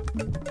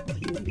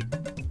ọ̀yẹ́ rí bẹ́ẹ̀.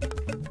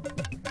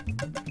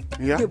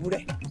 ìyá gbèbú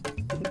rẹ̀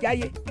mo ń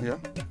jáyé ìyá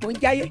mo ń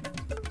jáyé.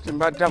 tí n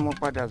bá dá wọn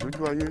padà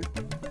sójú ayé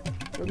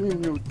ẹ̀mí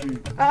mi ò dé.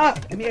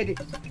 ẹ̀mí ẹ̀ dé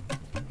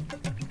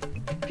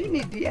kí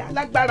nìdí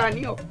alágbára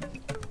ni ọ.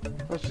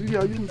 àṣírí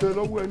ayé ń bẹ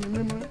lọ́wọ́ ẹni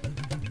mímọ́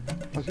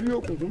àṣírí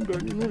òkùnkùn ń bẹ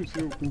nínú ìṣe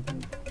òkùnkùn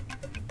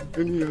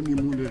ènìyàn ni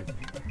ìmùlẹ̀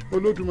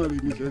Olódùmarè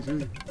ní ṣẹ̀ṣẹ̀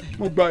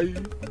mo gba yìí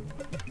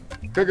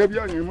gẹ́gẹ́ bí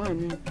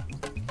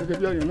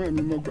àyànmọ́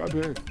mi mo gbà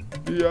bẹ́ẹ̀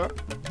ìyá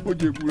mo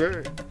jèbù rẹ̀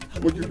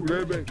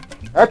bẹ́ẹ̀.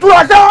 ẹ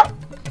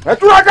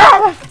túra ká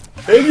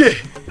èyí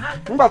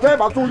nígbà tẹ́ ẹ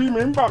bá tún rí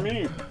mi ń bà mí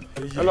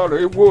ẹ lọ́ọ́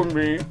rẹ̀ wó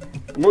mi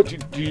mo ti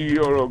di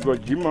ọ̀rọ̀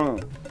gọ̀jì mọ́.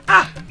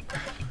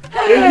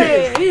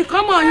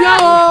 nǹkan mọ̀ yán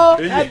o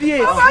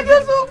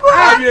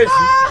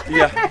kábíyèsí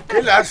ìyá kí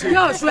là á ṣe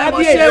yóò sọ ẹ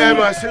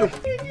mọ̀ ṣeun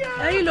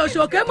ẹ̀yin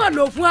lòṣòkè mọ̀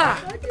lò fún wa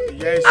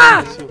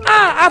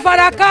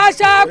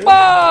àfàràkàṣà pọ̀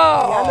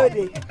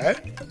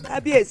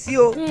kábíyèsí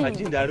o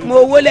mo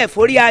wọlé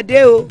forí adé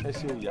o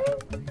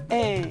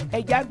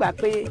ẹjẹ àgbà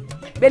pé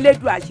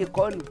gbẹlẹdù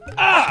àṣekọnù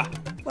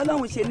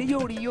bọ́lọ́hún ṣe ní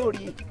yóò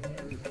rí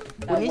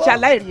kò ní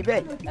ṣaláìrí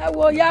bẹ́ẹ̀. ẹ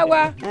wo yá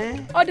wa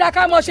ọ̀dà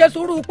ká mọ̀ ṣe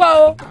sùúrù pọ̀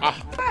o.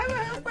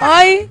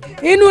 ọ̀yin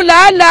inú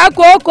làálàá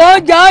kòókò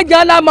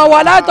jàǹjàǹ la mọ̀ wá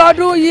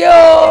látọdún yìí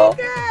o.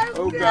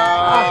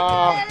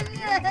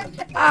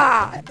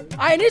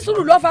 àìní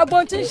sùúrù ló fa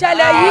gbóhùn tí ń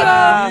ṣẹlẹ̀ yìí o.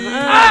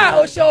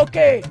 òṣè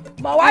òkè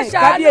mọ̀ wá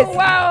ṣàánú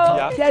wa o.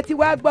 ṣé ti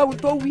wá gbọ́ ohun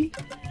tó wí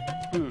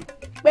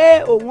pé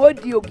òun ó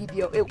di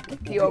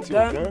Òkìtì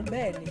Ọ̀gán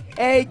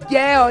ẹ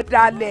jẹ́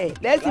ọ̀dàlẹ̀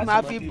lẹ́sìn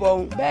máa fi bọ̀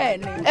òun.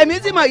 èmi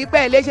sì mọ̀ wípé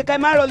ẹ̀ lè ṣe ká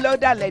má rọ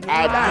lọ́dàlẹ̀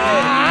nínú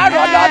láàrin.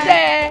 àárọ̀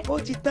lọ́dẹ̀. ó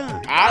ti tán.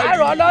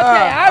 àárọ̀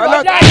lọ́dẹ̀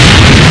àárọ̀ dà.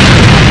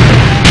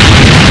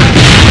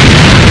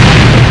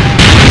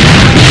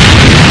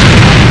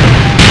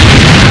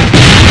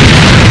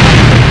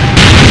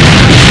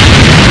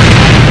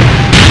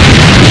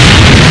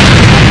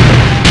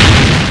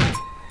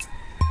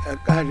 ẹ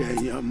káàárẹ̀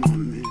ẹ̀yin ọmọ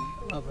mi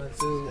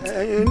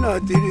ẹ̀yin náà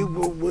ti rí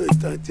gbogbo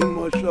ìtàn tí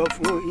mo sọ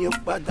fún yín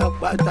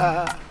pátápátá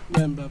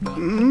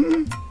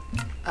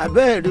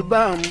abẹ́ rí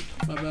báwọn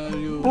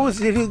bó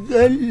sì rí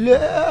gẹ́lẹ́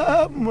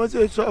mo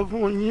ṣe sọ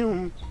fún yín.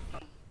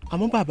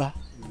 àmọ́ bàbá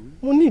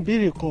mo ní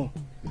ìbéèrè kan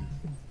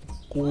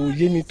kò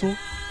yé mi tó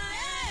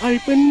a rí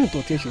i pé nínú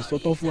ìtàn tí ẹ ṣe sọ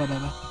tán fún wa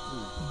bàbá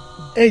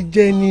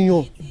ẹ̀jẹ̀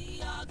ènìyàn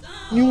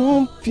ni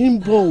wọ́n fi ń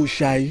bọ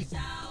òòṣà yìí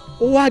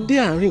ó wá dé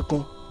àárín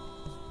kan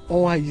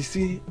wọ́n wá yìí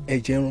sí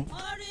ẹ̀jẹ̀ ẹran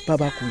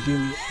bàbá kò yé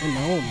mi ẹ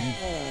máa hàn mí.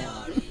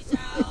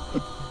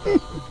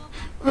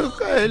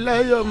 ọkọ ẹ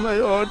láyọ̀ ọmọ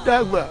ẹ ọ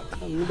dàgbà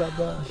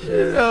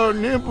ilé ò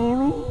ní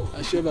burú.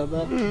 àṣẹ bàbá.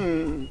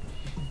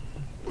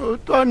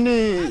 òótọ́ ni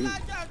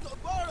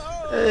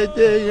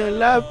ẹ̀jẹ̀ èèyàn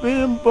la fi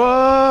ń bọ́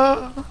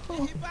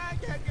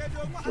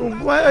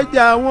ṣùgbọ́n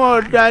ẹ̀jẹ̀ àwọn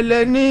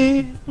ọ̀dàlẹ̀ ní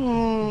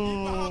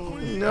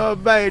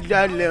ọba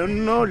ìdàlẹ̀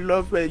náà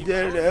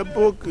lọ́fẹ̀jẹ̀ rẹ̀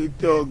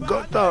bókìtì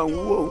ọgọ́ta ń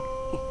wò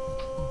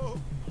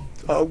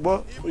ọgbọ́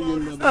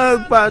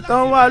ẹgbà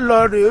tán wá lọ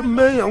rèé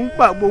méyàn ń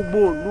pa gbogbo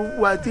òlu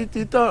wa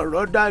títí tán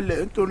ọ̀rọ̀ dalẹ̀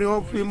nítorí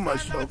wọ́n fi mọ̀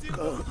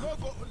ṣọ̀kan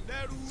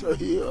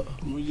sọyọ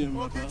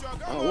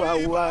àwa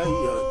wá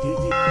yọ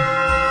títí.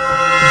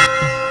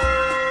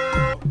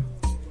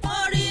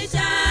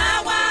 òrìṣà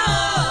wa ò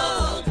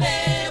gbé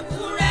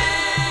wúrẹ́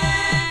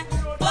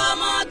kó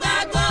mọ́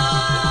gbàgbọ́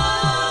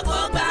kó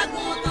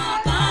gbàgùn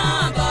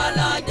kankan bọ́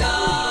lọ́jọ́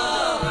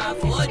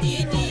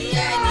àfojìdí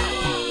ẹni.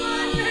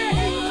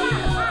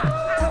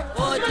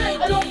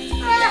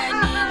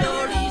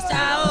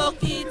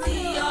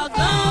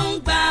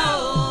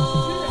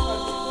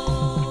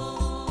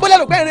 bọ́lá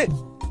ló pẹ́ẹ́rẹ́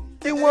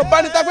ìwọ̀n bá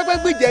ní ta pẹ́pẹ́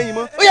gbìjẹ yìí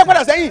mọ́ ó yẹ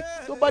padà sẹ́yìn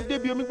tó bá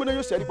débi omi gbóná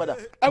yóò ṣẹ́rí padà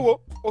ẹ wo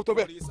ó tó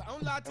bẹ́ẹ̀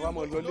ẹ wá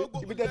mọ̀ lọlé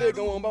ibi tẹ́tẹ́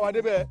gan wọn bá wa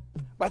débẹ̀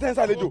pàtẹ́ ń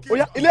sàlejò ó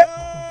yá ilé.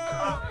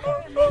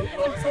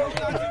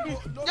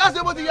 yá ṣe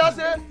bó ti yá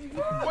ṣe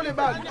kó lè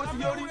bá àdúgbò ti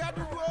yọrí.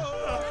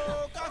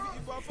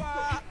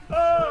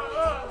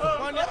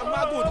 wọ́n ní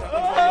amágùn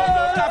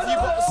káfí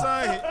bọ́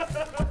sàn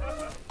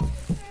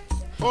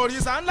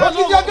òrìṣà ńlá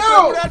ló ń kó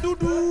ewúrẹ́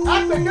dúdú.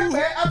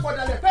 apẹ̀kẹ́pẹ́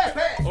apọ̀dàlẹ̀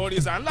pẹ́ẹ́pẹ́.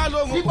 òrìṣà ńlá ló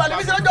ń kó ìpàdé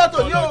bí sọ́jọ́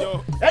tòní o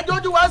ẹjọ́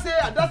ojú wa ṣe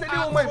àdáṣe ní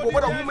ọmọ ìbò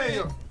gbọ́dọ̀ mú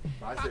mẹ́yàn.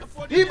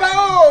 ibà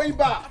o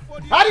ibà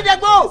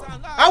àrídẹ́gbò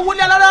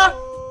awolé alára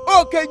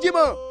òkè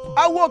jimọ̀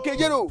awo òkè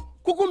jero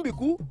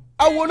kúkúmbìkú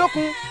awo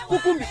olókun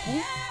kúkúmbìkú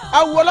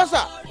awo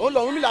ọlọ́sà òun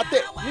lọ́run mi là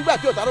tẹ̀ nígbà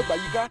tí ọ̀tá ló gbà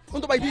yíká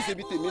ń tó bá ibi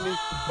ìṣèbí tèmi ni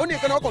ó ní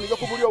ìkànnì ọkùnrin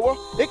yọkó borí ọwọ́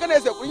ìkànnì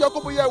ẹsẹ̀ kò ní yọkó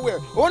borí ẹwẹ̀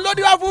òun ló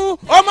díwá fún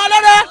ọmọ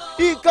ọlọ́rẹ́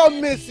ìkan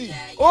mèsì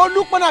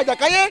olùpọ̀nà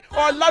àjàkáyé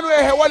ọ̀lànà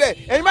ẹ̀hẹ̀ wọlé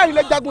ẹ̀yin máa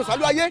nílẹ̀ jagun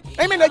sálú ayé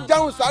ẹ̀yin máa nílẹ̀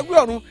jagun sálú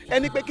ọ̀run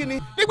ẹni pé kíni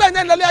nígbà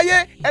yẹn lọlé ayé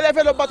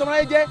ẹlẹ́fẹ́ lọ bàtọ́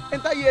máa jẹ́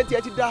ẹni táyé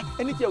tiẹ̀ ti da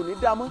ẹni tiẹ̀ ò ní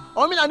da mọ́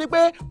ọmọ mi là ní pé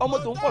ọmọ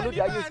tòun pọ̀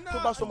lóde ayé tó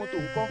bá sọmọ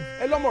tòun kọ́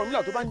ẹ lọ́mọ mi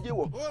là tó bá ń jẹ́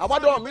wọ̀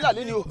àwádọ́ mi là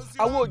lé ni o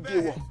àwọn òde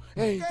wọ̀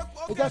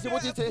ẹja ṣe bó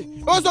ti ṣe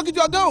ó sọ kìtì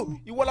ọgá o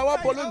ìwọ làwọn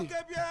bọ lónìí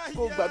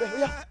kó gbà bẹ́ẹ̀ ó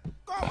yá.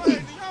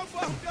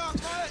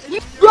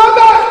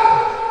 gbọ́dọ̀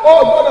o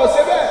gbọ́dọ̀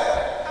ṣe bẹ́ẹ̀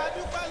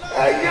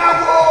ẹ̀yin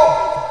àwọ̀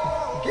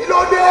kí ló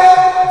dé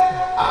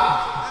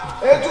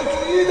ètùtù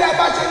yìí lẹ́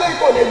bá ṣe lẹ́yìn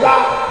kò lè gbà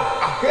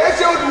kìí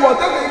ṣe olùwọ̀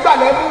tẹ́lẹ̀ ìgbà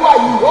lẹ́nu wà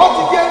yìí ó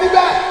ti gé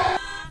níbẹ̀.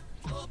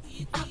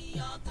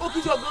 ó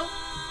kìí ṣe ọgán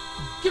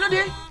kí ló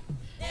dé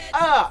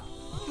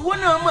ìwọ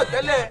náà mọ̀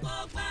tẹ́lẹ̀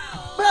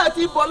bẹ́ẹ̀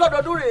ti bọ̀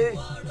lọ́dọọdún rèé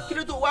kí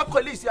ló tó wá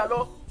kọ́lé ìsì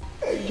àlọ́.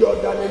 ẹ̀yin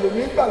ọ̀dàlẹ̀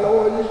lèmi gbà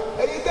lọ́wọ́ yín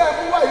ẹ̀yin tẹ́ ẹ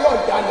mú wáyé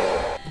ọ̀dàlẹ̀.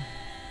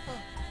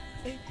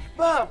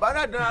 bá a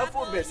bára dán afọ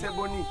bẹ̀sẹ̀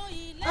bọ ni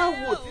a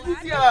wò títí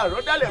tí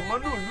àárọ̀ dálẹ̀ mọ́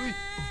lùlù yìí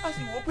a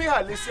sì wò pé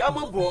àlè sí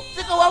amọ̀bọ̀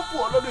ṣé ká wá fún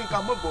ọ lọ́dún nǹkan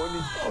amọ̀bọ̀ ni.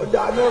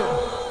 ọ̀dà náà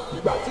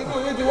ìgbà tí inú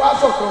yín ti wá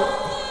ṣọ̀kan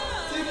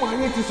tí ìmọ̀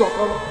yín ti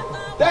ṣọ̀kan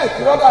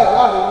tẹ́ẹ̀kì rọ́dà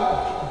láàrin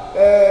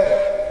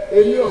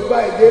èmi ò gba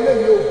èdè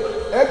eléyìí o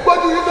ẹ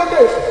gbójú yín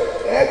sókè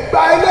ẹ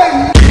gba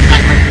eléyìí.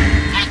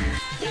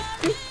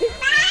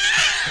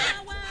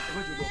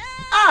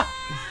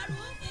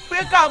 pé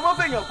ká mọ́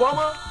fèèyàn bọ́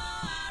mọ́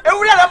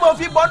ewúrẹ́ rẹ̀ mọ̀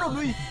fi bọ́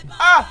nùlù yìí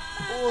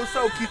ó sọ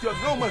Òkìtì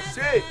ọ̀gbìn ò mọ̀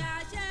ṣe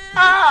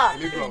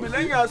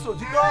ìgbìlẹ́yìn aṣọ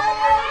òtítọ́.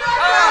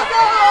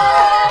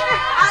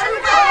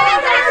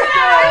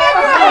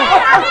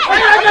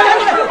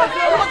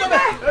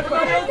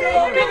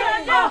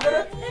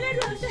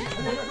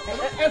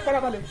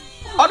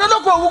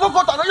 ọdọdọkọ owó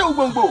kókó tàná yóò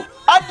gbòǹgbò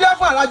adé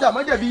fún alájà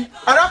mọjẹbi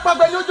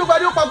arápágbẹ ní ojú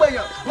gbadé ó pagbẹ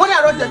yàn wọn ní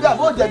àrọ jẹ̀bi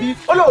àbó jẹ̀bi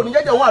olóòní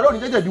jẹjẹ wọn àròní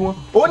jẹjẹ bí wọn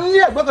òun ní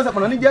ẹgbẹ́ kan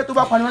sẹpọnà níjẹ tó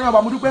bá pani wọn ní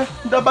ọba mọdúpẹ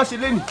ń dábàá ṣe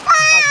lẹni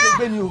àti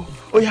ẹgbẹ́ ni o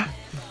ó yá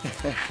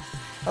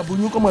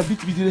aboyún kọ́ mọ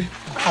bìtìbìtì rẹ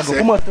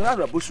àgọ́kọ́ mọ tán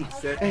àrà bóṣù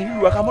ẹ̀yìn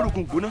ìlú wa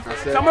kámọ́rùkún gbóná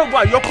kámọ́rùkún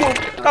àyọkú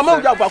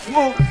kámọ́rùkún àgbà fún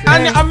o. a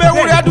ní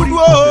amẹ́wúrẹ́ dúdú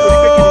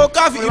o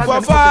káfí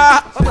ìbọn fá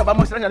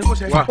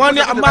wọ́n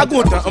ní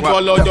amágùn tán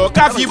bọ̀lọ̀jọ̀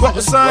káfí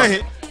ìbọn sàn.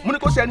 mo ní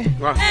kó sẹ́ni.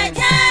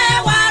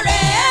 ẹ̀jẹ̀ wa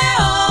rèé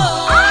o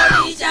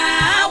òrìṣà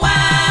wa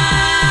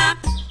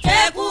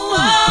eku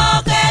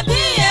òkè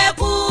bí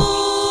eku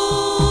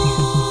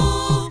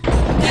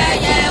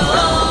ẹyẹ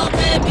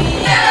òkè bí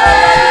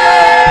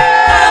ẹyẹ.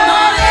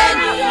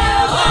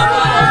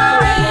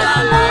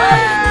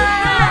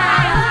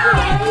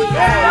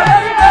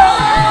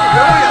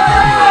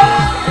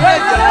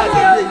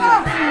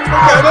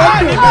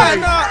 níbẹ̀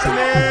náà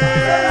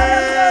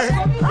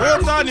ni ó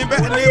tán níbẹ̀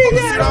ni kò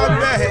sí lọ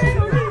bẹ́ẹ̀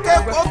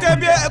ó ké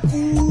bí ẹkú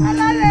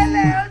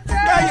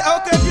kẹ́yẹ ó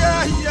ké bí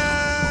ẹyẹ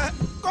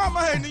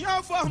kọ́mọ ènìyàn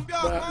fọ́ bí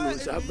ọmọ ènìyàn. báwo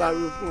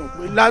sábàárò fún ọ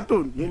pé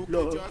látòní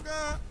lọ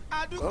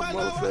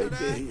kọ́mọ fẹ́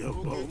jẹ èèyàn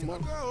bọ̀ ọmọ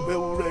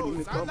bẹ́wúrẹ́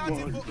ní kọ́mọ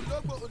lò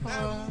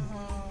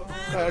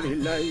kárí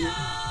láyé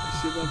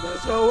ṣe bàbá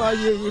sọ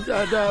wáyé yìí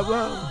dáadáa bá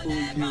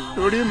òye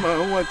torí màá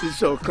wọn ti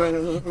ṣọ̀kan.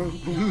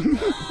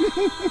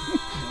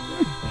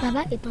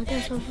 Bàbá ìtàn tẹ́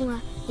sọ fún wa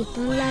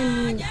ìtàn ńlá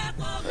ni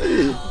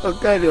o.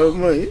 ọ̀kadì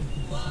ọmọ yìí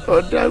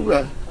ọ̀dàgbà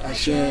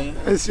àṣẹ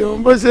ẹ̀sìn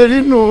ohun bó ṣe rí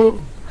nù ó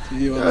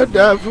yóò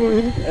dáa fún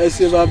yín. ẹ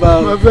ṣe bàbá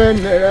mo fẹ́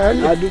nẹ̀rẹ́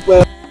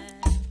lẹ̀.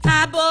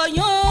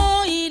 àbòyún